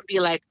 you wouldn't be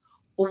like,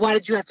 well, why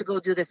did you have to go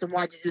do this and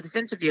why did you do this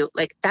interview?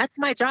 Like, that's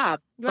my job.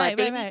 But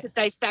they need to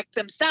dissect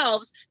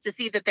themselves to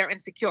see that they're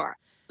insecure.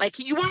 Like,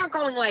 you weren't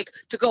going like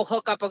to go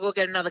hook up or go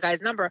get another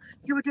guy's number.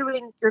 You were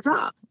doing your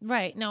job.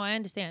 Right. No, I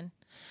understand.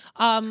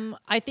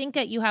 I think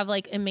that you have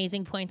like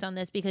amazing points on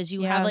this because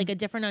you have like a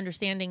different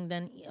understanding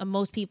than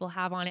most people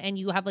have on it. And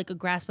you have like a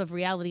grasp of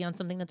reality on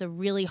something that's a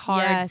really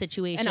hard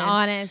situation.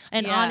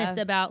 And honest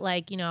about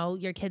like,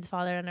 your kid's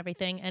father and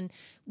everything. And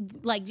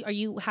like,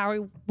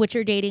 what's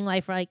your dating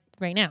life like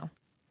right now?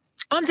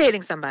 I'm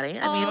dating somebody.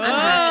 I mean, I'm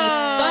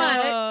happy,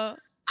 but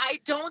I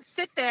don't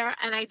sit there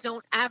and I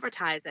don't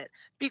advertise it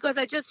because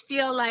I just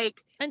feel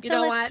like,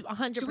 until you know it's what?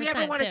 100% Do we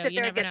ever want to sit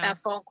there and get that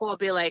phone call and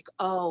be like,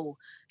 oh,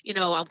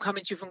 I'm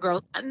coming to you from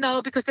girls?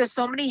 No, because there's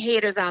so many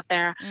haters out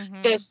there.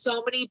 Mm-hmm. There's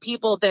so many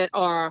people that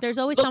are. There's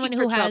always someone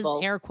who has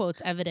air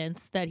quotes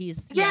evidence that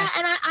he's. Yeah,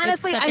 and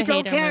I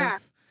don't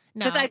care.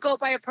 Because I go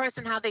by a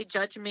person, how they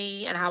judge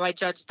me and how I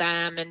judge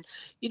them. And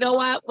you know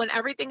what? When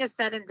everything is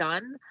said and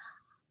done,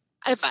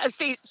 if I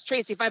say,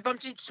 Tracy, if I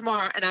bumped you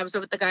tomorrow and I was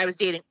with the guy I was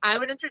dating, I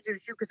would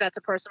introduce you because that's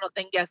a personal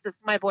thing. Yes, this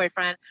is my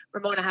boyfriend.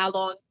 Ramona, how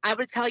long? I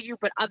would tell you.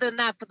 But other than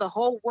that, for the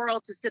whole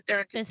world to sit there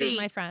and to see. This is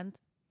my friend.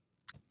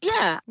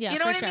 Yeah. You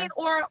know what I mean?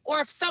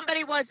 Or if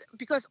somebody was,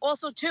 because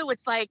also too,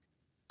 it's like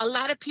a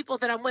lot of people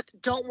that I'm with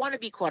don't want to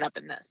be caught up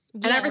in this.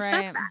 And I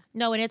respect that.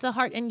 No, and it's a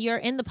hard, and you're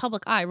in the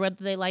public eye, whether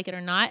they like it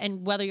or not.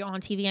 And whether you're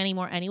on TV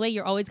anymore anyway,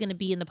 you're always going to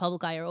be in the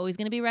public eye. You're always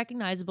going to be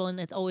recognizable.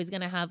 And it's always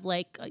going to have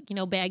like,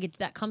 baggage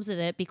that comes with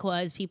it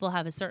because people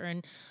have a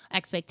certain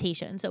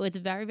expectation. So it's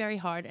very, very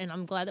hard. And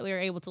I'm glad that we were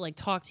able to like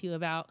talk to you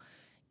about,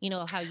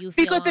 how you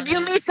feel. Because if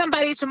you meet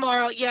somebody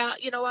tomorrow,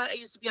 you know what? I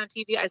used to be on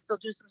TV. I still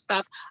do some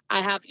stuff.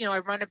 I have, I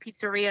run a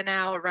pizzeria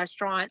now, a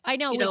restaurant. I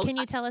know. Can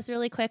you tell us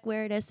really quick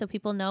where it is so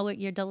people know what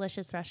your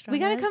delicious restaurant is?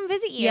 We got to come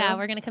visit you. Yeah,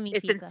 we're going to come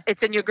eat pizza.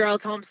 It's in your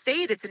girl's home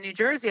state. It's in New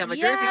Jersey. I'm a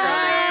Jersey girl.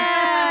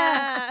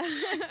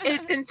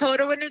 It's in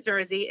Totowa, New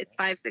Jersey. It's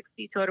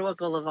 560 Totowa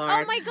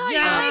Boulevard. Oh my God.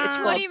 You're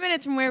like 20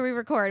 minutes from where we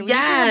record. We need to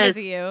come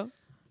visit you.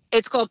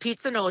 It's called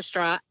Pizza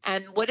Nostra.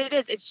 And what it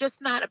is, it's just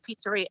not a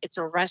pizzeria. It's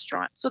a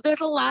restaurant. So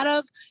there's a lot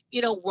of,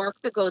 work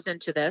that goes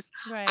into this.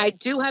 Right. I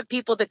do have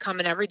people that come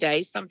in every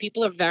day. Some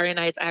people are very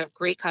nice. I have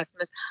great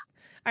customers.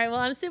 All right,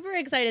 well, I'm super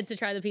excited to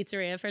try the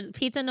pizzeria for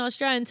Pizza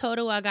Nostra in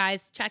Totowa,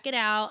 guys. Check it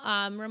out.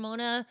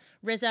 Ramona,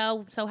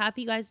 Rizzo, so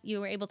happy you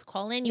were able to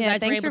call in. You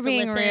guys were able to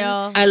listen.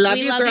 Real. I love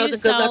you, girls,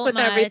 and good luck with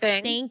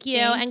everything. Thank you,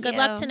 and good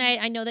luck tonight.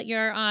 I know that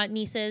your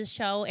niece's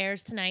show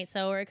airs tonight,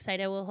 so we're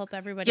excited. We'll hope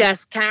everybody.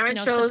 Yes,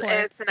 Karen's show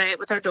airs tonight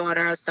with her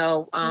daughter.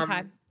 So,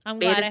 okay. I'm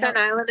glad. Made in Staten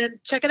Island,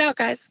 and check it out,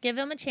 guys. Give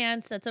them a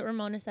chance. That's what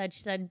Ramona said.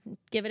 She said,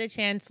 "Give it a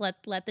chance.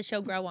 Let the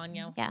show grow on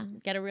you. Yeah,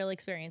 get a real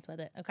experience with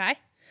it. Okay."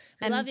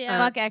 And love you.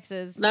 Fuck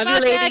exes. Love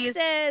you, ladies.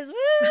 Exes.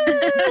 Woo!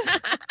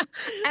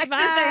 Exes, they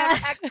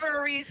have X for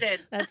a reason.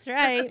 That's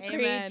right.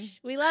 Amen.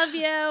 Preach. We love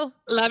you.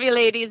 Love you,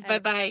 ladies.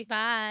 Bye-bye.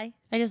 Bye.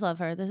 I just love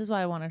her. This is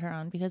why I wanted her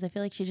on, because I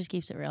feel like she just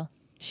keeps it real.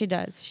 She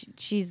does.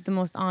 She's the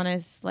most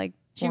honest,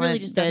 she really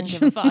just doesn't bitch.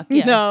 give a fuck.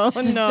 Yeah. No.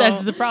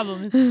 That's the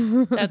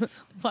problem. That's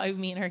why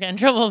me and her get in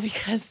trouble,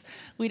 because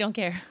we don't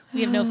care.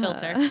 We have no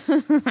filter.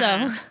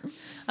 So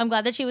I'm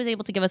glad that she was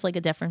able to give us like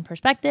a different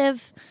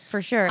perspective.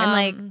 For sure.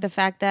 And the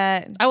fact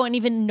that I wouldn't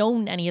even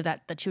known any of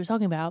that she was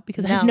talking about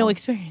because I have no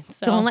experience.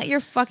 So. Don't let your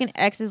fucking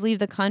exes leave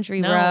the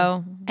country,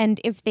 bro.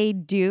 And if they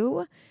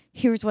do,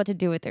 here's what to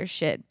do with their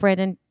shit.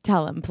 Brandon,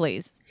 tell him,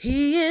 please.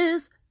 He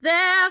is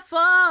there for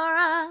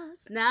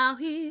us. Now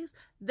he's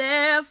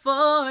there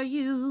for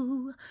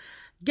you.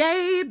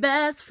 Gay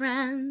best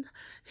friend,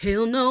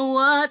 he'll know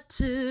what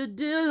to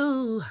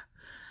do.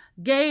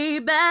 Gay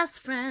best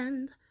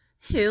friend,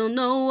 he'll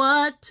know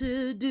what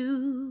to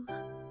do.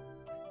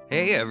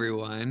 Hey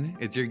everyone,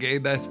 it's your gay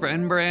best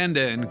friend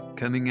Brandon,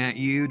 coming at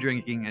you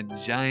drinking a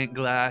giant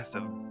glass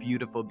of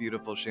beautiful,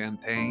 beautiful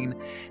champagne,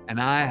 and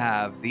I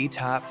have the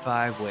top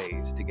 5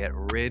 ways to get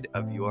rid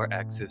of your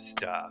ex's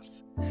stuff.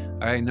 All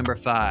right, number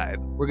 5,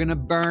 we're gonna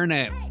burn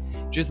it.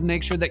 Just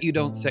make sure that you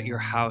don't set your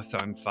house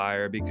on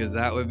fire, because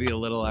that would be a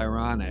little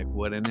ironic,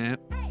 wouldn't it?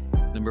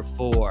 Number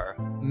 4,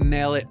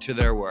 mail it to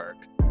their work.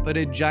 Put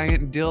a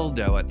giant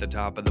dildo at the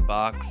top of the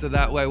box so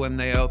that way when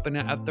they open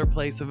it at their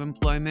place of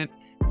employment,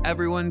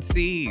 everyone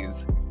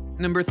sees.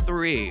 Number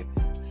 3,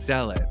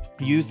 sell it.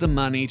 Use the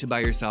money to buy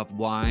yourself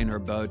wine or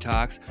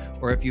Botox,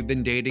 or if you've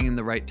been dating in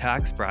the right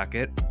tax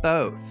bracket,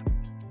 both.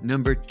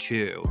 Number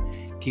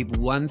 2, keep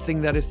one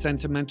thing that is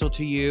sentimental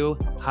to you,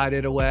 hide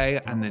it away,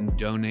 and then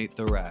donate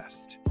the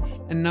rest.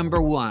 And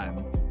number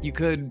 1, you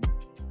could,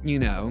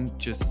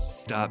 just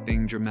stop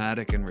being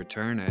dramatic and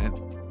return it.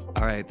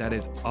 All right, that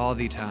is all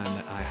the time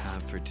that I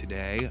have for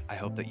today. I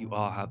hope that you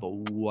all have a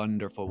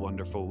wonderful,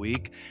 wonderful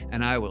week,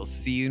 and I will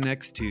see you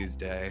next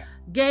Tuesday.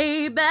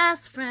 Gay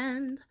best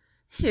friend,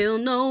 he'll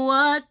know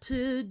what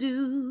to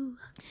do.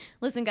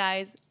 Listen,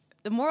 guys,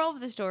 the moral of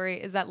the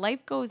story is that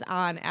life goes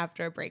on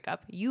after a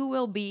breakup. You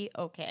will be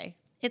okay.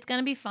 It's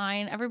going to be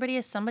fine. Everybody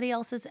is somebody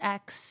else's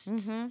ex.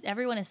 Mm-hmm.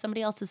 Everyone is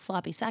somebody else's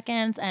sloppy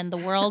seconds, and the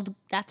world,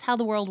 that's how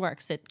the world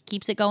works. It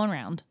keeps it going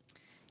round.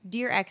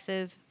 Dear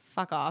exes,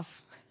 fuck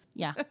off.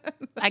 Yeah,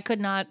 I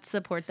could not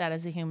support that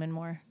as a human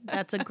more.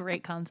 That's a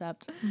great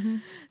concept. Mm-hmm.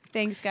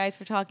 Thanks, guys,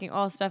 for talking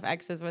all stuff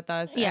exes with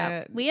us.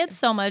 Yeah, we had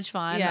so much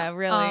fun. Yeah,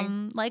 really.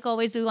 Like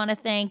always, we want to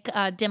thank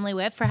Dimly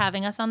Wit for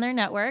having us on their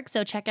network.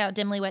 So check out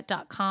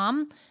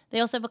dimlywit.com.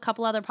 They also have a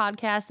couple other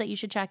podcasts that you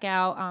should check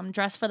out.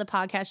 Dress for the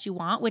Podcast You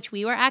Want, which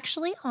we were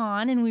actually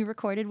on and we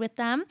recorded with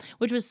them,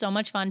 which was so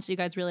much fun. So you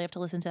guys really have to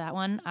listen to that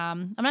one.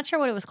 I'm not sure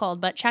what it was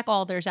called, but check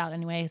all theirs out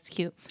anyway. It's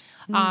cute.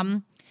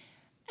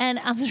 And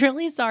I'm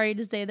really sorry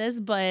to say this,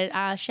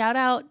 but shout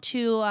out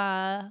to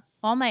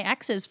all my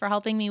exes for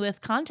helping me with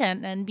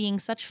content and being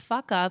such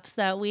fuck-ups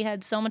that we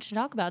had so much to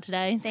talk about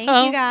today. Thank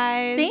you,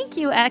 guys. Thank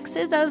you,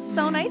 exes. That was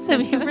so nice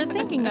of you for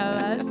thinking of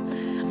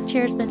us.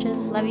 Cheers,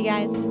 bitches. Love you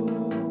guys.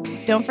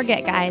 Don't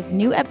forget, guys,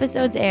 new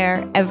episodes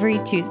air every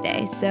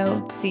Tuesday.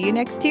 So see you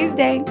next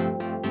Tuesday.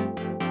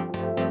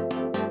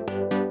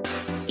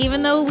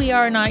 Even though we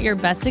are not your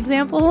best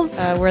examples,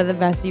 we're the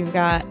best you've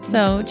got.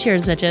 So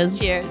cheers, bitches.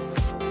 Cheers.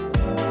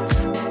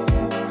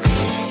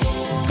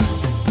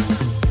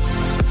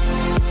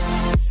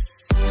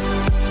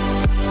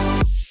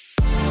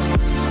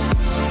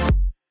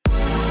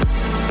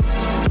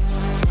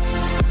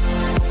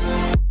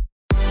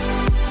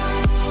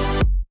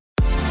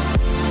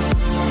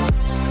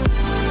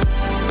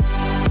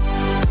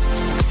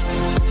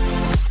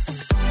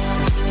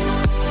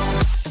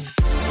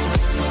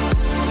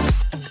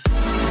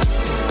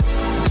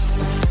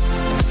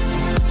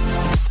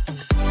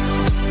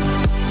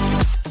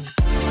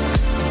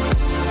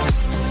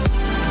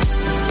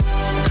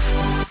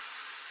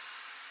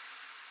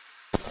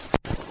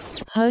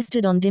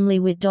 Hosted on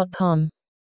dimlywit.com.